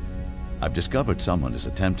 I've discovered someone is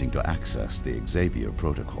attempting to access the Xavier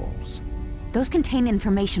protocols. Those contain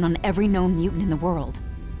information on every known mutant in the world.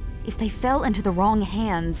 If they fell into the wrong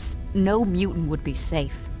hands, no mutant would be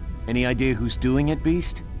safe. Any idea who's doing it,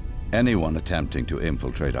 Beast? Anyone attempting to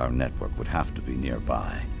infiltrate our network would have to be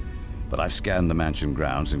nearby. But I've scanned the mansion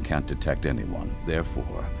grounds and can't detect anyone.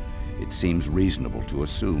 Therefore, it seems reasonable to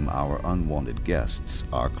assume our unwanted guests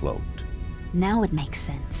are cloaked. Now it makes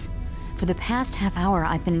sense. For the past half hour,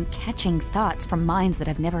 I've been catching thoughts from minds that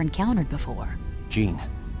I've never encountered before. Jean,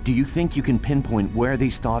 do you think you can pinpoint where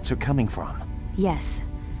these thoughts are coming from? Yes,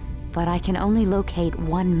 but I can only locate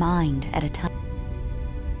one mind at a time.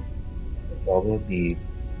 That's all we'll need.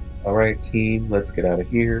 Alright team, let's get out of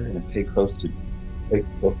here and pay close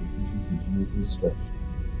attention to Jean's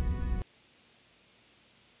instructions.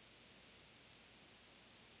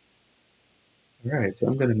 Alright, so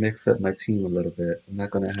I'm going to mix up my team a little bit. I'm not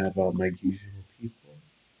going to have all my usual people.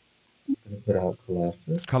 I'm going to put out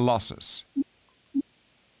Colossus. Colossus.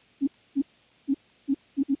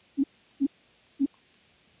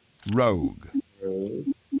 Rogue. Rogue.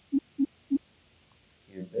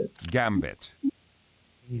 Gambit. Gambit.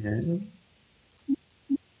 Yeah.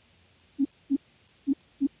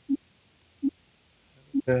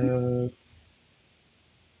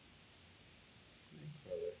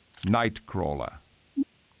 Nightcrawler.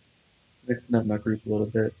 Mixing up my group a little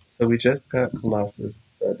bit. So we just got Colossus,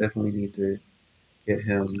 so I definitely need to get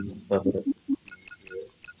him leveled up to speed here.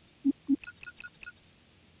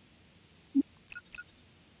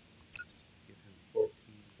 Give him 14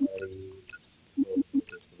 body, 12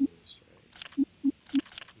 focus and strike.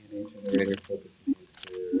 DNA generator, focus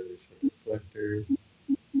enhancer, additional reflector.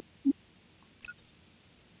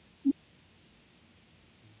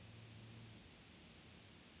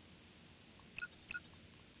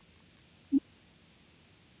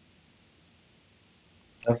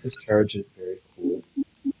 Colossus charge is very cool.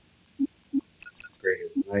 Great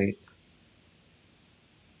as night.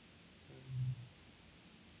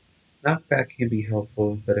 Knockback can be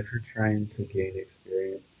helpful, but if you're trying to gain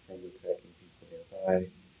experience from attacking people nearby,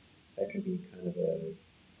 that can be kind of a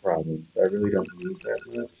problem. So I really don't need that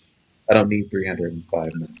much. I don't need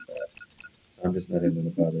 305 knockback, so I'm just not even going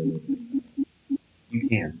to bother with it. You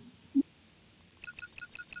can.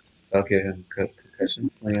 So I'll give him Concussion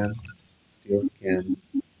Slam, Steel Skin.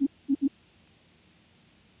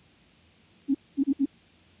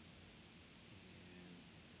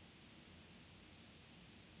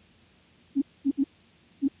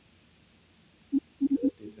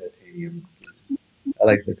 Let's do Titanium Skin. I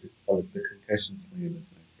like the Concussion Slam is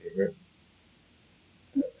my favorite.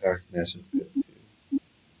 Power Smash is good too.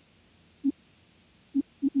 It's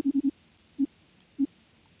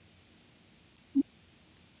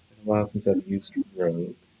been a while since I've used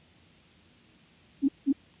Rogue. 3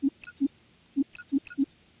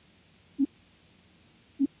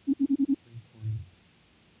 points.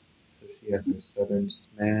 So she has her Southern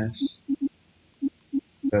Smash,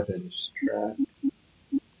 Southern Strap.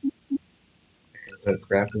 I can put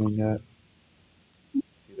Grappling up.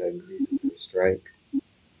 See, that increases her strike.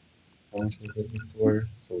 How much was it before?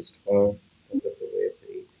 So it's 12. That puts it way up to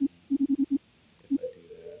 18. If I do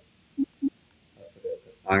that. Also got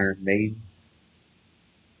the Iron Maiden.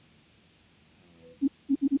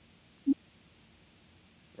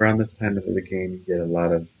 Around this time of the game, you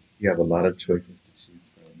have a lot of choices to choose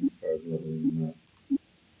from as far as leveling them up. It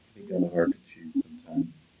can be kind of hard to choose sometimes.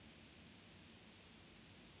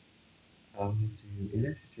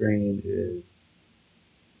 Energy Drain is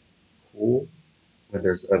cool when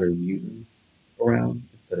there's other mutants around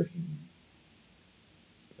instead of humans.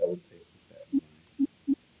 So I would say keep that in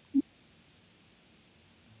mind.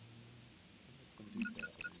 I'm just going to do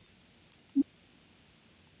that.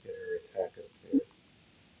 Get her attack up there.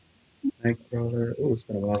 Nightcrawler. Oh, it's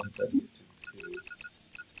been a while since I've used him too.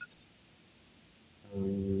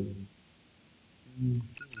 He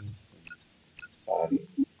needs some body.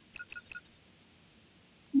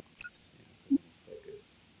 Focus.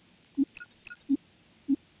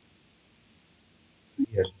 So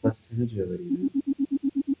he has plus 10 agility now.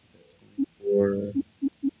 Is that 24?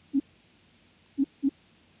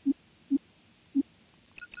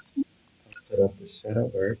 Put up the Shadow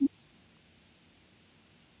Arts.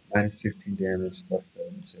 Minus 16 damage, plus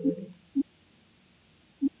 7 agility.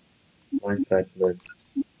 Blindside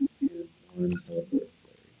Blitz, and 1 teleport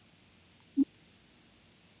flurry.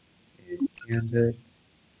 And Gambit.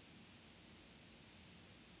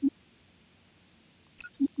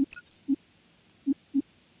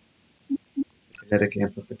 Kinetic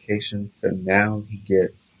Amplification, so now he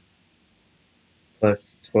gets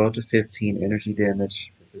plus 12 to 15 energy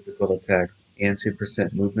damage for physical attacks and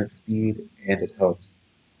 2% movement speed, and it helps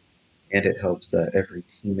every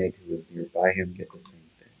teammate who is nearby him get the same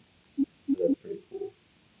thing. So that's pretty cool.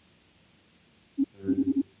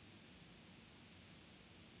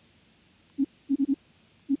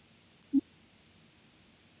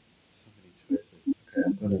 So many choices. Okay,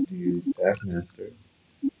 I'm gonna do Staff Master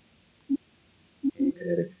and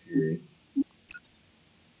Kinetic Fury.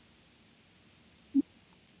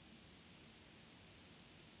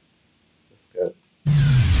 Let's go.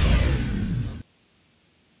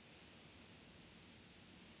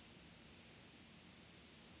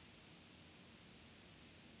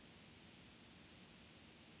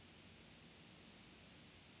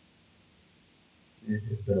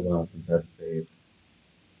 It's been a while since I've saved.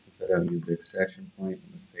 Since I don't use the extraction point,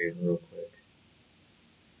 I'm gonna save real quick.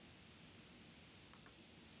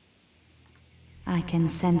 I can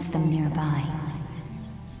sense them nearby.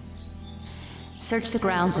 Search the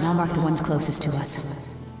grounds and I'll mark the ones closest to us.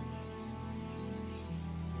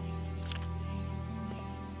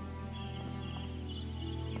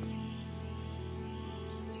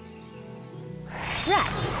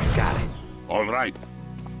 Right. Got it. All right.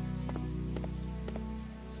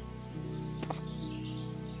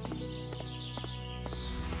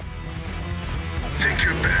 Think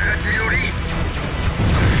you're bad, beauty?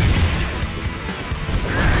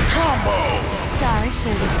 Combo! Sorry,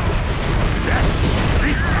 sugar. That's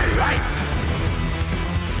this I like.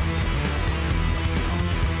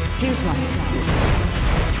 Here's one.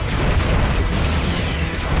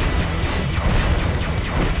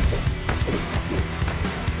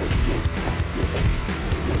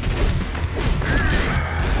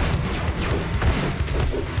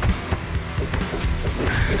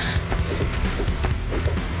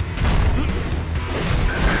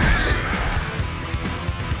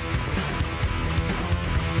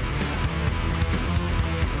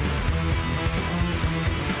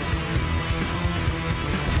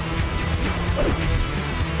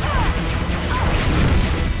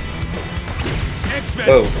 X-Men,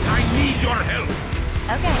 Oh. I need your help.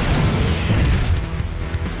 Okay.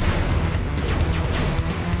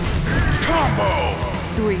 Combo!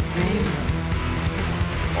 Sweet dreams.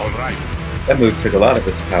 All right. That move took a lot of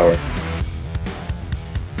his power.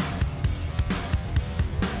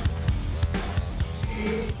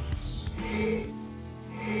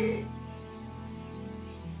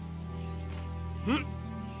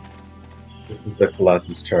 This is the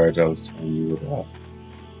Colossus charge I was telling you about.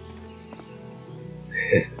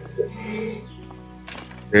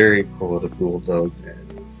 Very cool to bulldoze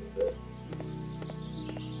enemies with it.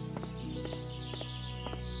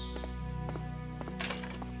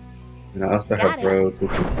 And I also have Rogue who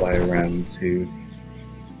can fly around too.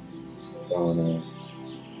 So if I wanna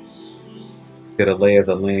get a lay of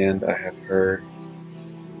the land, I have her.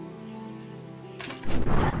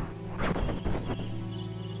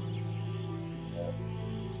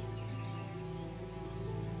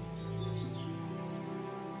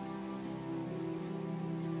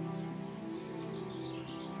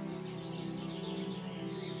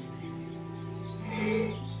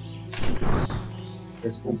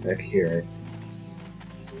 There's one back here.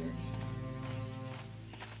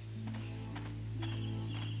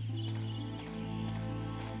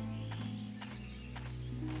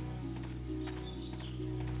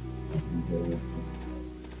 Something's over this.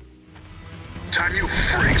 Time you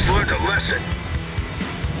freaks learned a lesson.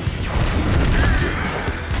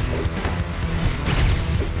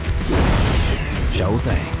 Sure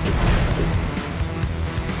thing.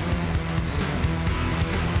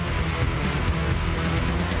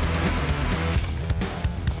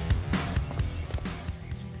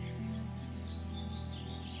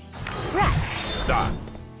 Done.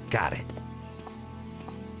 Got it.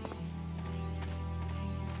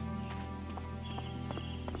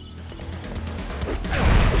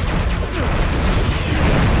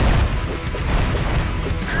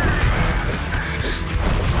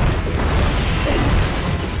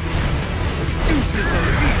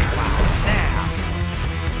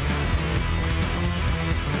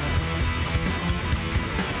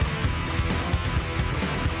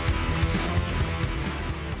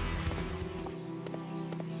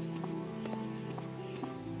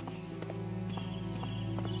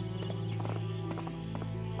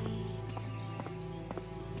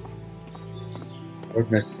 We're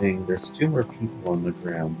missing. There's 2 more people on the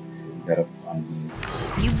ground, so we gotta find them.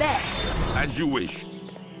 You bet. As you wish.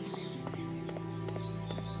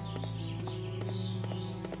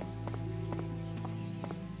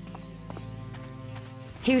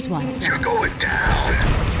 Here's one. You're going down.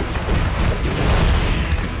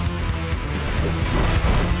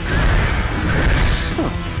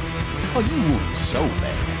 Oh, you moved so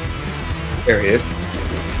bad. There he is.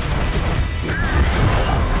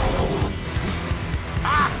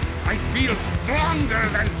 Ah! I feel stronger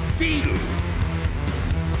than steel!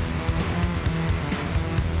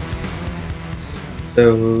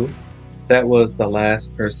 So that was the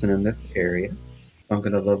last person in this area. So I'm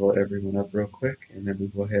gonna level everyone up real quick, and then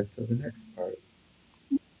we will head to the next part.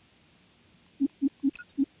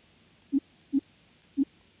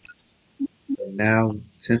 So now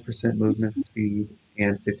 10% movement speed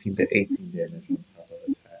and 15 to 18 damage on top of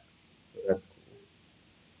attacks. So that's cool.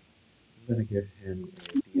 I'm gonna give him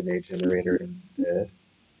a DNA generator instead,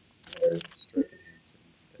 or strike enhancer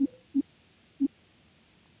instead.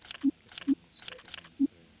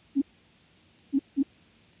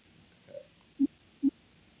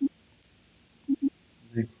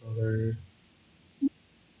 Nightcrawler. We'll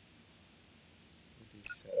do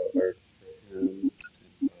shadow arts for him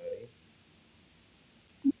and body.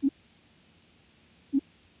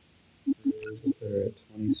 We'll put her at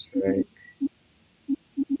 20 strike.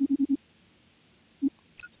 I'm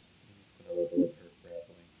just gonna level up her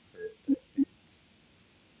grappling first, I think.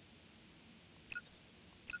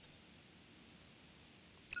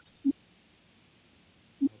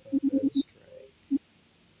 How about that strike?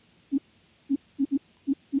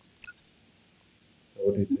 So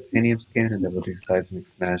we'll do titanium scan and then we'll do seismic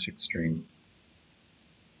smash extreme.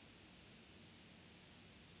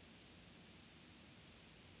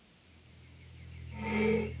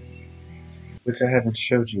 Which I haven't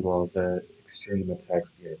showed you all the extreme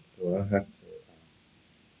attacks yet, so I'll have to.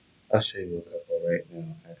 I'll show you a couple right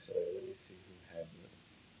now. Actually, let me see who has it,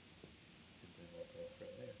 and then we'll go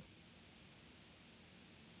from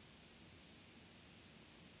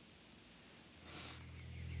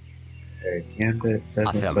there. Okay, Gambit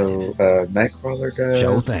doesn't, so Nightcrawler does.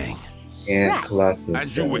 Sure thing. And Right.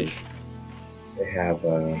 Colossus does. They have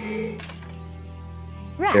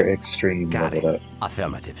their extreme leveled up.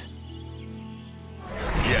 Affirmative.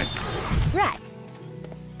 Yes. Right.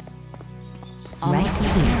 Almost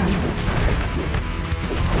clear.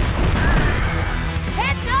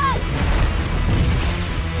 Heads up!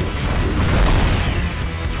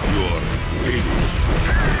 You're finished.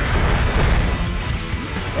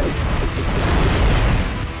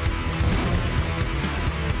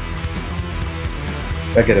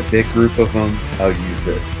 If I get a big group of them, I'll use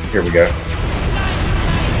it. Here we go.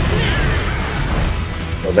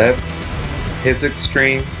 So that's his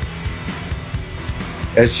extreme.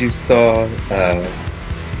 As you saw,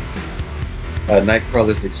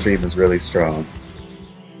 Nightcrawler's extreme is really strong.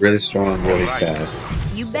 Really strong, really fast.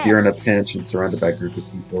 You If bet. you're in a pinch and surrounded by a group of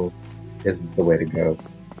people, this is the way to go.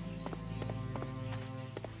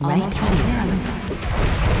 Almost past him.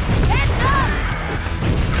 Heads up!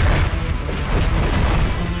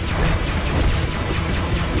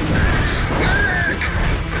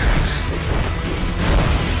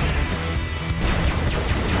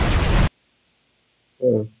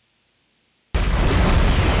 Oh.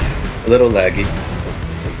 A little laggy.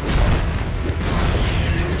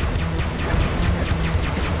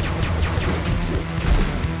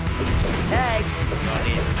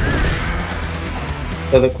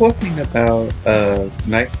 So the cool thing about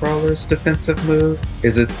Nightcrawler's defensive move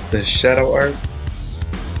is it's the shadow arts.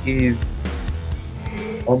 He's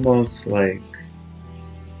almost like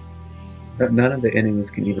none of the enemies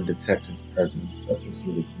can even detect his presence. That's what's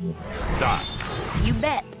really cool. Die. You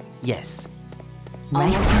bet. Yes.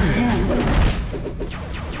 Almost past him.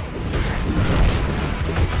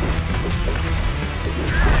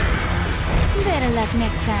 Better luck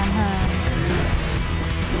next time, huh?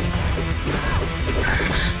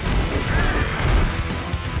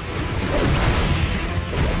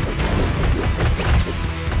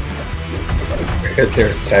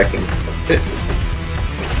 They're attacking.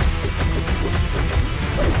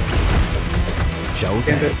 Show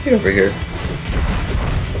Get over here.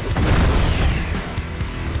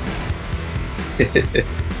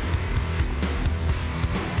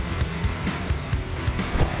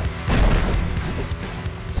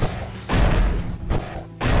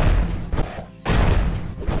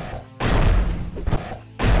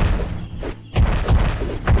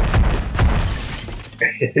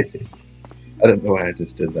 I don't know why I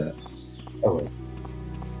just did that. Oh, well.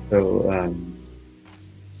 So,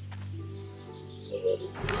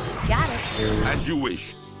 Got it. area. As you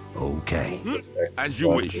wish. Okay. As you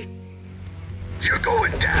wish. You're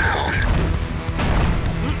going down.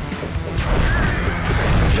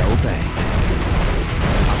 Shall obey.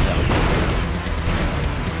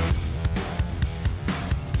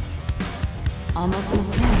 Almost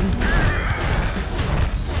missed him.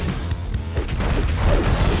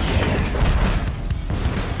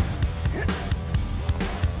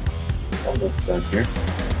 Almost done here.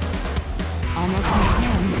 Almost missed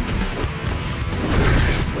him.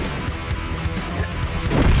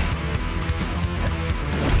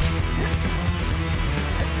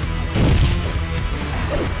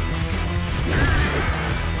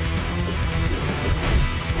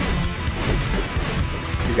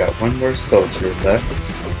 We got one more soldier left.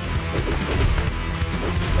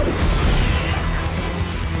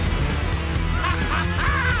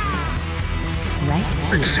 Right.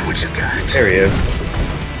 Let's see what you got. There he is.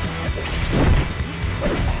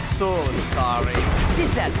 So sorry.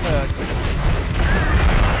 Did that hurt?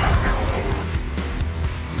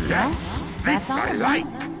 Yes, That's this all. I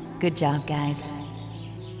like. Good job, guys.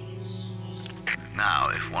 Now,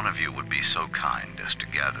 if one of you would be so kind as to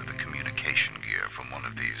gather the communication gear from one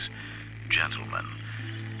of these gentlemen,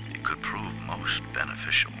 it could prove most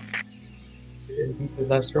beneficial. He's the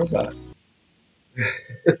last robot.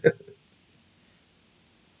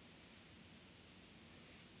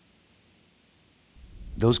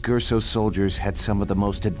 Those Gurso soldiers had some of the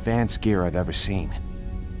most advanced gear I've ever seen.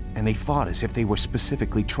 And they fought as if they were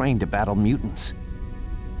specifically trained to battle mutants.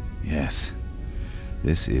 Yes.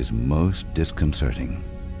 This is most disconcerting.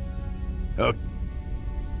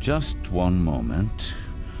 Just one moment.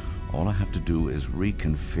 All I have to do is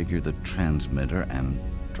reconfigure the transmitter and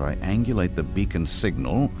triangulate the beacon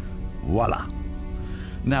signal. Voila!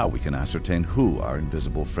 Now we can ascertain who our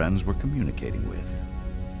invisible friends were communicating with.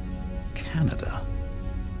 Canada.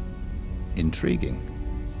 Intriguing.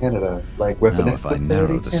 Canada, like Weapon Now X if I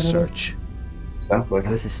facility, narrow the Canada? search. Sounds like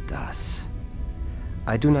Was it. ist das?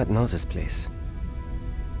 I do not know this place.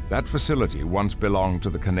 That facility once belonged to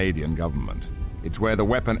the Canadian government. It's where the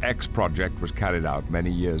Weapon X project was carried out many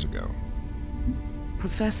years ago.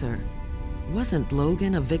 Professor, wasn't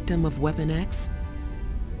Logan a victim of Weapon X?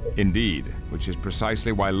 Indeed, which is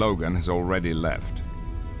precisely why Logan has already left.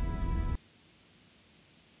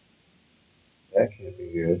 That can't be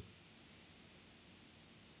good.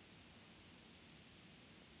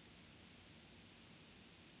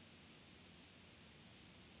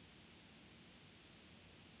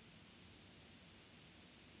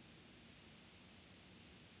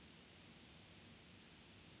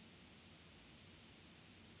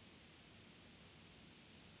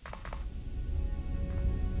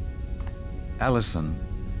 Allison.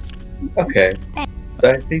 Okay.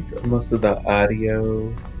 So I think most of the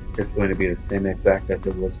audio is going to be the same exact as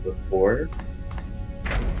it was before.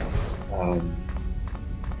 I'll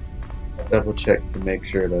double check to make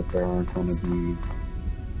sure that there aren't going to be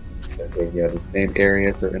the same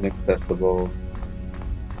areas are inaccessible.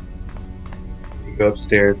 If you go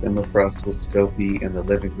upstairs, Emma Frost will still be in the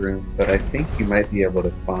living room, but I think you might be able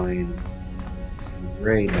to find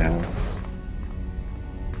Ray now.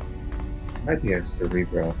 Might be a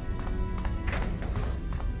Cerebro.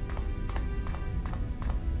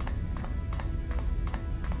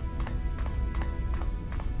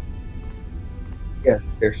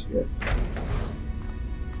 Yes, there she is.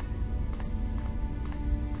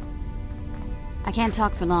 I can't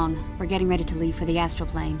talk for long. We're getting ready to leave for the astral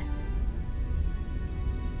plane.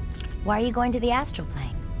 Why are you going to the astral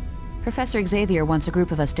plane? Professor Xavier wants a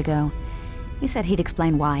group of us to go. He said he'd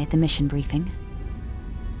explain why at the mission briefing.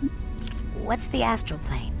 What's the astral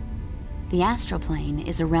plane? The astral plane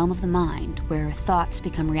is a realm of the mind where thoughts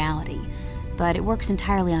become reality, but it works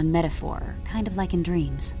entirely on metaphor, kind of like in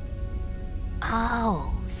dreams.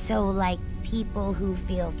 Oh, so like people who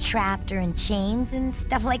feel trapped or in chains and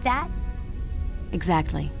stuff like that?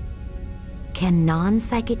 Exactly. Can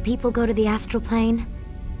non-psychic people go to the astral plane?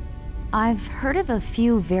 I've heard of a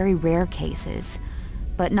few very rare cases,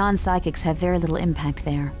 but non-psychics have very little impact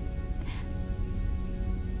there.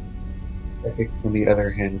 Psychics, on the other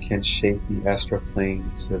hand, can shape the astral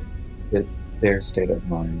plane to fit their state of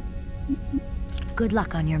mind. Good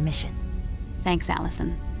luck on your mission. Thanks,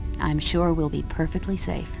 Allison. I'm sure we'll be perfectly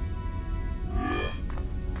safe.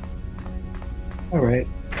 Alright,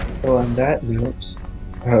 so on that note,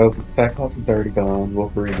 Cyclops is already gone,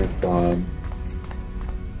 Wolverine is gone.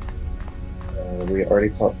 We already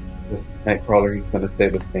talked to this Nightcrawler, he's going to say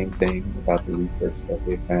the same thing about the research that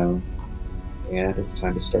they found. And it's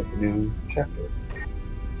time to start the new chapter.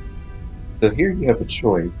 So here you have a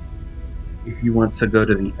choice. If you want to go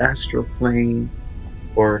to the astral plane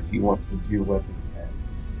or if you want to do weapon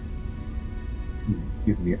heads.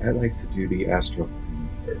 Excuse me, I'd like to do the astral plane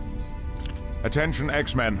first. Attention,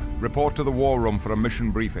 X-Men. Report to the war room for a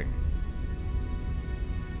mission briefing.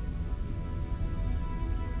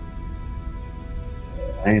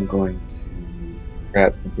 I am going to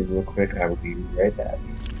grab something real quick. I will be right back.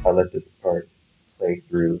 I'll let this part play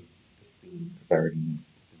through the scene because I already know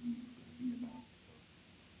what the movie's going to be about.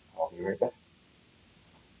 So I'll be right back.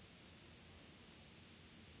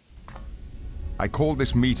 I called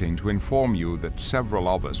this meeting to inform you that several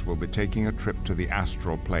of us will be taking a trip to the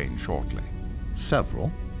astral plane shortly.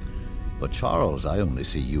 Several? But Charles, I only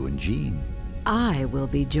see you and Jean. I will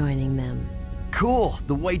be joining them. Cool!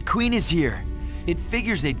 The White Queen is here! It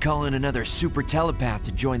figures they'd call in another super telepath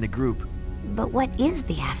to join the group. But what is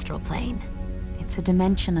the astral plane? It's a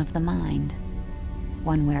dimension of the mind.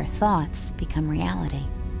 One where thoughts become reality.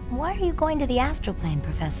 Why are you going to the astral plane,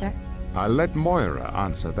 Professor? I'll let Moira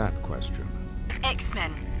answer that question.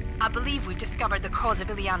 X-Men, I believe we've discovered the cause of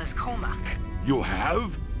Illyana's coma. You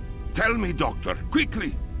have? Tell me, Doctor,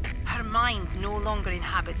 quickly! Her mind no longer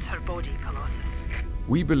inhabits her body, Colossus.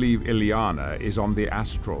 We believe Illyana is on the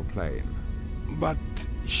astral plane. But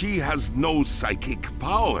she has no psychic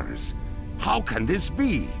powers. How can this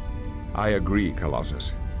be? I agree,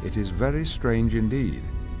 Colossus. It is very strange indeed.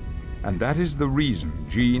 And that is the reason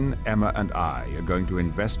Jean, Emma, and I are going to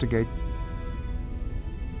investigate.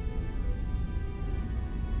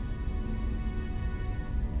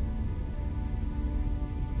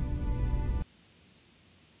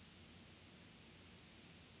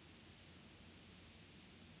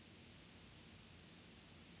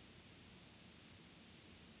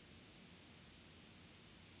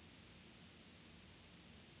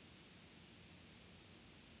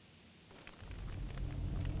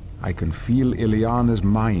 I can feel Illyana's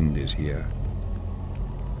mind is here.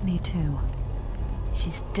 Me too.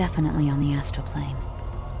 She's definitely on the astral plane.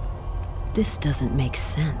 This doesn't make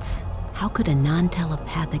sense. How could a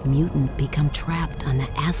non-telepathic mutant become trapped on the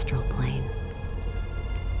astral plane?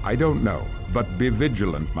 I don't know, but be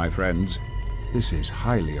vigilant, my friends. This is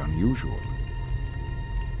highly unusual.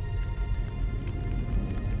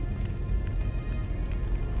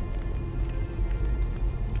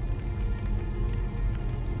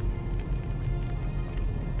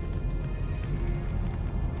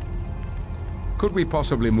 Could we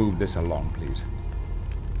possibly move this along, please?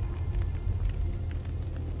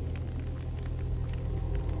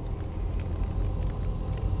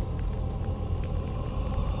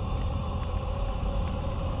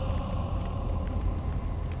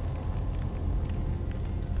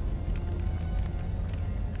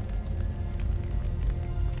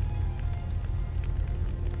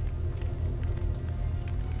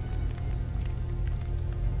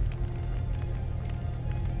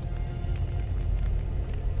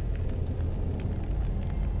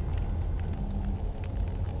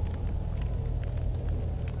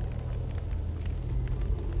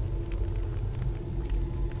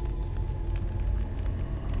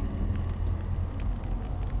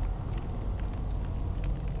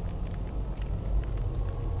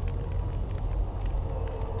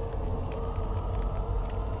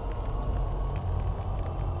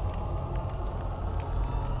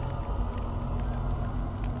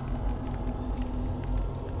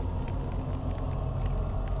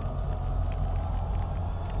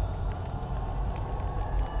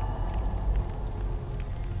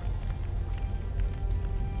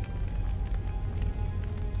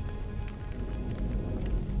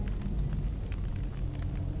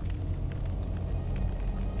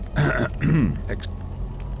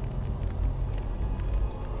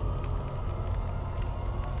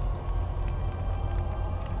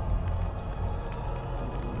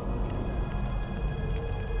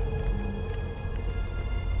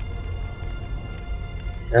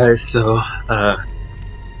 Guys, so I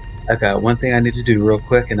got one thing I need to do real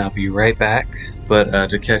quick and I'll be right back. But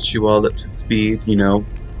to catch you all up to speed, you know,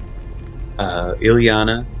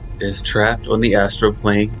 Illyana is trapped on the astral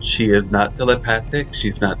plane. She is not telepathic,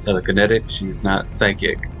 she's not telekinetic, she's not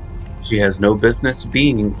psychic. She has no business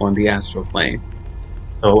being on the astral plane.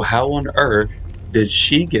 So how on earth did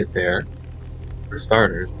she get there, for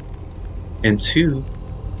starters? And two,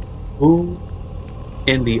 who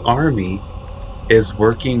in the army is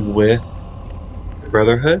working with the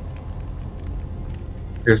Brotherhood?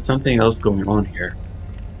 There's something else going on here.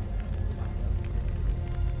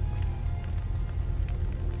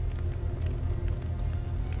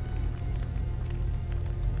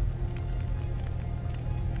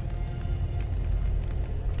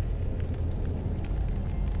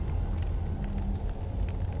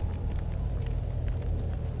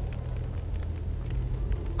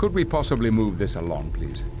 Could we possibly move this along,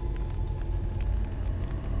 please?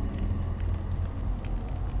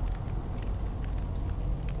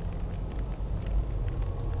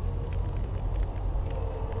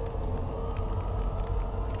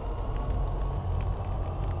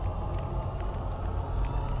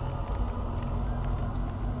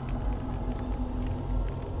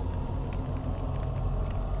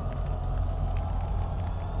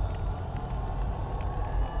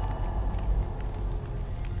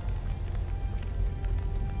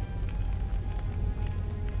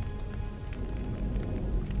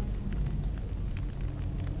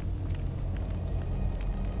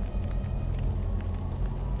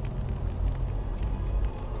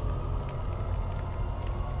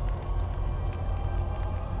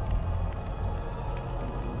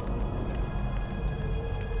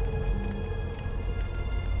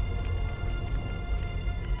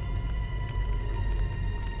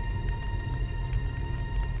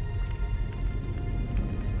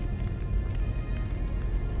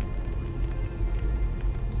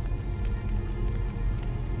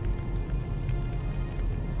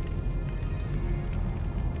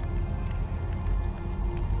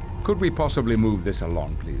 Could we possibly move this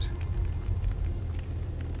along, please?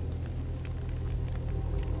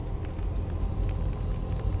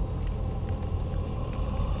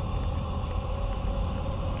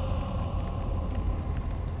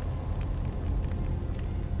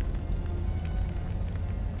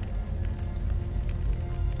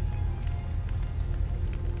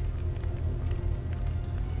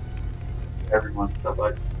 Everyone so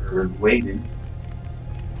much for waiting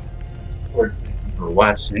or thank you for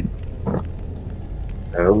watching.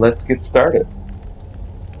 So let's get started.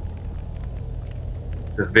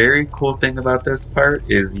 The very cool thing about this part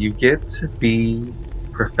is you get to be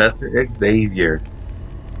Professor Xavier.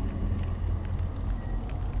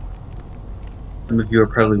 Some of you are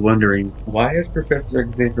probably wondering, why is Professor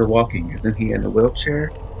Xavier walking? Isn't he in a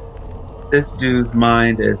wheelchair? This dude's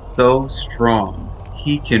mind is so strong,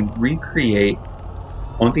 he can recreate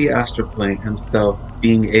on the astral plane himself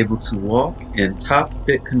being able to walk in top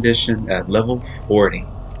fit condition at level 40.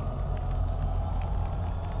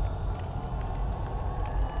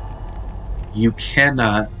 You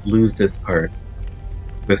cannot lose this part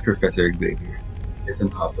with Professor Xavier. It's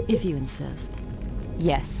impossible. If you insist.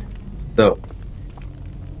 Yes. So,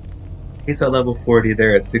 he's at level 40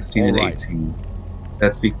 there at 16 and 18.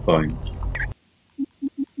 That speaks volumes.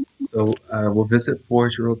 So we'll visit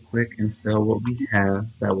Forge real quick and sell what we have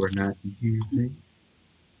that we're not using.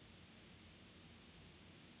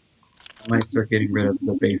 I might start getting rid of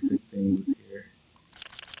the basic things here.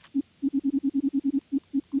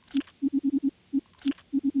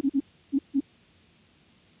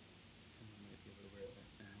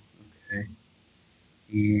 Okay.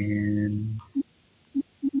 And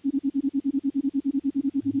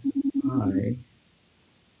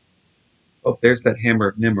oh, there's that Hammer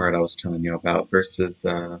of Nimrod I was telling you about versus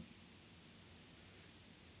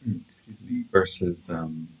versus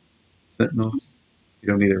Sentinels. You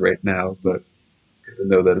don't need it right now, but good to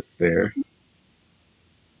know that it's there.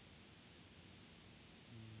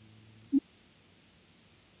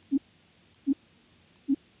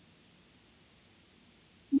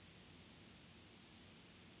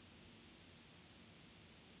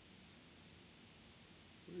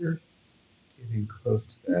 We're getting close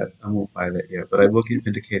to that. I won't buy that yet, but I will get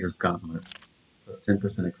Vindicator's Gauntlets, plus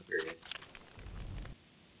 10% experience.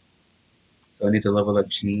 So I need to level up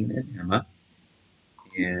Jean and Emma.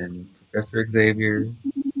 And Professor Xavier,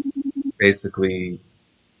 basically,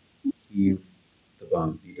 he's the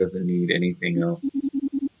bomb. He doesn't need anything else.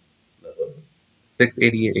 Level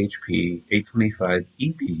 688 HP, 825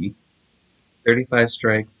 EP, 35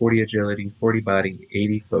 strike, 40 agility, 40 body,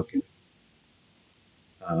 80 focus.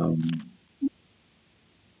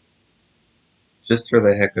 Just for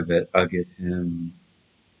the heck of it, I'll give him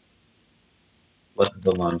Luck of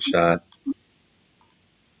the Long Shot.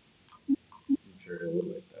 I'm sure he'll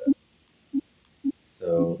like that.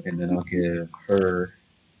 So, and then I'll give her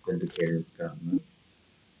Vindicator's Gauntlets.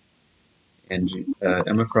 And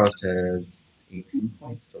Emma Frost has 18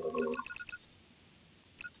 points total.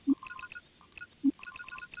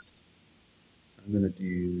 So I'm going to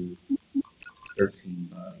do 13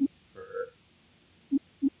 for her.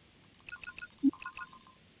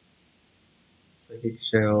 Psychic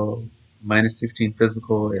Shell, minus 16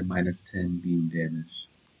 physical and minus 10 beam damage.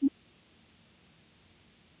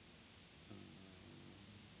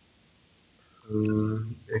 Her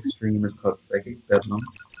extreme is called Psychic Bedlam.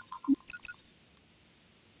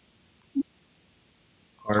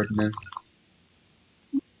 Hardness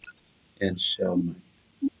and Shell Might.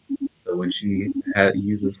 So when she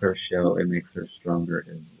uses her shell, it makes her stronger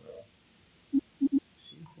as well.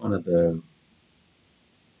 She's one of the...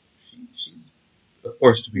 She's a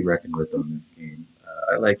force to be reckoned with on this game.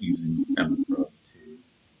 I like using Emma Frost too.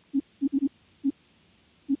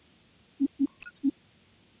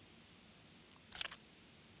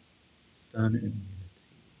 Stun immunity.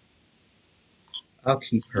 I'll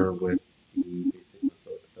keep her with the basic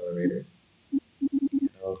missile accelerator. And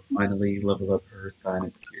I'll finally level up her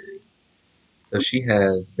Sonic Fury. So she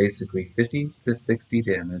has basically 50 to 60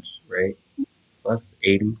 damage, right? Plus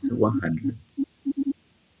 80 to 100.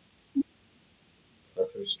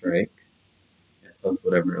 Plus her strike. And plus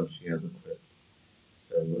whatever else she has equipped.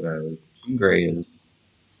 So Jean Grey is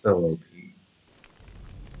so OP.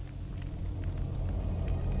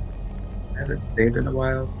 I haven't saved in a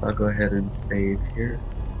while, so I'll go ahead and save here.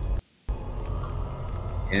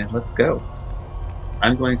 And let's go.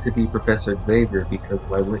 I'm going to be Professor Xavier because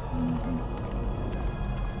why wouldn't you?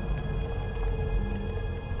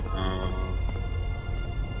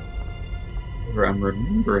 I'm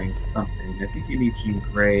remembering something. I think you need Jean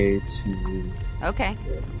Grey to... Okay.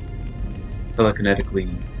 Yes. Telekinetically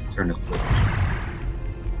turn a switch. I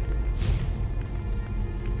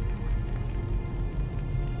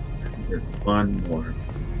think there's one more.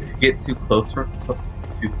 If you get too close to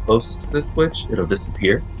the switch, it'll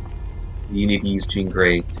disappear. You need to use Jean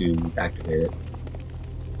Grey to activate it.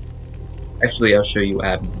 Actually, I'll show you what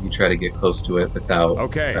happens if you try to get close to it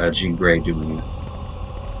without Jean Grey doing it.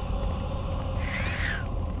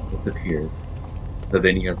 Disappears. So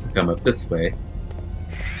then you have to come up this way.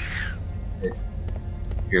 It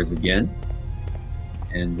disappears again.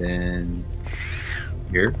 And then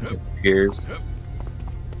here, disappears.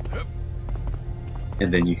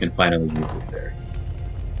 And then you can finally use it there.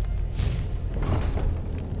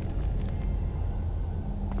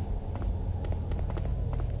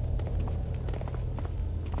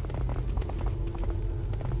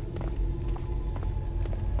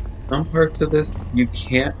 Some parts of this you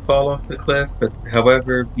can't fall off the cliff, but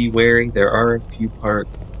however, be wary. There are a few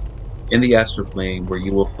parts in the astral plane where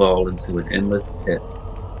you will fall into an endless pit.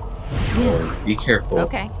 Yes. So be careful.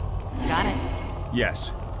 Okay, got it.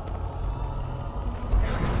 Yes.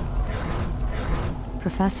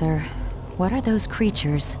 Professor, what are those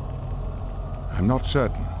creatures? I'm not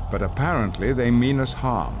certain, but apparently they mean us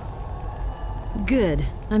harm. Good.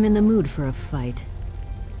 I'm in the mood for a fight.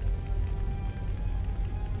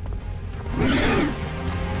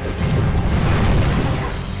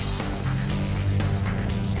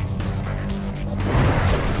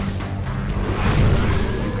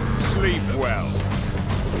 Sleep well.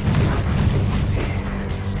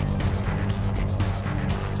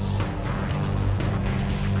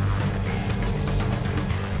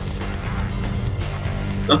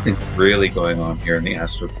 Something's really going on here in the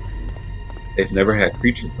astral plane. They've never had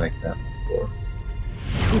creatures like that before.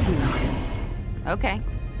 If you insist. Okay.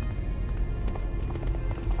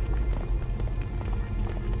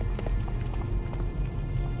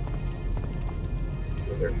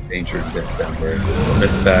 There's a danger in this down there, so we'll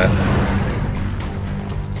miss that.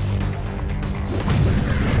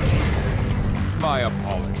 My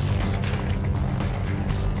apologies.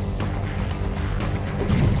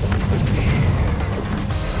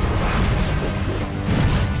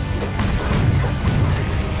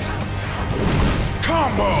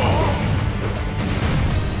 Combo!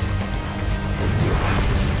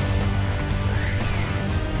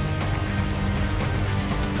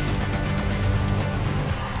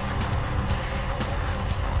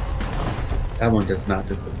 That one does not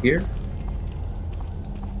disappear.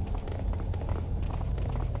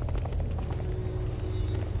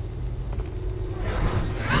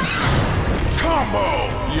 Combo!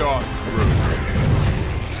 You're through.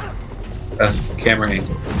 Camera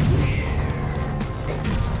angle.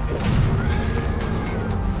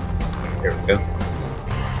 There we go.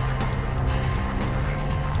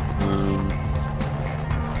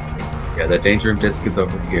 Yeah, the danger disc is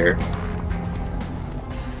over here.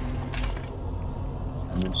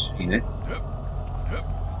 Phoenix.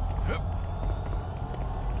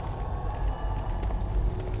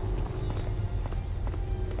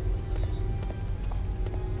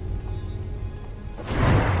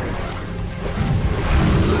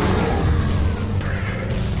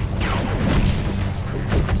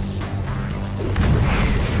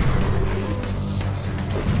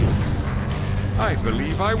 I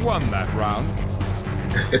believe I won that round.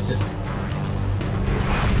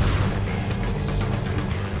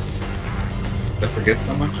 Did I forget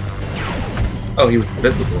someone? Oh, he was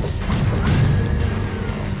invisible.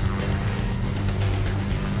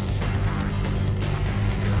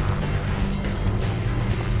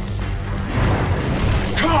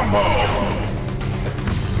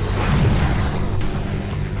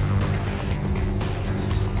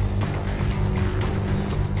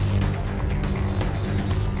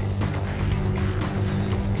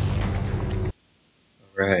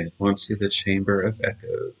 Right, on to the Chamber of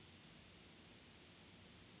Echoes.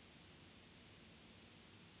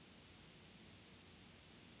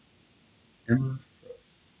 Emma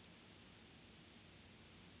Frost.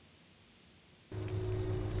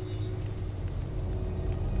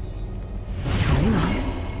 Very well.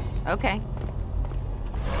 Okay.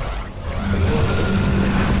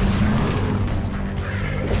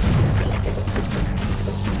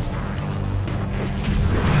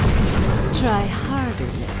 Try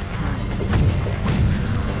harder next time.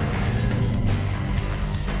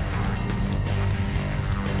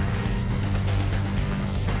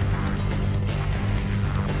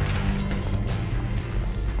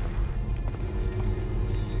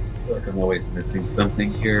 I feel like I'm always missing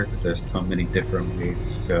something here because there's so many different ways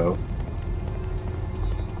to go.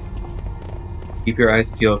 Keep your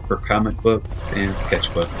eyes peeled for comic books and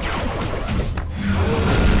sketchbooks.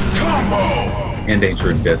 And Danger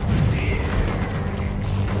and Discs.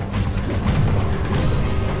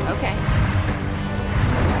 Okay.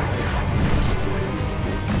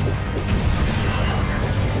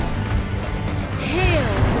 Hail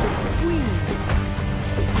to the Queen!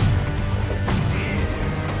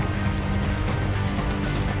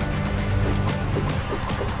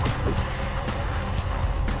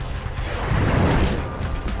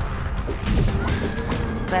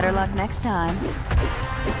 Better luck next time.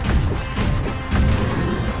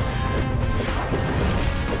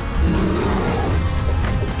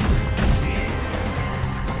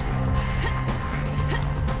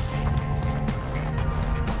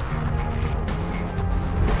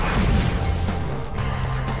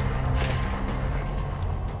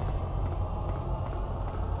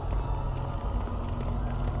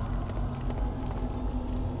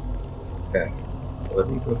 Okay, so let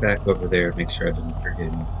me go back over there and make sure I didn't forget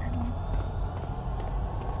anything.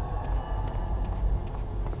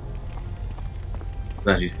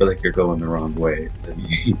 Sometimes you feel like you're going the wrong way, so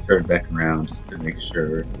you turn back around just to make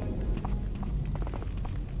sure.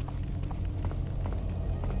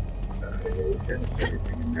 Got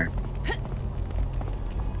everything in there.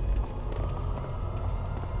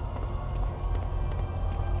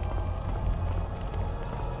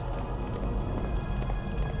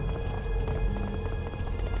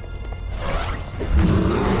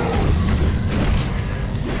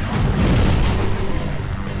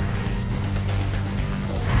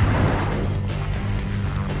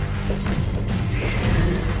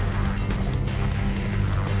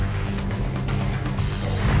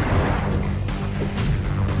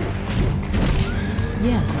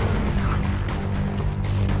 Yes.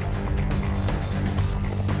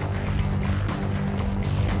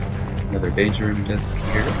 Another Danger Room disc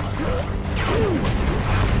here.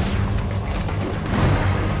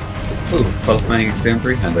 Ooh, qualifying exam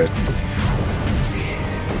 300.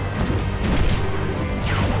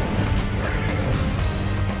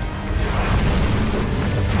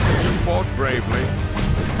 You fought bravely.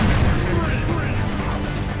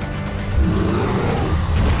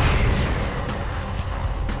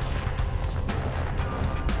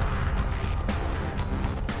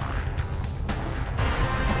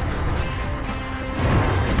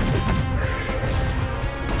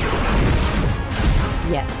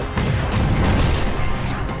 Yes.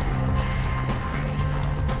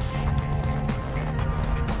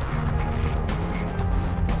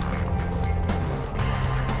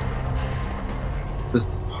 This is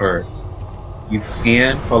the part. You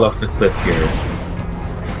can fall off the cliff here.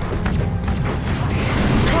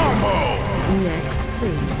 Next,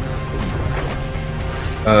 please.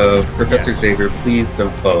 Professor Xavier, please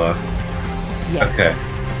don't fall off. Yes. Okay.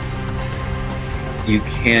 You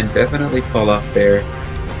can definitely fall off there.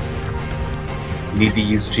 You need to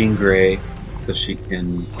use Jean Grey so she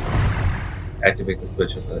can activate the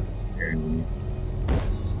switch without disappearing.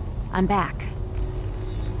 I'm back.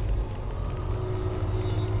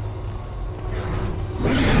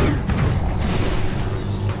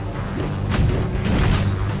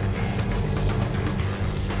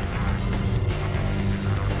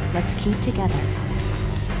 Let's keep together.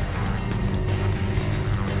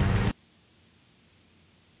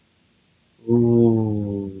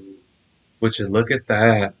 Ooh. Would you look at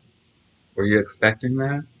that? Were you expecting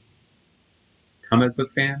that? Comic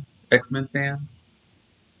book fans? X-Men fans?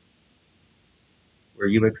 Were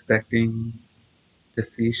you expecting to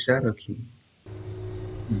see Shadowkey?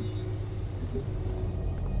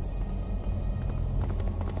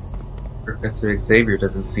 Professor Xavier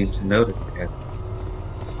doesn't seem to notice yet.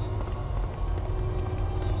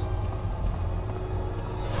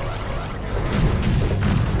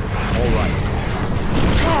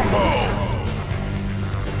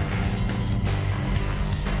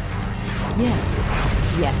 Yes.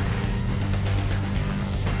 Yes.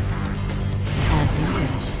 As you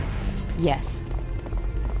wish. Yes.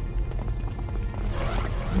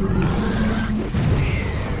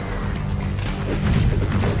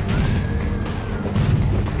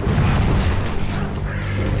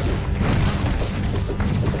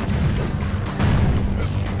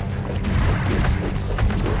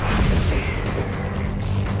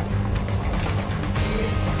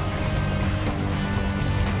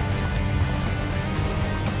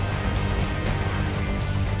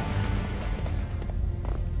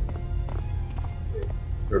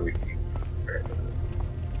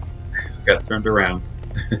 Got turned around.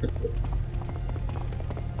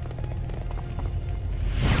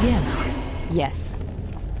 Yes. Yes.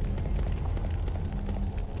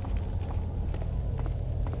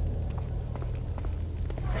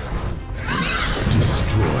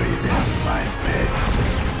 Destroy them, my pets.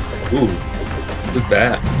 Ooh, who's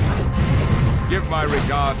that? Give my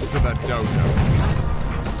regards to the dodo.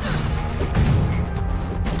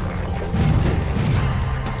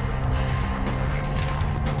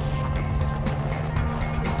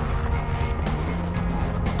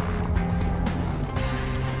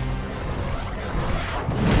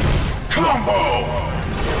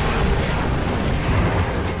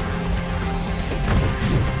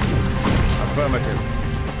 Affirmative.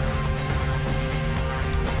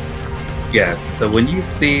 Yes, so when you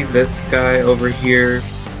see this guy over here,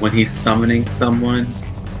 when he's summoning someone,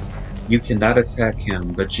 you cannot attack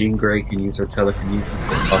him, but Jean Grey can use her telekinesis to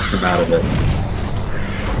toss him out of it.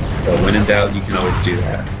 So when in doubt, you can always do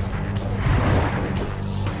that.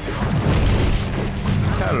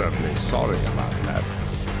 Terribly sorry about that.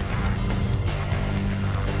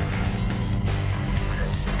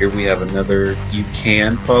 Here we have another, you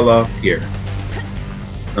can fall off here.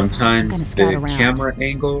 Sometimes the camera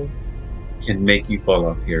angle can make you fall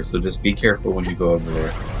off here, so just be careful when you go over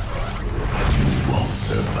there. You won't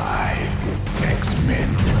survive, X-Men.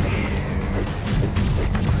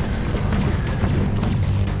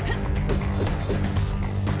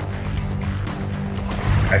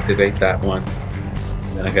 Activate that one,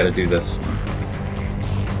 then I gotta do this one.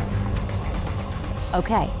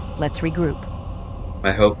 Okay, let's regroup.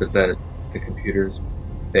 My hope is that the computers,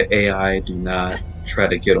 the AI, do not try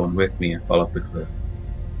to get on with me and fall off the cliff.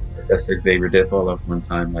 Professor Xavier did fall off one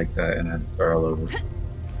time like that, and I had to start all over.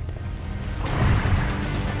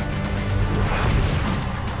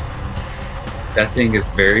 That thing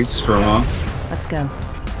is very strong. Let's go.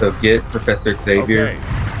 So get Professor Xavier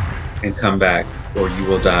and come back, or you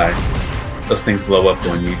will die. Those things blow up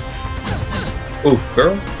on you. Ooh,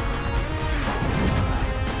 girl.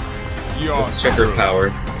 Let's check her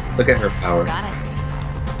power. Look at her power. Got it.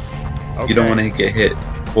 Okay. You don't want to get hit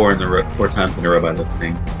four times in a row by those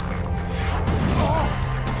things.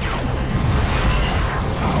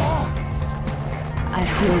 I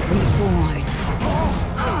feel reborn.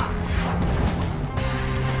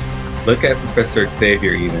 Look at Professor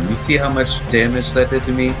Xavier even. You see how much damage that did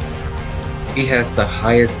to me? He has the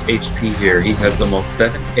highest HP here. He has almost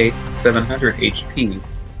 700 HP,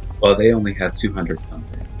 while they only have 200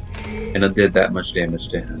 something. And it did that much damage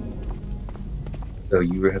to him. So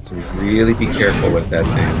you have to really be careful with that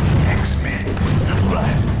thing. X-Men,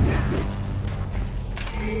 run.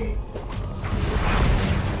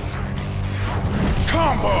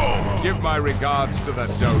 Combo! Give my regards to the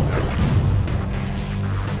dodo.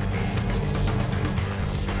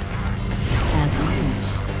 As you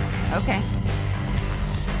wish. Okay.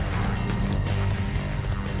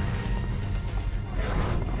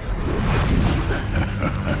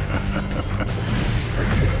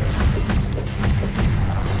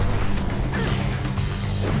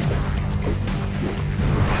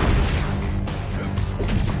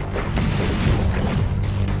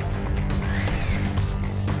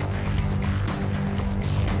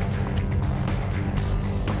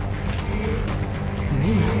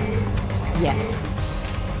 Yes.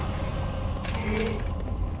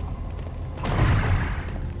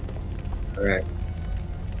 Alright.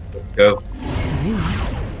 Let's go. Very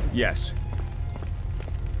well. Yes.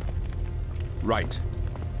 Right.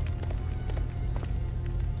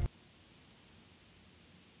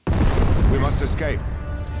 We must escape.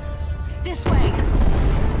 This way.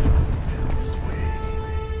 This way.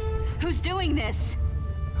 Who's doing this?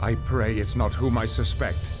 I pray it's not whom I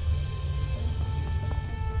suspect.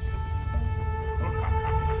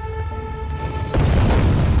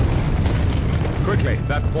 Quickly,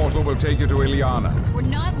 that portal will take you to Illyana. We're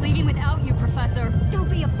not leaving without you, Professor. Don't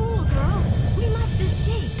be a fool, girl. We must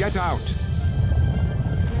escape. Get out!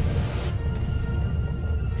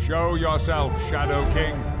 Show yourself, Shadow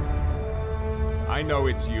King. I know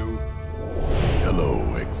it's you. No. Hello,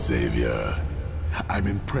 Xavier. I'm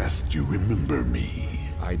impressed you remember me.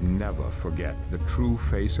 I'd never forget the true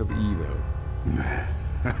face of evil.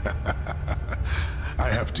 I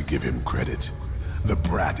have to give him credit. The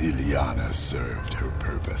brat Illyana served her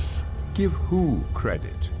purpose. Give who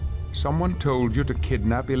credit? Someone told you to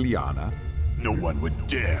kidnap Illyana? No one would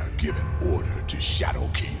dare give an order to Shadow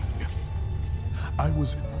King. I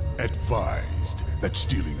was advised that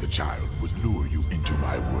stealing the child would lure you into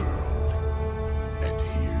my world. And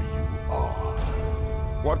here you are.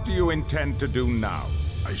 What do you intend to do now?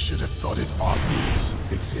 I should have thought it obvious,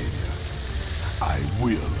 Xavier. I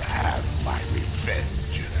will have my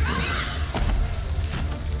revenge.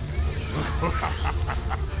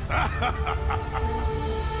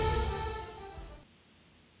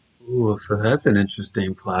 Ooh, so that's an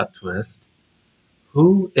interesting plot twist.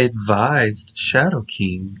 Who advised Shadow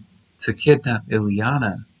King to kidnap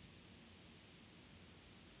Illyana?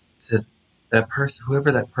 That person,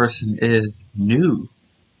 whoever that person is, knew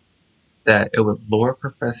that it would lure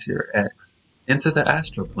Professor X into the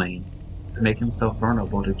astral plane to make himself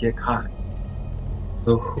vulnerable to get caught.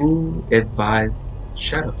 So who advised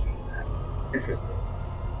Shadow King that? Interesting.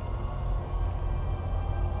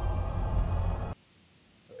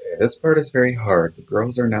 Okay, this part is very hard. The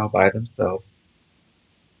girls are now by themselves.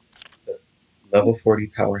 The level 40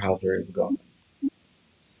 powerhouser is gone.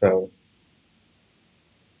 So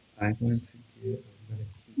I'm going to keep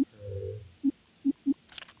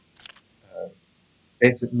her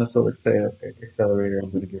basic missile accelerator.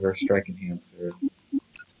 I'm going to give her strike enhancer.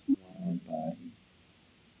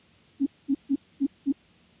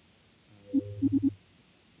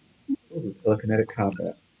 Telekinetic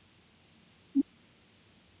combat.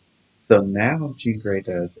 So now Jean Grey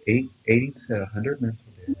does 80 to 100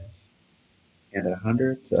 mental damage and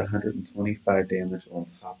 100 to 125 damage on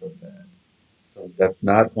top of that. So that's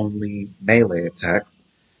not only melee attacks,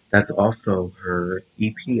 that's also her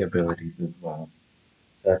EP abilities as well.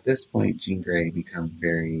 So at this point, Jean Grey becomes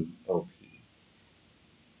very OP.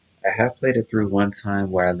 I have played it through one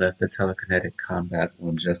time where I left the telekinetic combat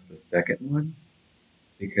on just the second one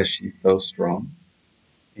because she's so strong.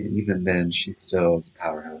 And even then, she still is a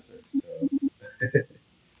powerhouse. So,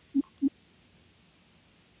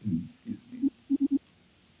 excuse me.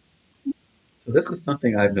 So this is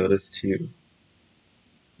something I've noticed too.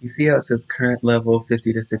 You see how it says current level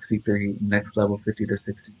 50 to 63, next level 50 to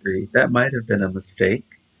 63. That might have been a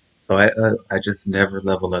mistake. So I just never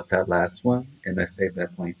level up that last one, and I saved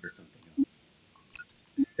that point for something else.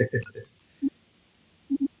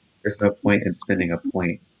 There's no point in spending a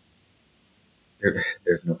point.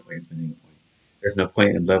 There's no point in spending a point. There's no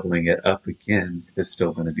point in leveling it up again if it's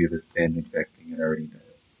still going to do the same exact thing it already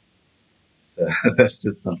does. So that's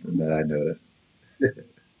just something that I noticed. And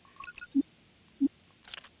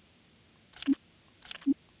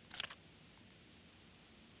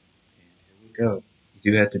here we go.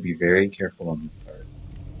 You do have to be very careful on this part.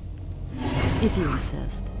 If you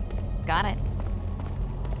insist. Got it.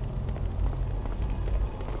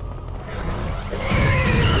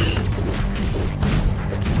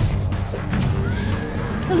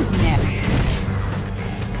 Who's next?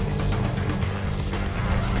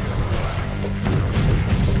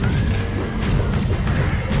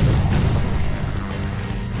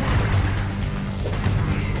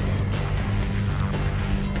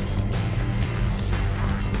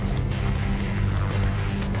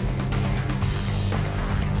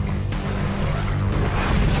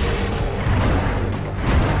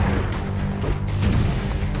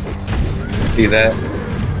 See that?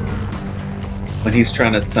 When he's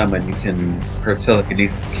trying to summon, her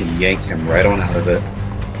telekinesis can yank him right on out of it.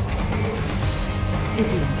 If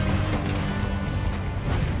you insist.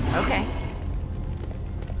 Okay.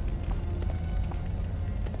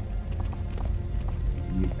 You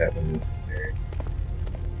can use that when necessary.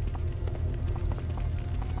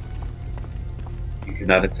 You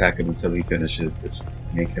cannot attack him until he finishes, but you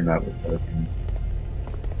can yank him out with telekinesis.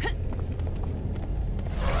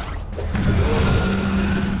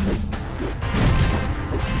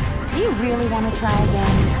 Do you really want to try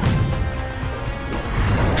again?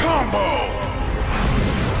 Combo!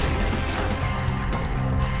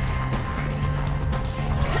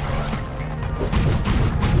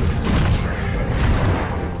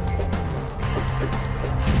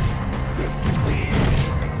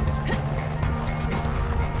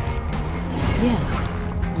 Yes.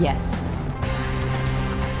 Yes.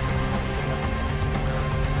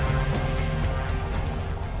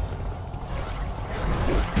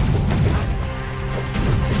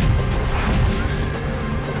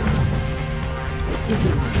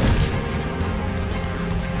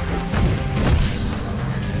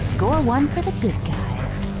 Score 1 for the good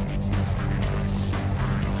guys.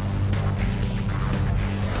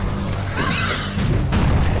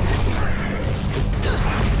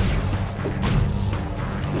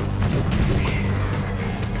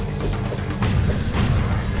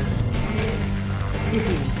 If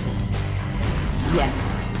you insist.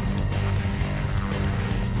 Yes.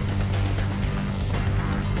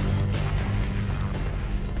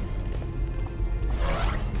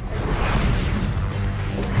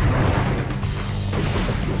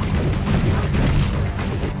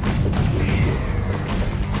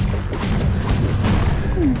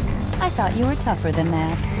 I thought you were tougher than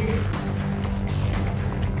that.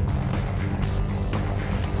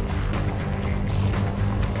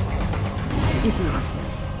 If you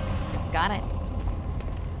insist. Got it.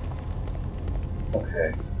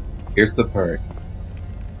 Okay. Here's the part.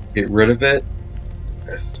 Get rid of it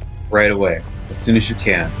right away, as soon as you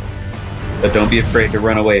can. But don't be afraid to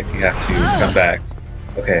run away if you have to come back.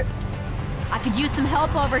 Okay. I could use some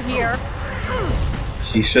help over here.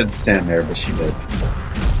 She shouldn't stand there, but she did.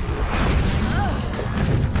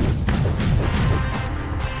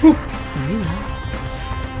 Whew.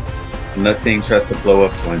 And that thing tries to blow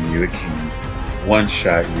up on you, it can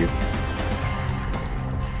one-shot you.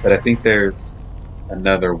 But I think there's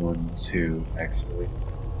another one too, actually.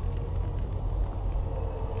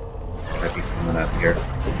 Might be coming up here.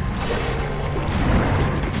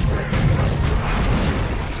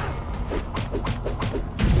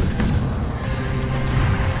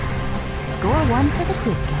 Score 1 for the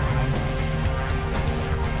good guys.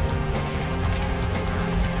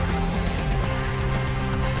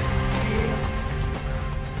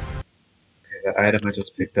 Okay, the item I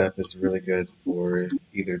just picked up is really good for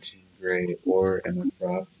either Jean Grey or Emma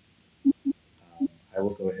Frost. I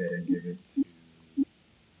will go ahead and give it to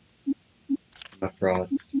Emma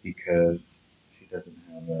Frost because she doesn't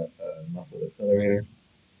have a muscle accelerator.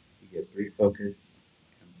 You get 3 focus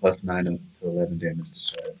and plus 9 to 11 damage to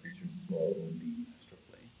shadow creatures as well in the astral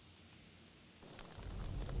plane.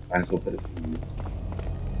 So might as well put it to use.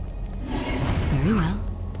 Very well.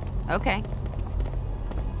 Okay.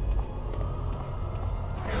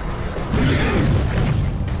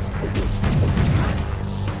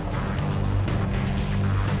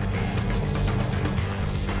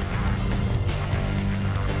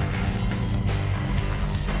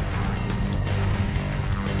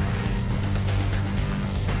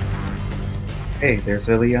 Hey, there's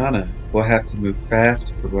Ileana. We'll have to move fast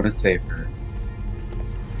if we're going to save her.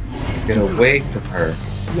 Get away from her.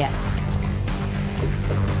 Yes.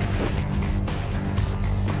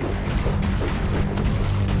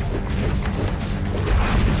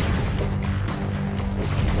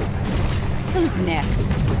 Who's next?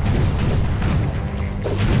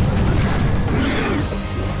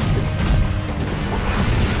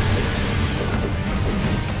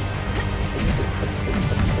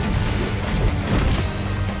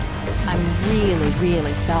 I'm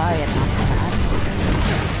really sorry about that.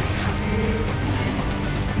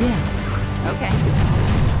 Yes. Okay.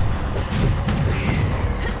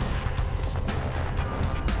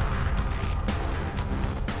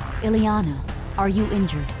 Ileana, are you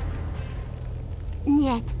injured?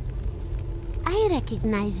 Niet. I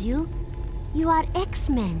recognize you. You are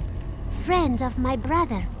X-Men, friends of my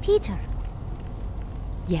brother, Peter.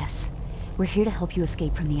 Yes. We're here to help you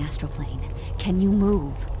escape from the astral plane. Can you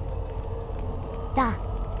move? Da.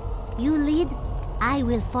 You lead, I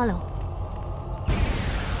will follow.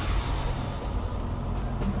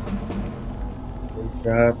 Good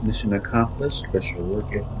job, mission accomplished, but your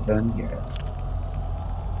work isn't done yet.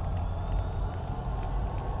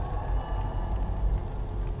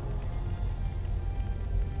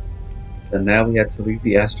 So now we have to leave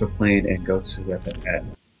the astral plane and go to Weapon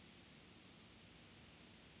X.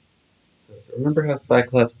 So remember how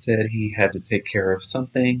Cyclops said he had to take care of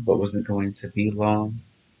something but wasn't going to be long?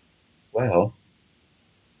 Well,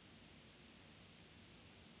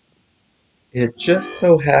 it just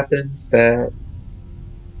so happens that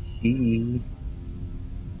he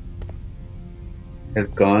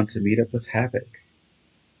has gone to meet up with Havoc.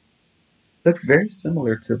 Looks very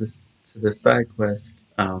similar to the side quest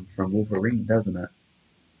from Wolverine, doesn't it?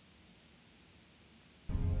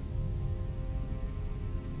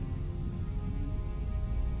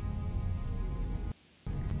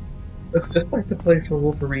 Looks just like the place where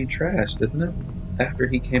Wolverine trashed, doesn't it? After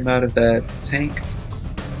he came out of that tank.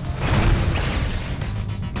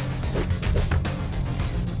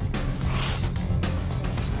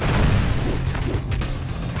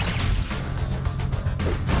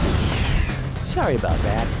 Sorry about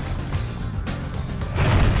that.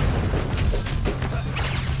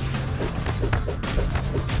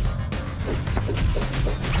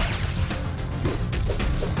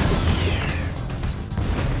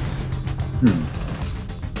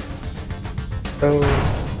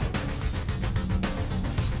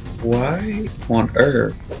 Why on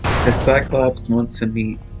earth does Cyclops want to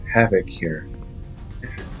meet Havoc here?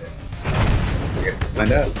 Interesting. I guess we'll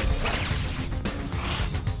find out.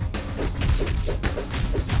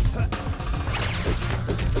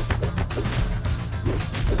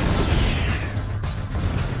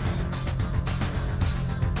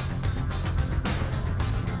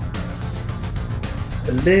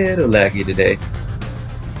 A little laggy today.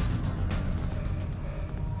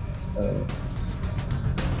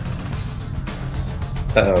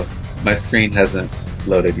 Uh-oh, my screen hasn't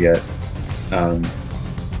loaded yet.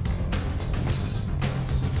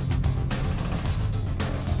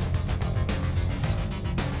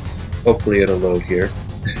 Hopefully it'll load here.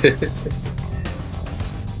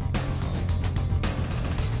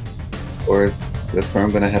 Or is this where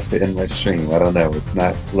I'm gonna have to end my stream? I don't know, it's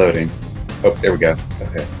not loading. Oh, there we go.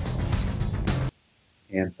 Okay.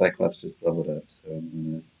 And Cyclops just leveled up, so I'm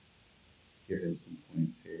gonna give him some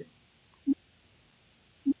points here.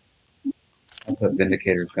 I'll put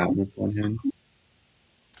Vindicator's Gauntlets on him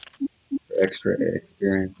for extra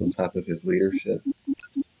experience on top of his leadership.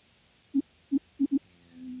 And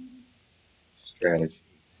strategy,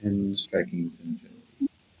 10 striking, 10 agility.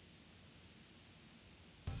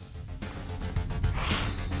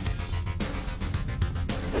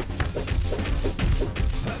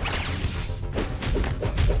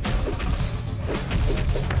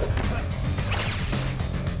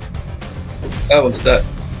 Oh, I'm stuck.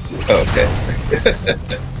 Oh, okay.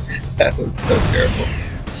 That was so terrible.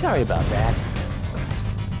 Sorry about that.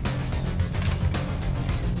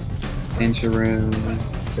 Ninja room,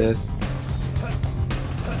 this.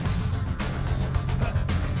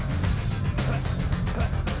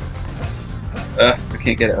 I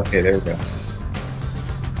can't get it. Okay, there we go.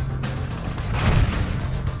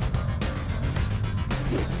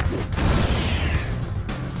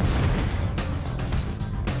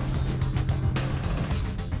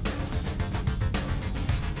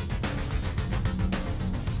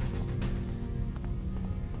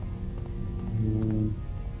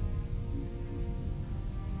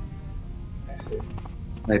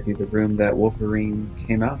 This might be the room that Wolverine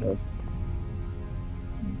came out of.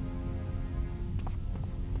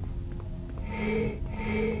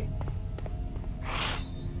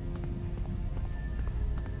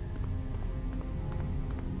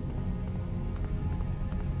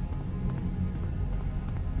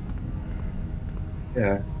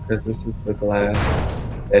 Yeah, because this is the glass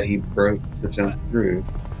that he broke to jump through.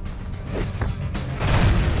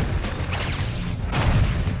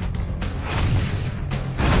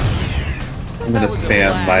 I'm gonna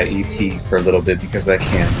spam my EP for a little bit because I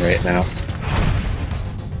can right now.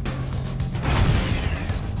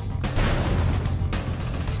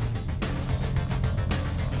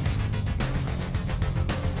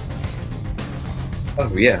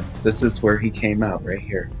 Oh yeah, this is where he came out, right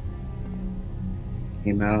here.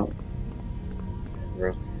 Came out,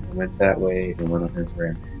 went that way, and went on his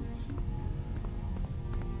rampage.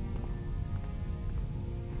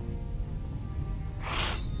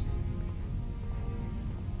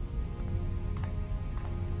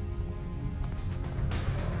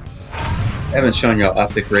 I haven't shown y'all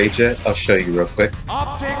Optic Rage yet. I'll show you real quick.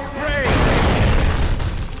 Optic Rage!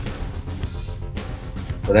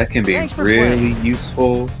 So that can be really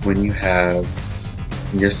useful when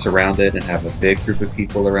you're surrounded and have a big group of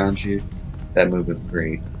people around you. That move is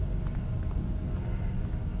great.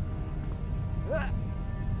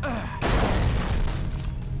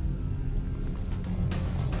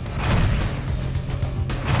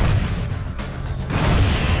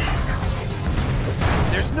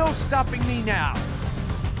 There's no stopping me now.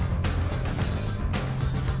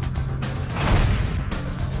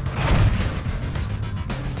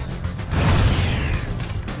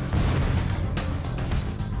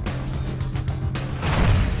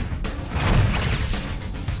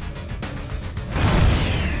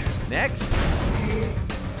 Next.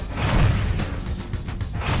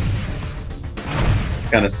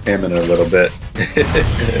 Kind of spamming it a little bit.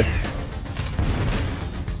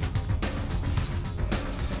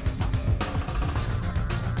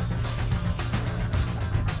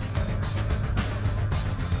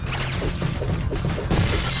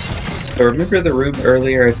 So remember the room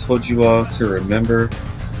earlier I told you all to remember?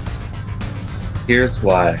 Here's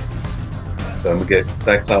why. So I'm gonna get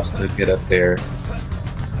Cyclops to get up there.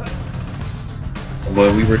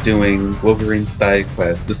 When we were doing Wolverine side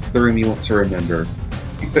quest, this is the room you want to remember.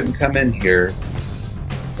 You couldn't come in here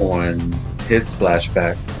on his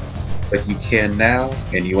flashback, but you can now,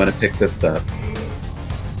 and you want to pick this up.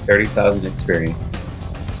 30,000 experience.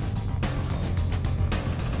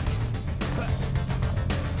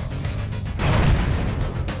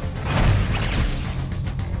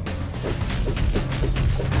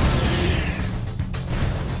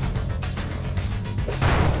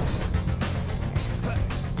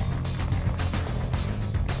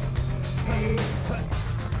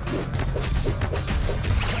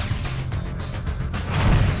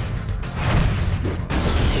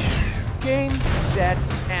 set,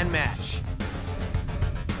 and match.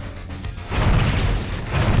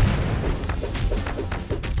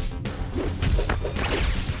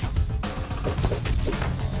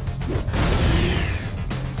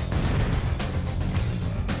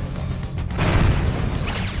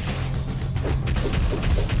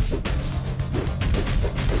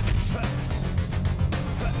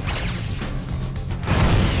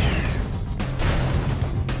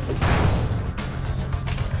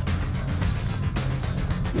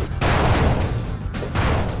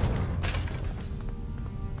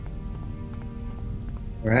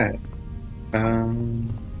 Right. I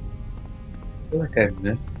feel like I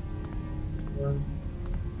missed one.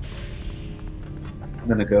 I'm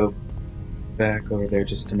gonna go back over there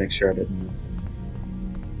just to make sure I didn't miss it.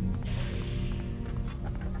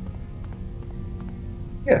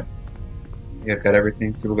 Yeah. Yeah, I've got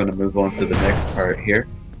everything, so we're gonna move on to the next part here.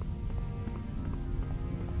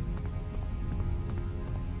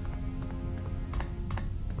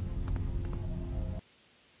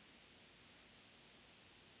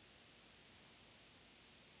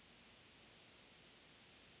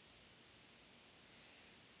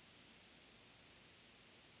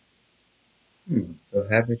 So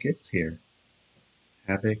Havoc is here.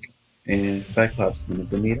 Havoc and Cyclops wanted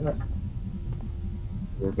to meet up.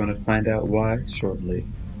 We're going to find out why shortly.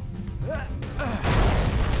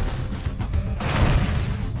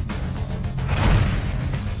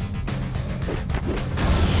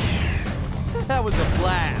 That was a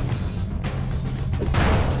blast.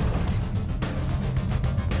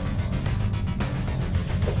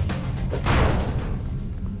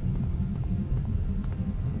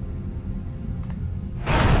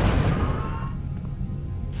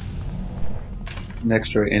 An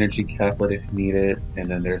extra energy caplet if needed, and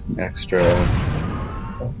then there's an extra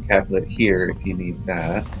caplet here if you need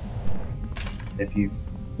that. If you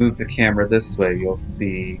move the camera this way, you'll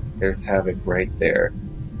see there's Havoc right there.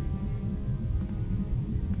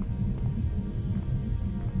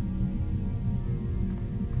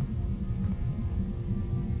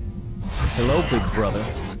 Hello, big brother.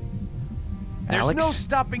 There's Alex? no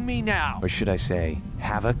stopping me now! Or should I say,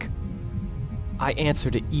 Havoc? I answer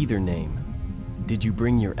to either name. Did you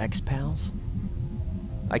bring your ex-pals?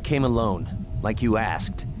 I came alone, like you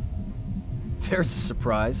asked. There's a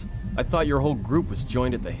surprise. I thought your whole group was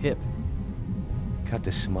joined at the hip. Cut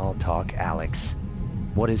the small talk, Alex.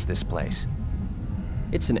 What is this place?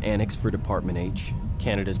 It's an annex for Department H,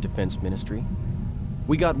 Canada's Defense Ministry.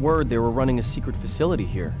 We got word they were running a secret facility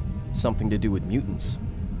here. Something to do with mutants.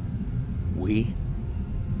 We?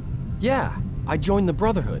 Yeah, I joined the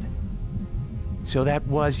Brotherhood. So that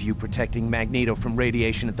was you protecting Magneto from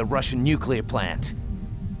radiation at the Russian nuclear plant?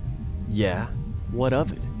 Yeah, what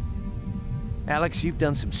of it? Alex, you've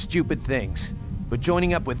done some stupid things, but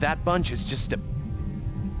joining up with that bunch is just a...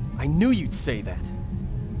 I knew you'd say that.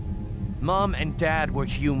 Mom and Dad were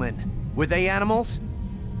human. Were they animals?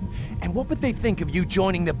 And what would they think of you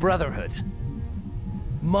joining the Brotherhood?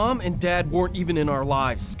 Mom and Dad weren't even in our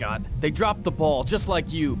lives, Scott. They dropped the ball, just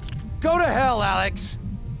like you. Go to hell, Alex!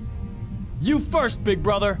 You first, big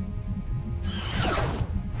brother!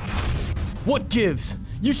 What gives?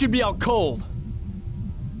 You should be out cold!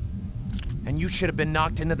 And you should have been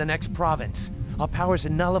knocked into the next province. Our powers are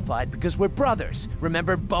nullified because we're brothers.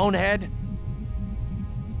 Remember, bonehead?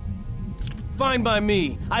 Fine by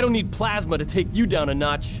me. I don't need plasma to take you down a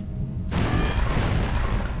notch.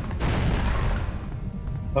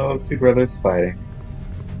 Oh, two brothers fighting.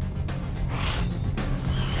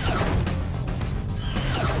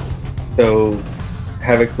 So,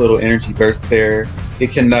 Havoc's little energy burst there,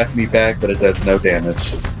 it can knock me back, but it does no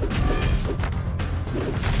damage.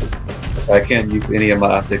 So I can't use any of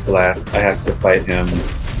my optic blasts. I have to fight him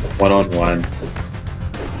one-on-one.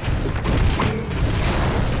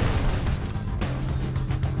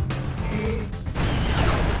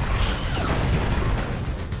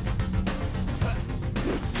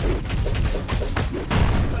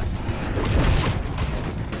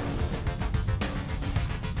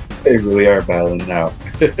 They really are battling now.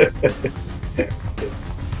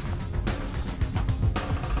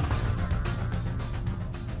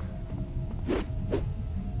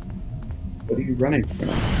 What are you running from?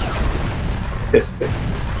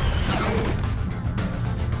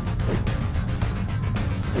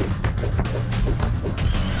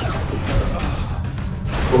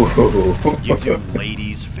 You two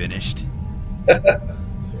ladies finished?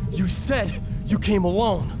 You said you came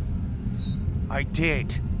alone. I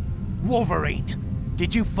did. Wolverine,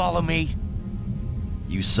 did you follow me?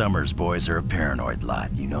 You Summers boys are a paranoid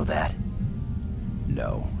lot, you know that?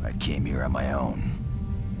 No, I came here on my own.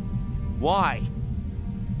 Why?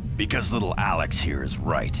 Because little Alex here is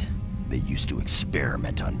right. They used to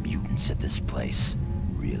experiment on mutants at this place.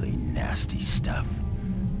 Really nasty stuff.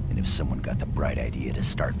 And if someone got the bright idea to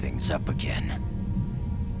start things up again,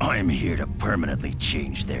 I'm here to permanently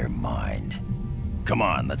change their mind. Come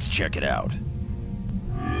on, let's check it out.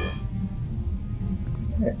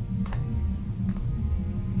 Okay.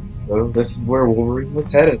 So this is where Wolverine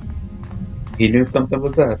was headed. He knew something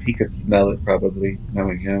was up. He could smell it, probably,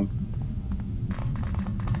 knowing him.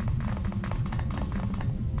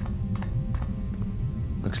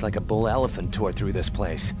 Looks like a bull elephant tore through this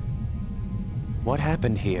place. What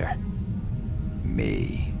happened here?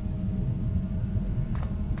 Me.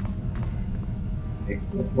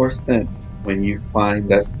 Makes much more sense when you find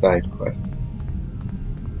that side quest.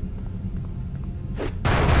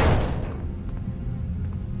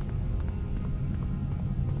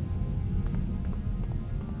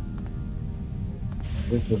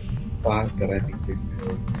 There's a spot that I need to go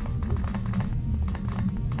to.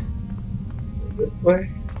 Is it this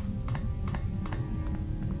way?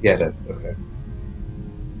 Yeah, that's okay.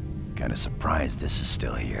 Kinda surprised this is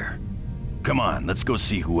still here. Come on, let's go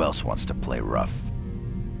see who else wants to play rough.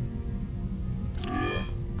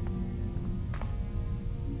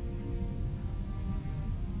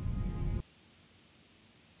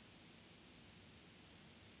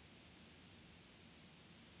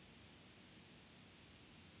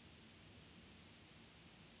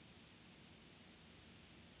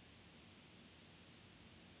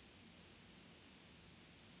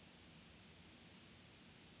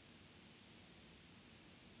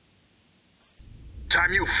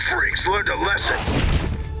 Time you freaks learned a lesson.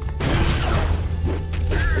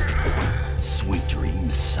 Sweet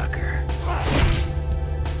dreams, sucker.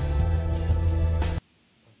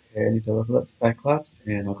 Okay, I need to level up Cyclops,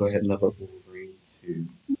 and I'll go ahead and level up Wolverine too.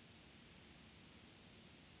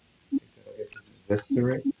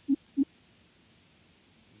 Eviscerate.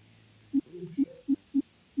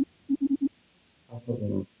 I'll put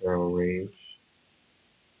him on Feral Rage.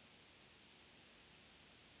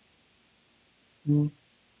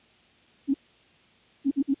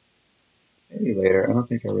 Maybe later. I don't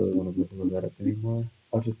think I really want to level that up anymore.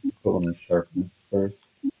 I'll just put on the Sharpness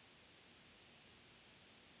first.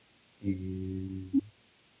 And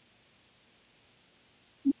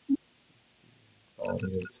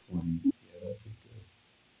audio 20. Yeah, that'd be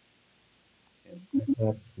good. And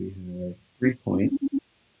Cyclops, we have 3 points.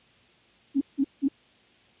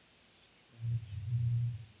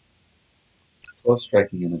 12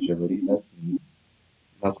 striking and agility. That's neat.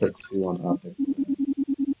 I'll put 2 on Optic Glass.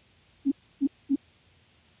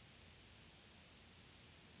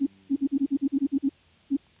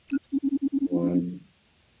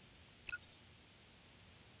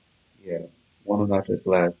 Yeah, 1 on Optic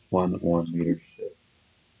Glass, 1 on Leadership.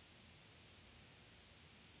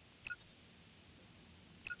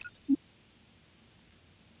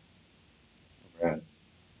 Alright.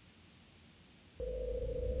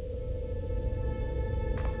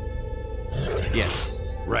 Yes,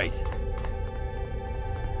 right.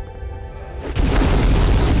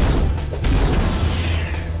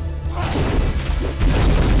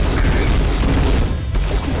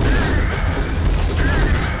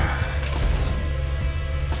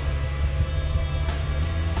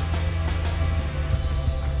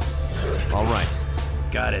 All right.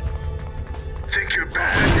 Got it. Think you're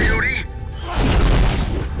bad, beauty?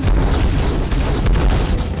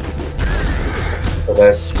 So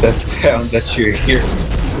that sound that you're hearing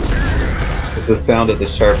is the sound of the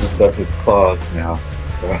sharpness of his claws now.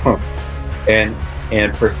 So,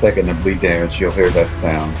 and per second of bleed damage, you'll hear that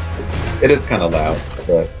sound. It is kind of loud,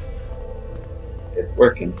 but it's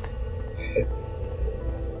working.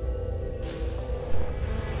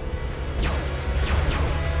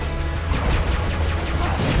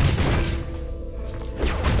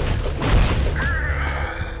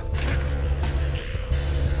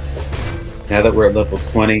 Now that we're at level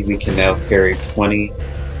 20, we can now carry 20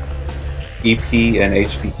 EP and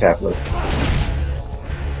HP tablets.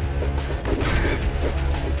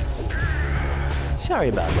 Sorry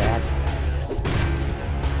about that.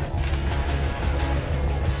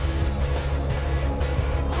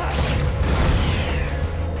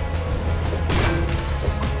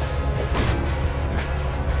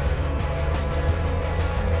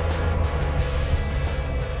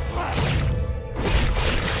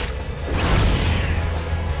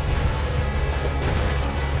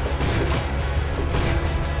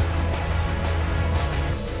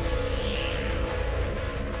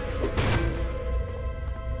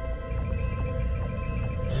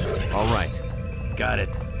 All right. Got it.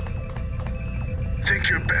 Think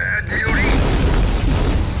you're bad, beauty?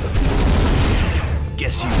 Guess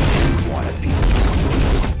Guess you didn't want a piece of me.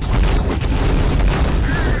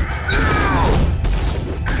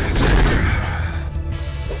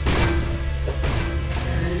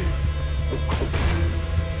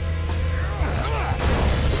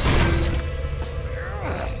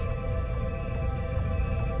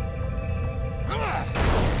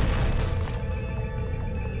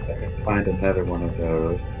 Find another one of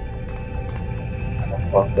those.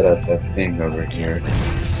 I'll set up that thing over here.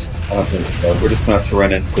 I don't think so. We're just gonna have to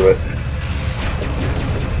run into it.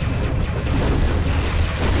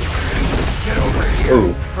 Get over here.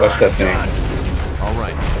 Ooh, watch that thing. All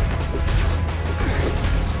right.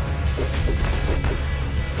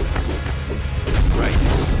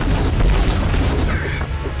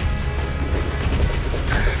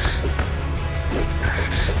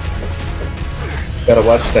 Gotta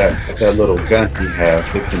watch that little gun he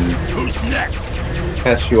has. It can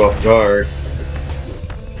catch you off guard.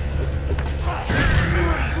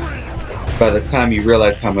 By the time you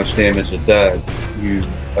realize how much damage it does, you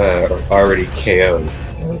are already KO'd.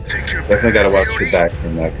 So definitely gotta watch your back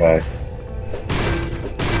from that guy.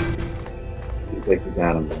 He'll take you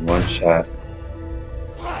down in one shot.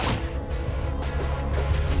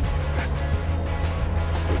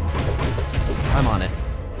 I'm on it.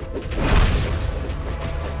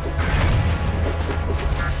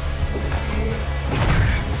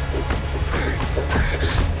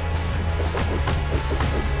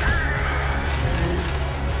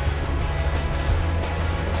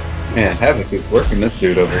 Man, Havoc is working this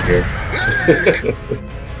dude over here.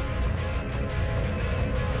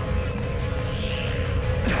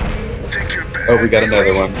 Oh, we got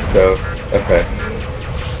another one, so, okay.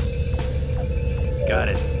 Got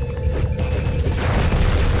it.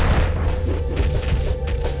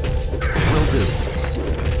 Will do.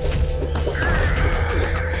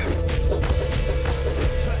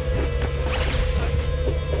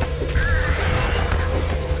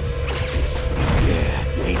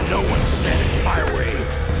 Ain't no one standing in my way.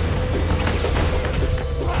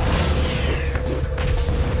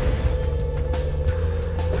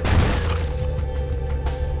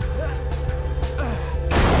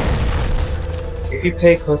 If you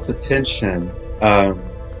pay close attention,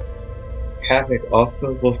 Havoc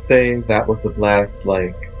also will say that was a blast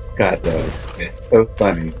like Scott does. It's so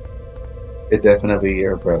funny. It definitely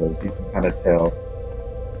are brothers. You can kind of tell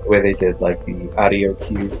the way they did like the audio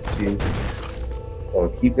cues too. So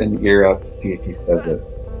keep an ear out to see if he says it.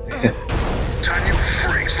 Time you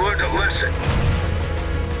freaks learn to listen.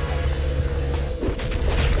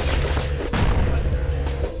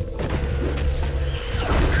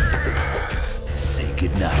 Say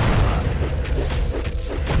goodnight, Bob.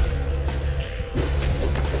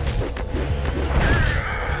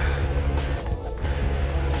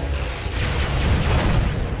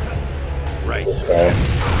 Right. Okay.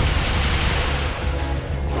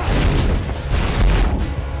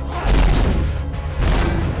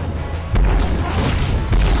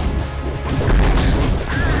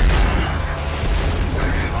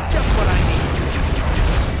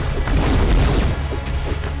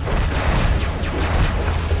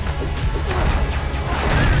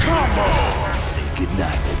 Say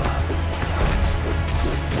goodnight, Bob.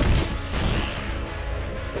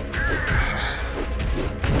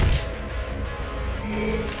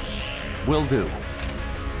 Will do.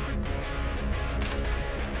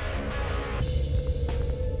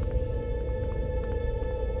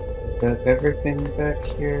 Is that everything back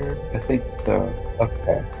here? I think so.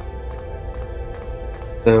 Okay.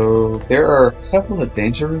 So there are a couple of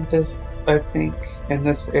danger room discs, I think, in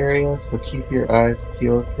this area, so keep your eyes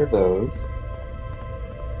peeled for those.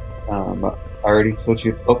 I already told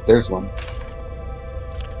you. Oh, there's one.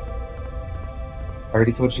 I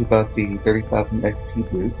already told you about the 30,000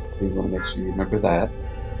 XP boost, so you want to make sure you remember that.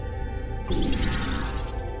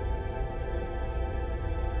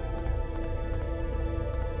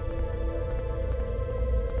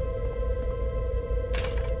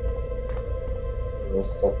 So we'll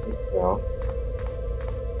start this out.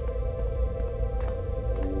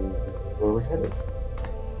 And this is where we're headed.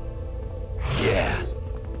 Yeah.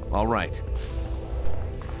 All right.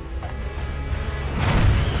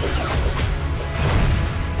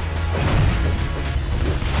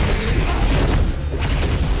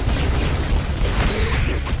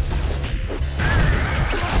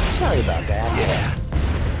 Sorry about that. Yeah.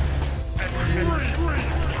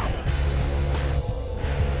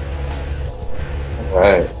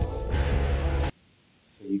 Alright.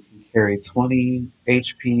 So you can carry 20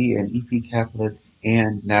 HP and EP caplets,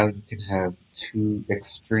 and now you can have 2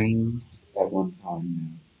 extremes at one time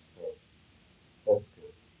now. So that's good.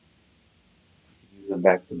 You can use them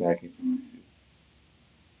back to back if you want to.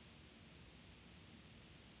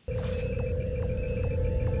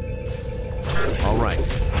 right.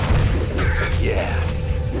 Yeah.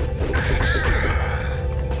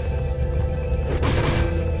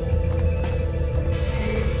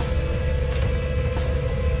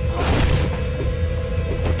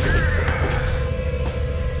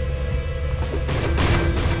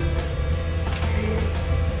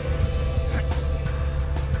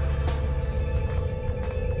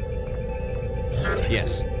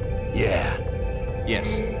 Yes. Yeah.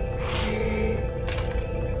 Yes.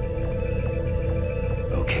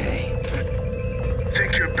 Okay.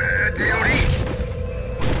 Think you're bad, Beauty?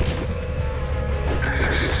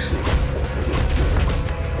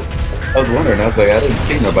 I was wondering, I was like, I didn't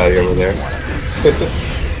see nobody over there.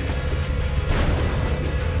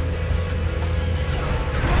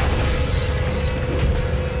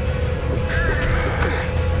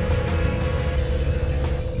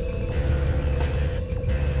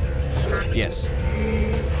 Yes.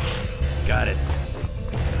 Got it.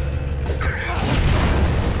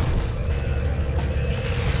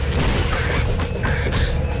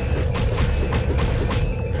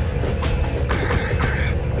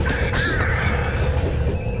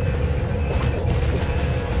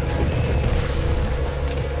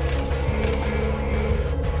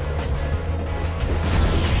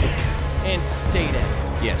 And stay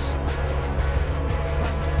down. Yes.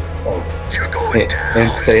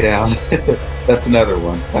 And stay down. That's another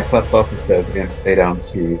one. Cyclops also says, and stay down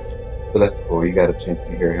too. So that's cool. You got a chance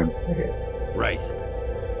to hear him say it. Right.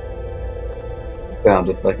 They sound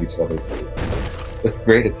just like each other too. It's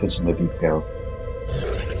great attention to detail.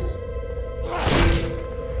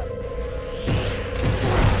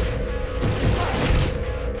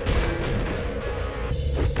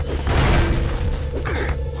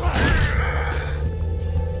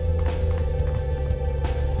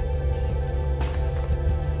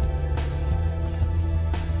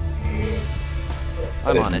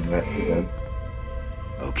 I'm on it.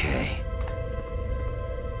 Okay.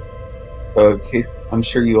 So in case, I'm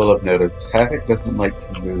sure you all have noticed, Havoc doesn't like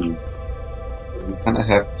to move. So you kind of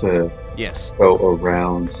have to Yes. go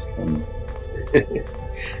around him. If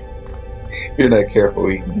you're not careful,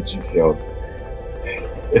 he can get you killed.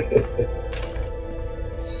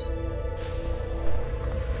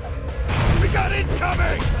 We got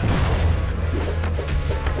incoming!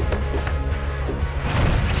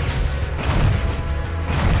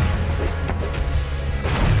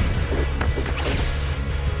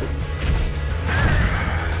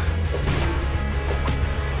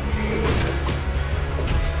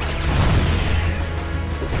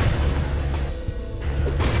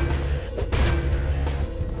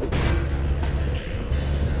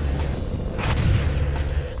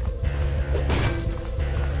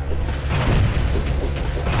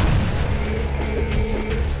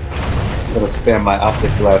 I'm gonna spam my optic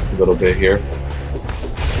blast a little bit here.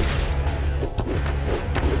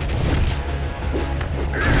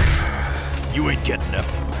 You ain't getting up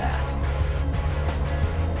from that.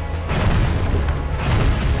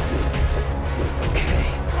 Okay.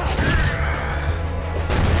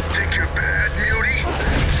 Think you're bad, Beauty?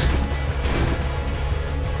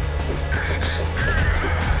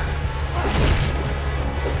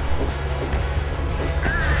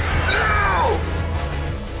 No!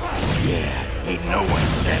 Yeah, ain't no one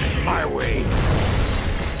standing in my way.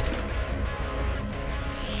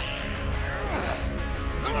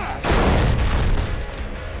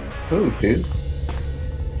 Ooh, dude.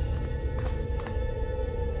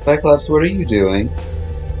 Cyclops, what are you doing?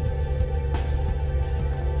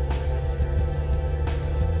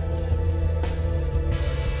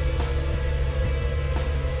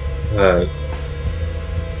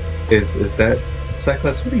 Is that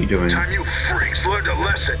Cyclops? What are you doing? Time you freaks learned a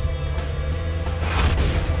lesson.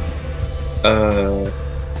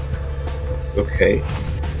 Okay.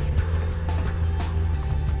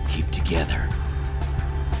 Keep together.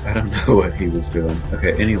 I don't know what he was doing.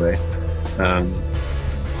 Okay, anyway. I'm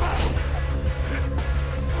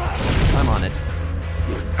on it.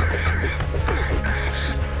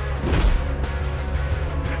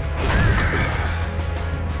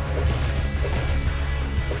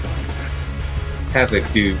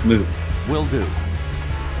 Havoc, dude, move. Will do.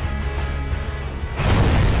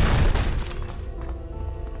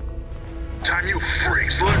 Time you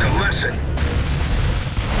freaks learned a lesson.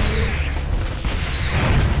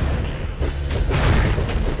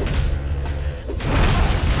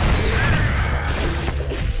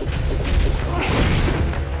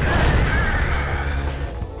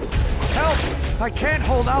 Help! I can't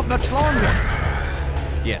hold out much longer.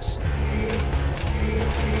 Yes.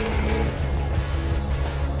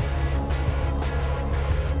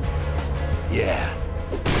 Yeah.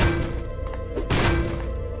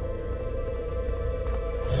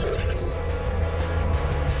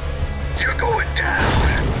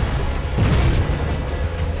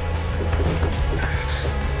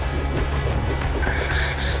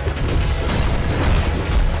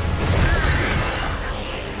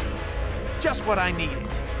 what I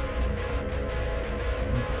needed.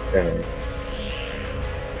 Okay.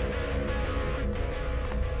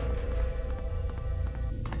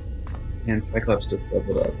 And Cyclops just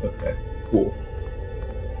leveled up. Okay, cool.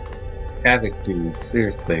 Havoc, dude,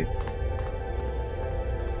 seriously.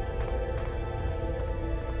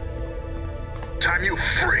 Time you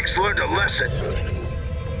freaks learned a lesson.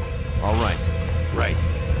 All right. Right.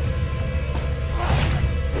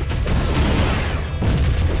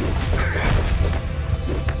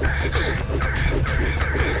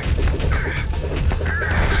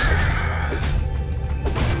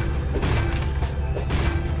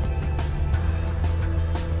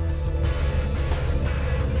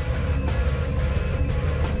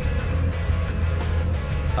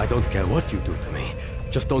 I don't care what you do to me.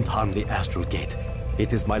 Just don't harm the Astral Gate.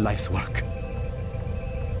 It is my life's work.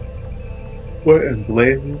 What in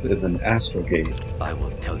blazes is an Astral Gate? I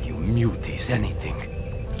won't tell you muties anything.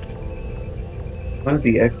 One of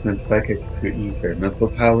the X-Men psychics could use their mental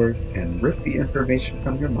powers and rip the information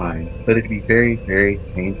from your mind, but it'd be very, very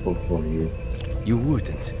painful for you. You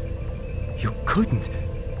wouldn't. You couldn't.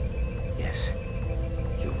 Yes,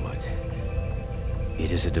 you would.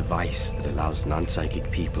 It is a device that allows non-psychic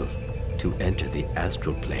people to enter the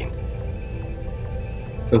astral plane.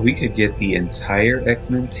 So we could get the entire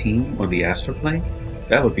X-Men team on the astral plane?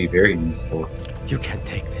 That would be very useful. You can't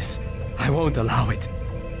take this. I won't allow it.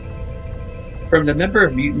 From the number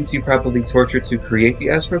of mutants you probably tortured to create the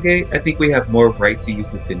Astral Gate, I think we have more right to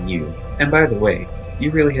use it than you. And by the way, you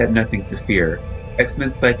really had nothing to fear.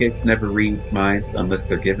 X-Men psychics never read minds unless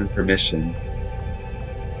they're given permission.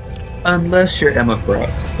 Unless you're Emma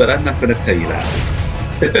Frost, but I'm not going to tell you that.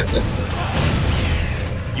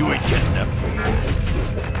 You ain't getting up from that.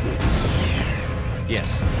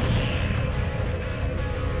 Yes.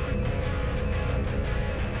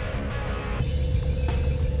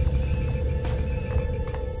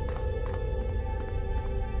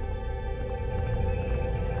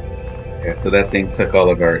 Okay, so that thing took all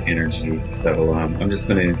of our energy, so I'm just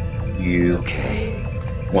going to use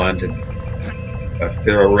one to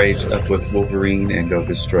throw Rage up with Wolverine and go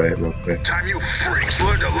destroy it real quick. Time you freaks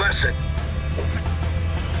learned a lesson.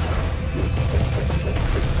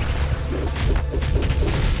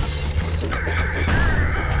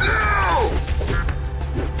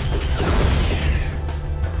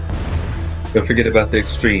 Don't forget about the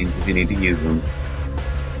extremes if you need to use them.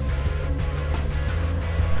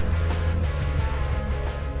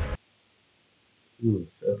 Ooh,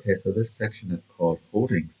 okay, so this section is called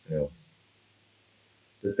holding cells.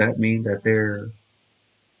 Does that mean that they're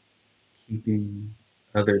keeping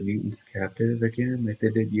other mutants captive again like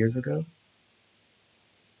they did years ago?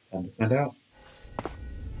 Time to find out.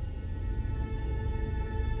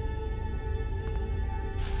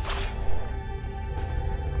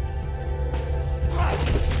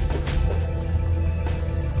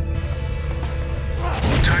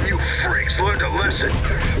 Time you freaks learned a lesson.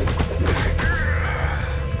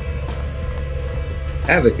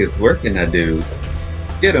 Havoc is working that dude.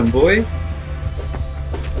 Get him, boy.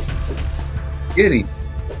 Get him.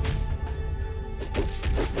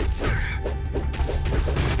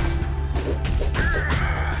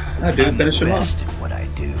 Now, dude, finish him off. At what I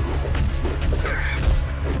do.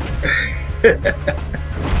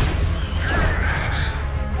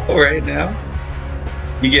 All right, now.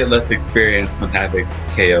 You get less experience when Havoc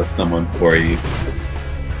KOs someone for you.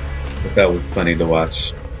 But that was funny to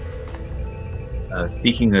watch.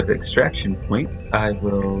 Speaking of extraction point, I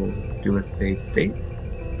will do a save state.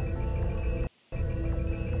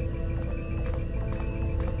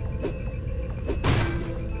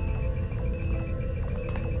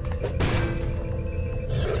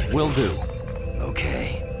 Will do.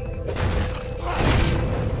 Okay.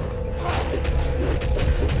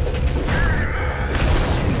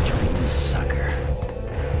 Sweet dreams, sucker.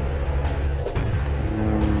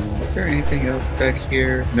 Is there anything else back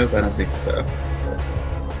here? Nope, I don't think so.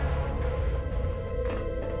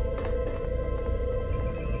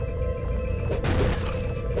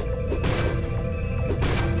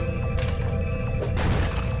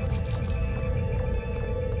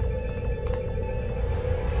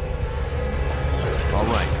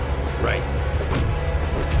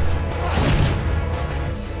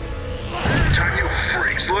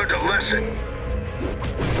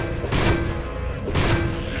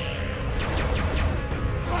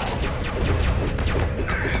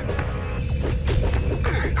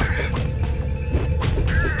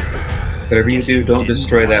 Whatever you do, don't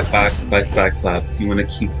destroy that box by Cyclops. You want to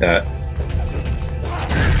keep that.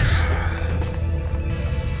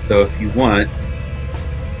 So if you want,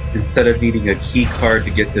 instead of needing a key card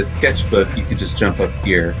to get this sketchbook, you can just jump up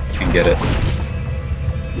here and get it.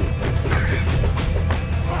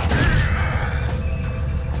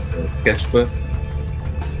 sketchbook.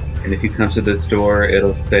 And if you come to this door,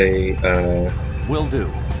 it'll say, Will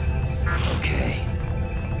do. Okay.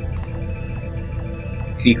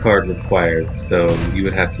 Key card required, so you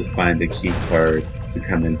would have to find a key card to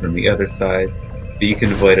come in from the other side. But you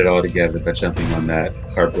can avoid it altogether by jumping on that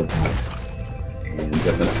cardboard box and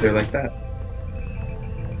jumping up there like that.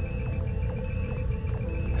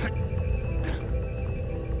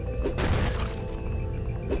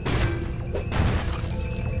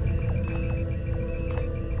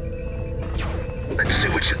 Let's see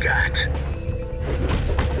what you got.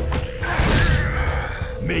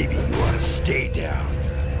 Maybe you ought to stay down.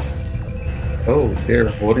 Oh, they're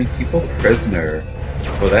holding people prisoner.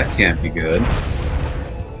 Well, that can't be good.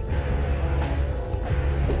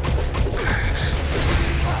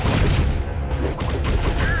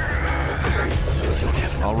 Don't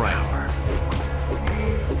have enough power.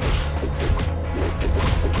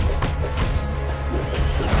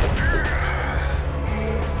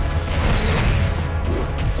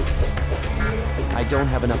 I don't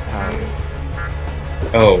have enough power.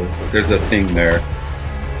 Oh, there's a thing there.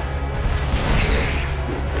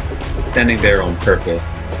 Standing there on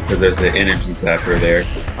purpose, because there's an energy zapper there.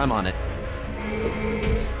 I'm on it.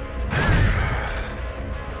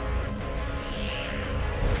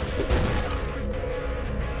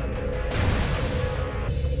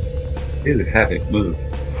 Dude, Havoc, move.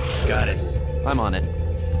 Got it. I'm on it.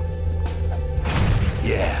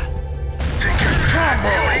 Yeah.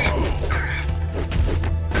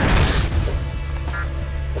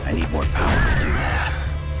 I need more power to do that.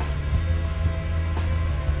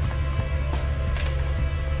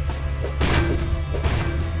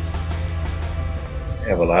 I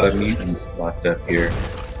have a lot of mutants locked up here.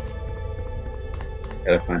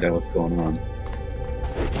 Gotta find out what's going on.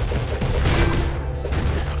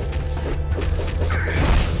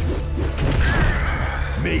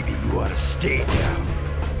 Maybe you ought to stay down.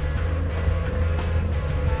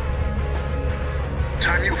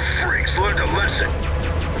 Time you freaks learned a lesson.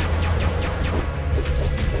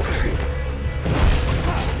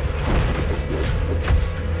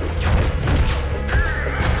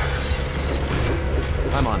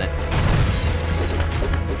 I'm on it.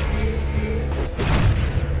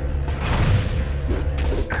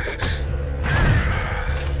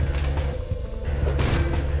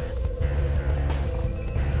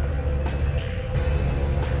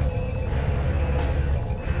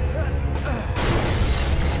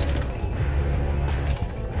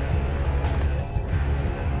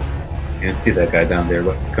 You can see that guy down there.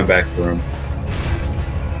 Let's come back for him.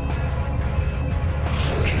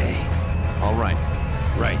 Okay. All right.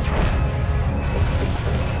 Right.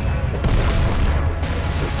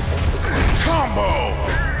 Combo!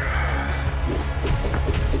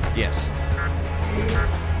 Yes.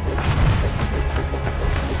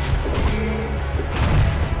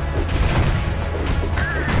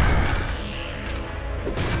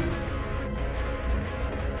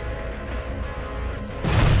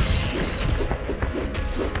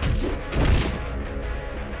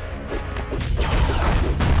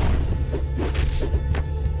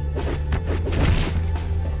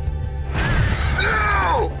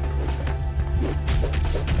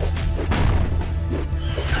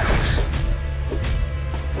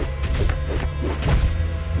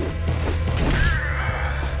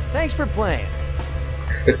 Thanks for playing.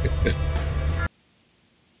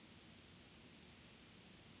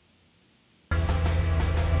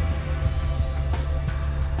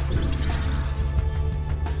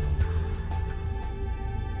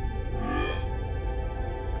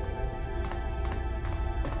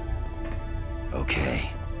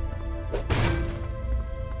 Okay.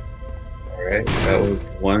 Alright, that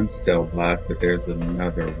was one cell block, but there's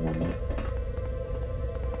another one.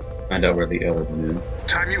 Find out where the other one is.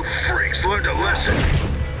 Time you freaks learned a lesson.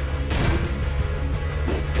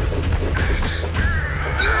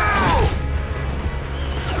 No!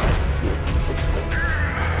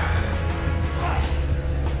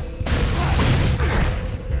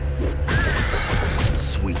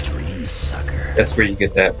 Sweet dreams, sucker. That's where you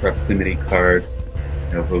get that proximity card.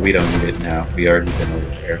 No, but we don't need it now. We already been over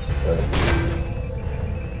there, so.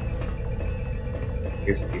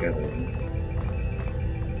 Here's the other one.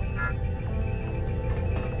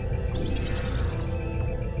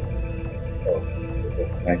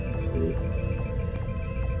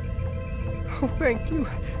 Oh, thank you.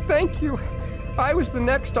 Thank you. I was the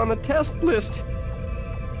next on the test list.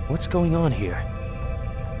 What's going on here?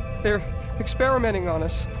 They're experimenting on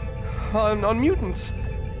us. On mutants.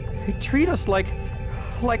 They treat us like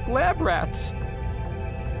lab rats.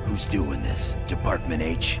 Who's doing this? Department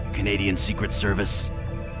H? Canadian Secret Service?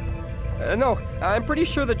 No, I'm pretty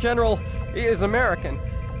sure the General is American.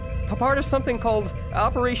 A part of something called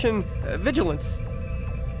Operation Vigilance.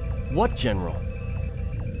 What General?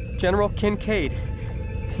 General Kincaid.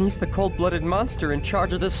 He's the cold-blooded monster in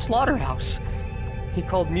charge of this slaughterhouse. He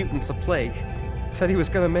called mutants a plague. Said he was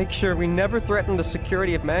gonna make sure we never threatened the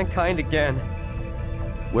security of mankind again.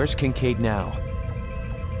 Where's Kincaid now?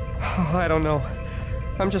 Oh, I don't know.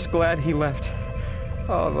 I'm just glad he left.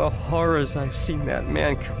 Oh, the horrors I've seen that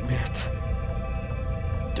man commit.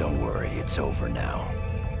 Don't worry, it's over now.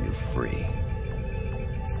 You're free.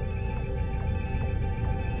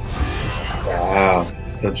 Wow.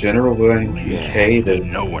 So General William Kincaid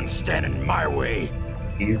is... No one's standing in my way.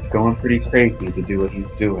 He's going pretty crazy to do what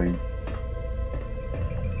he's doing.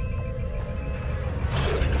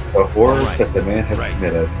 The horrors that the man has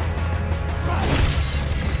committed.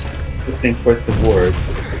 Interesting choice of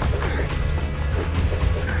words.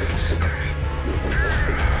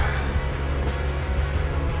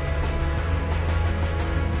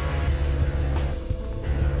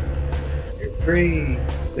 You're free.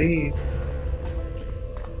 Leave.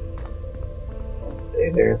 Don't stay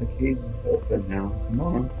there. The cage is open now. Come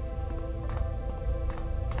on.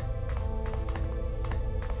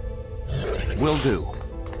 Will do.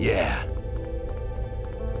 Yeah.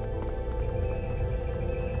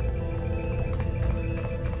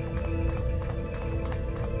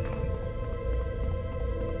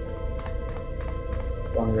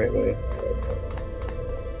 Going the right way.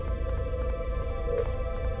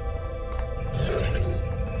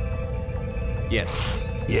 Yes.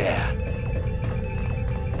 Yeah.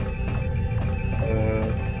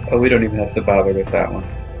 Oh, we don't even have to bother with that one.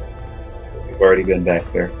 Because we've already been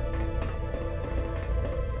back there.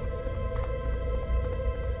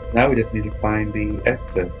 So now we just need to find the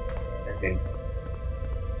exit, I think.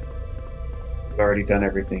 We've already done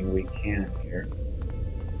everything we can here.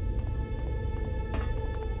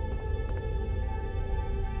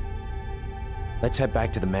 Let's head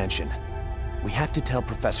back to the mansion. We have to tell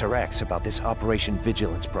Professor X about this Operation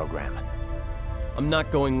Vigilance program. I'm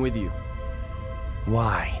not going with you.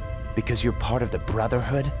 Why? Because you're part of the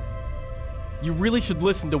Brotherhood? You really should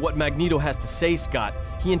listen to what Magneto has to say, Scott.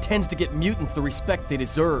 He intends to get mutants the respect they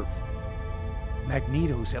deserve.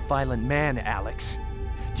 Magneto's a violent man, Alex.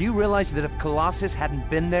 Do you realize that if Colossus hadn't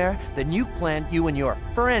been there, the nuke plant you and your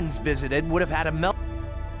friends visited would have had a melt?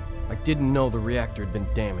 I didn't know the reactor had been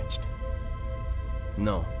damaged.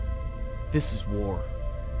 No. This is war.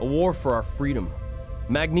 A war for our freedom.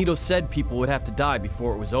 Magneto said people would have to die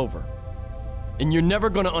before it was over. And you're never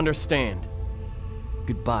gonna understand.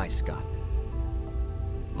 Goodbye, Scott.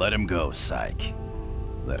 Let him go, Psych.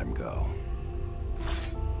 Let him go.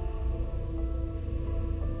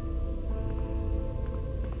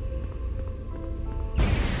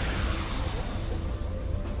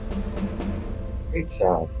 Great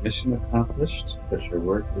job. Mission accomplished, but your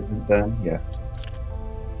work isn't done yet.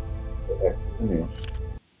 Go back to the mansion.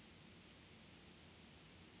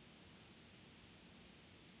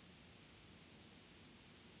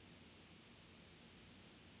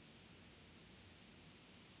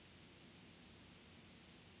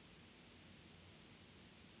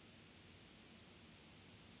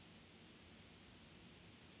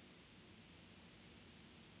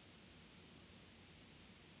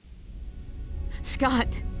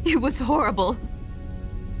 Scott, it was horrible.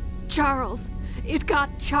 Charles, it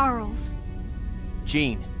got Charles.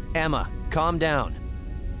 Jean, Emma, calm down.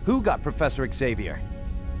 Who got Professor Xavier?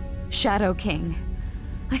 Shadow King.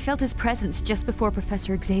 I felt his presence just before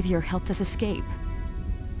Professor Xavier helped us escape.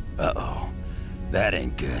 Uh-oh. That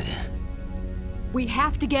ain't good. We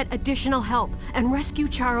have to get additional help and rescue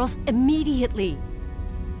Charles immediately.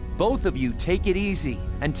 Both of you take it easy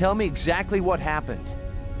and tell me exactly what happened.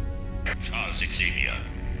 Charles Xavier,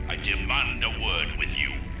 I demand a word with you.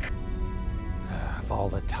 Of all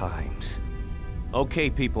the times. Okay,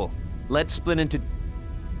 people. Let's split into...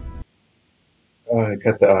 Oh, I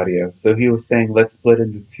cut the audio. So he was saying, let's split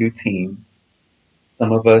into two teams.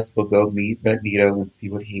 Some of us will go meet Magneto and see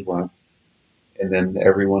what he wants. And then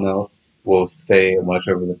everyone else will stay and watch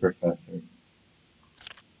over the professor.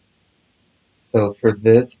 So for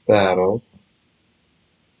this battle,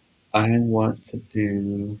 I want to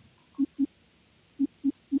do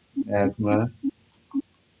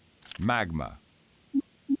Magma.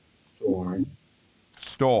 Storm.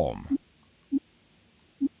 Storm.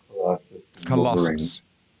 Colossus. And Colossus.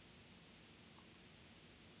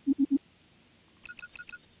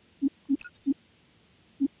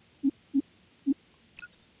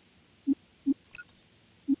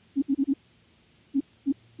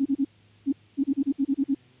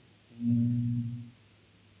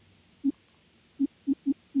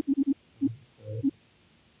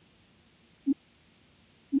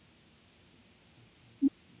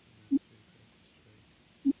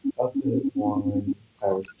 I'll put one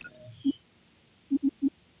power smash.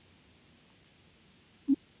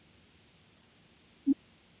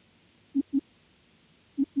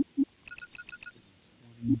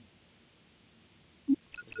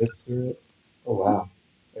 Eviscerate. Oh wow.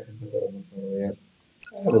 I can put that almost all the way up.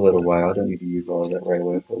 I have a little while. I don't need to use all of that right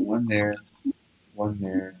away. Put one there, one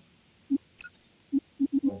there,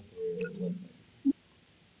 one there, one there.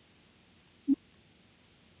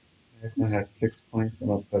 Magma has 6 points, and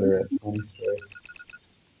I'll put her at 20 strike.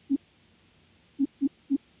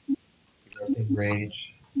 Erupting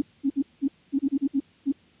Rage.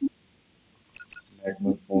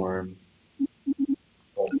 Magma Form.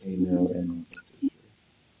 Volcano, and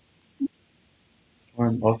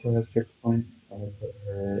Storm also has 6 points. I'm going to put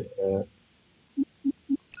her at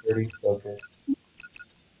 30 focus,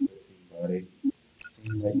 13 body,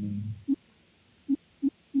 Chain Lightning,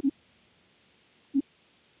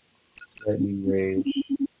 Lightning Rage,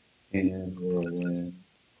 and Whirlwind.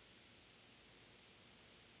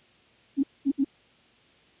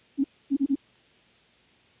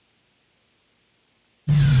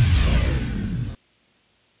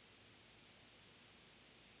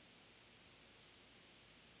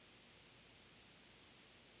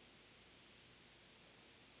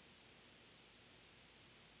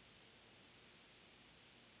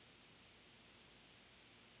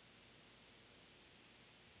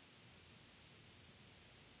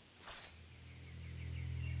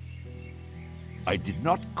 I did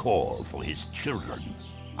not call for his children.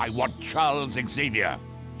 I want Charles Xavier.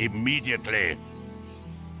 Immediately.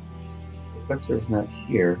 The professor is not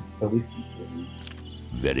here, but we speak with him.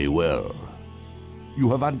 Very well. You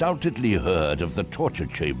have undoubtedly heard of the torture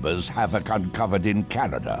chambers Havoc uncovered in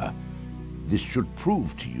Canada. This should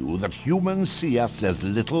prove to you that humans see us as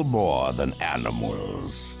little more than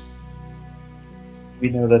animals. We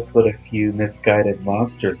know that's what a few misguided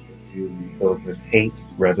monsters would do, filled with hate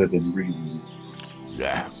rather than reason.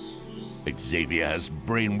 Xavier has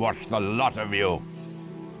brainwashed the lot of you.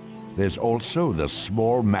 There's also the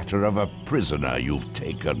small matter of a prisoner you've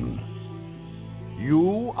taken.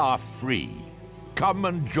 You are free. Come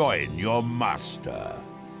and join your master.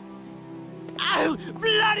 Oh,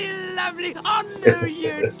 bloody lovely! I knew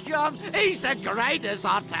you'd come! He's the greatest,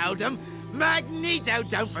 I told him! Magneto,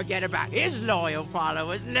 don't forget about his loyal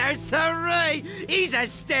followers, no siree! He's a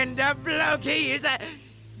stand-up bloke, he is a...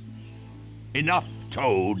 Enough,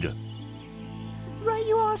 Toad. Right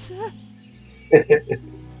you are, sir.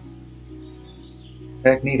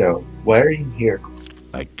 Magneto, why are you here?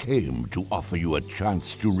 I came to offer you a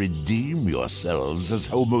chance to redeem yourselves as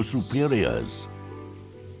Homo Superiors.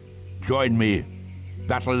 Join me.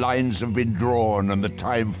 Battle lines have been drawn and the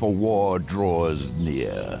time for war draws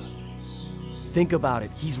near. Think about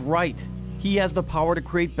it. He's right. He has the power to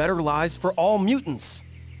create better lives for all mutants.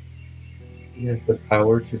 He has the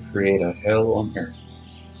power to create a hell on Earth.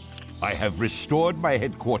 I have restored my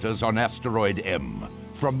headquarters on Asteroid M.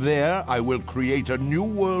 From there, I will create a new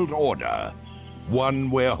world order. One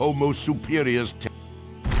where Homo Superiors...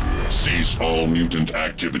 Cease all mutant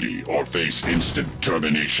activity or face instant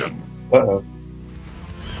termination. Uh-oh.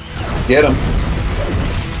 Get him.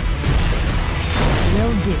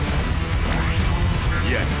 Will do.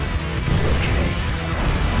 Yes. Okay.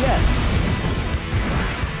 Yes.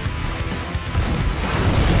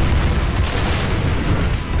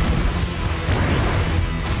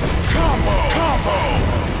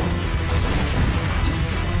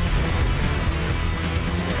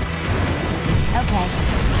 Okay.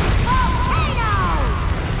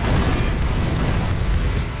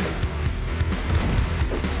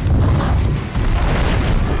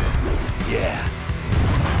 Yeah.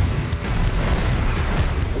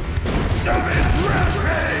 Savage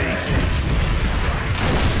Rampage!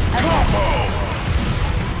 Combo!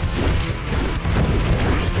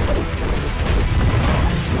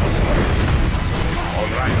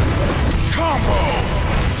 Alright. Combo!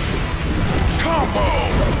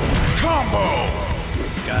 Combo!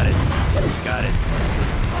 Got it. Got it.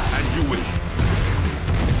 As you wish.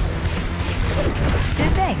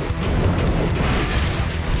 Sure thing.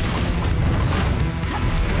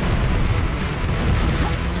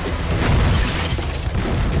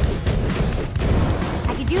 I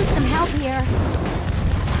could use some help here.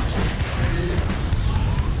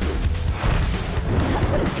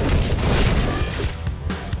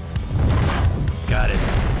 Got it.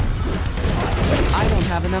 I don't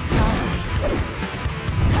have enough power.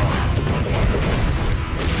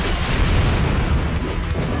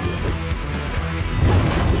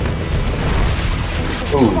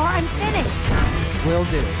 Or I'm finished. Will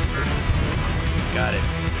do. Got it.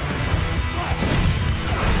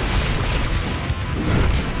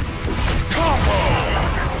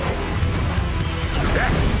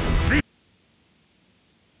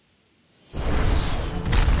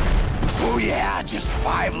 Oh yeah, just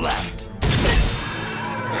 5 left.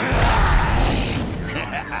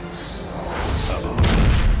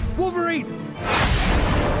 Wolverine!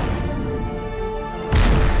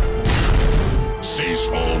 Cease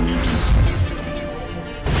all mutant.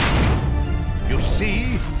 You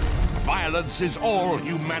see? Violence is all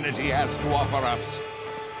humanity has to offer us.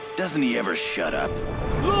 Doesn't he ever shut up?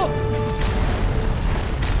 Look!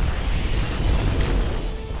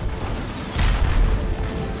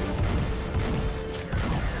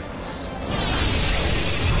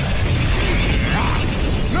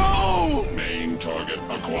 No! Main target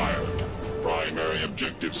acquired. Primary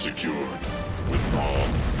objective secured. Withdrawn.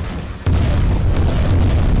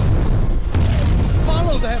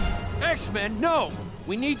 Follow them! X-Men, no!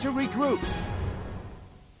 We need to regroup.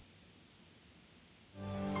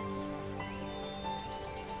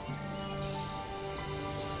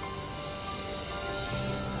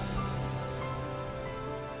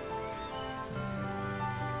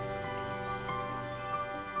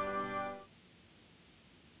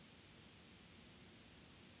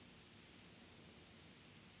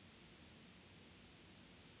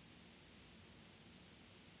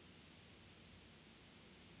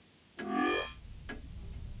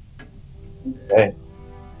 Okay.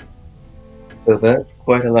 So that's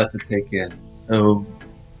quite a lot to take in. So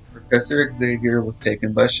Professor Xavier was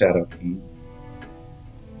taken by Shadow King.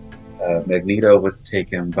 Magneto was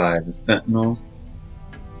taken by the Sentinels.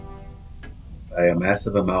 By a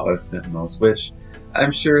massive amount of Sentinels, which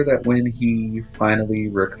I'm sure that when he finally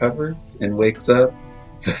recovers and wakes up,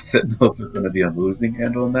 the Sentinels are going to be on the losing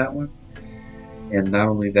end on that one. And not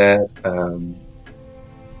only that,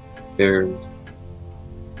 there's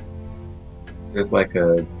like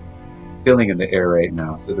a feeling in the air right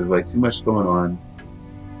now. So there's like too much going on,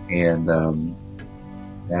 and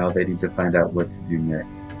now they need to find out what to do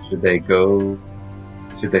next. Should they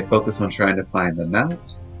focus on trying to find them out,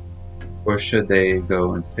 or should they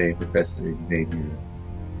go and save Professor Xavier?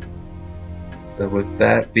 So with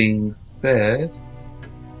that being said,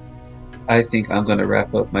 I think I'm going to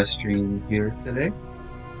wrap up my stream here today.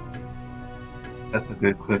 That's a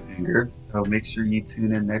good cliffhanger, so make sure you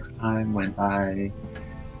tune in next time when I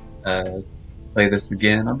play this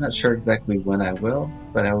again. I'm not sure exactly when I will,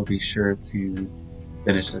 but I will be sure to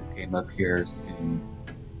finish this game up here soon,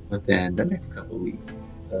 within the next couple weeks.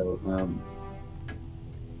 So,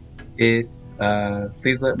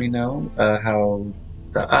 please let me know how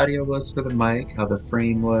the audio was for the mic, how the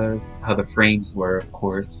frame was, how the frames were, of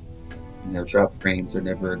course. You know, drop frames are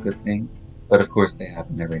never a good thing, but of course they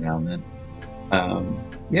happen every now and then.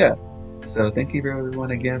 Yeah, so thank you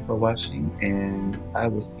everyone again for watching, and I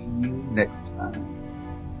will see you next time.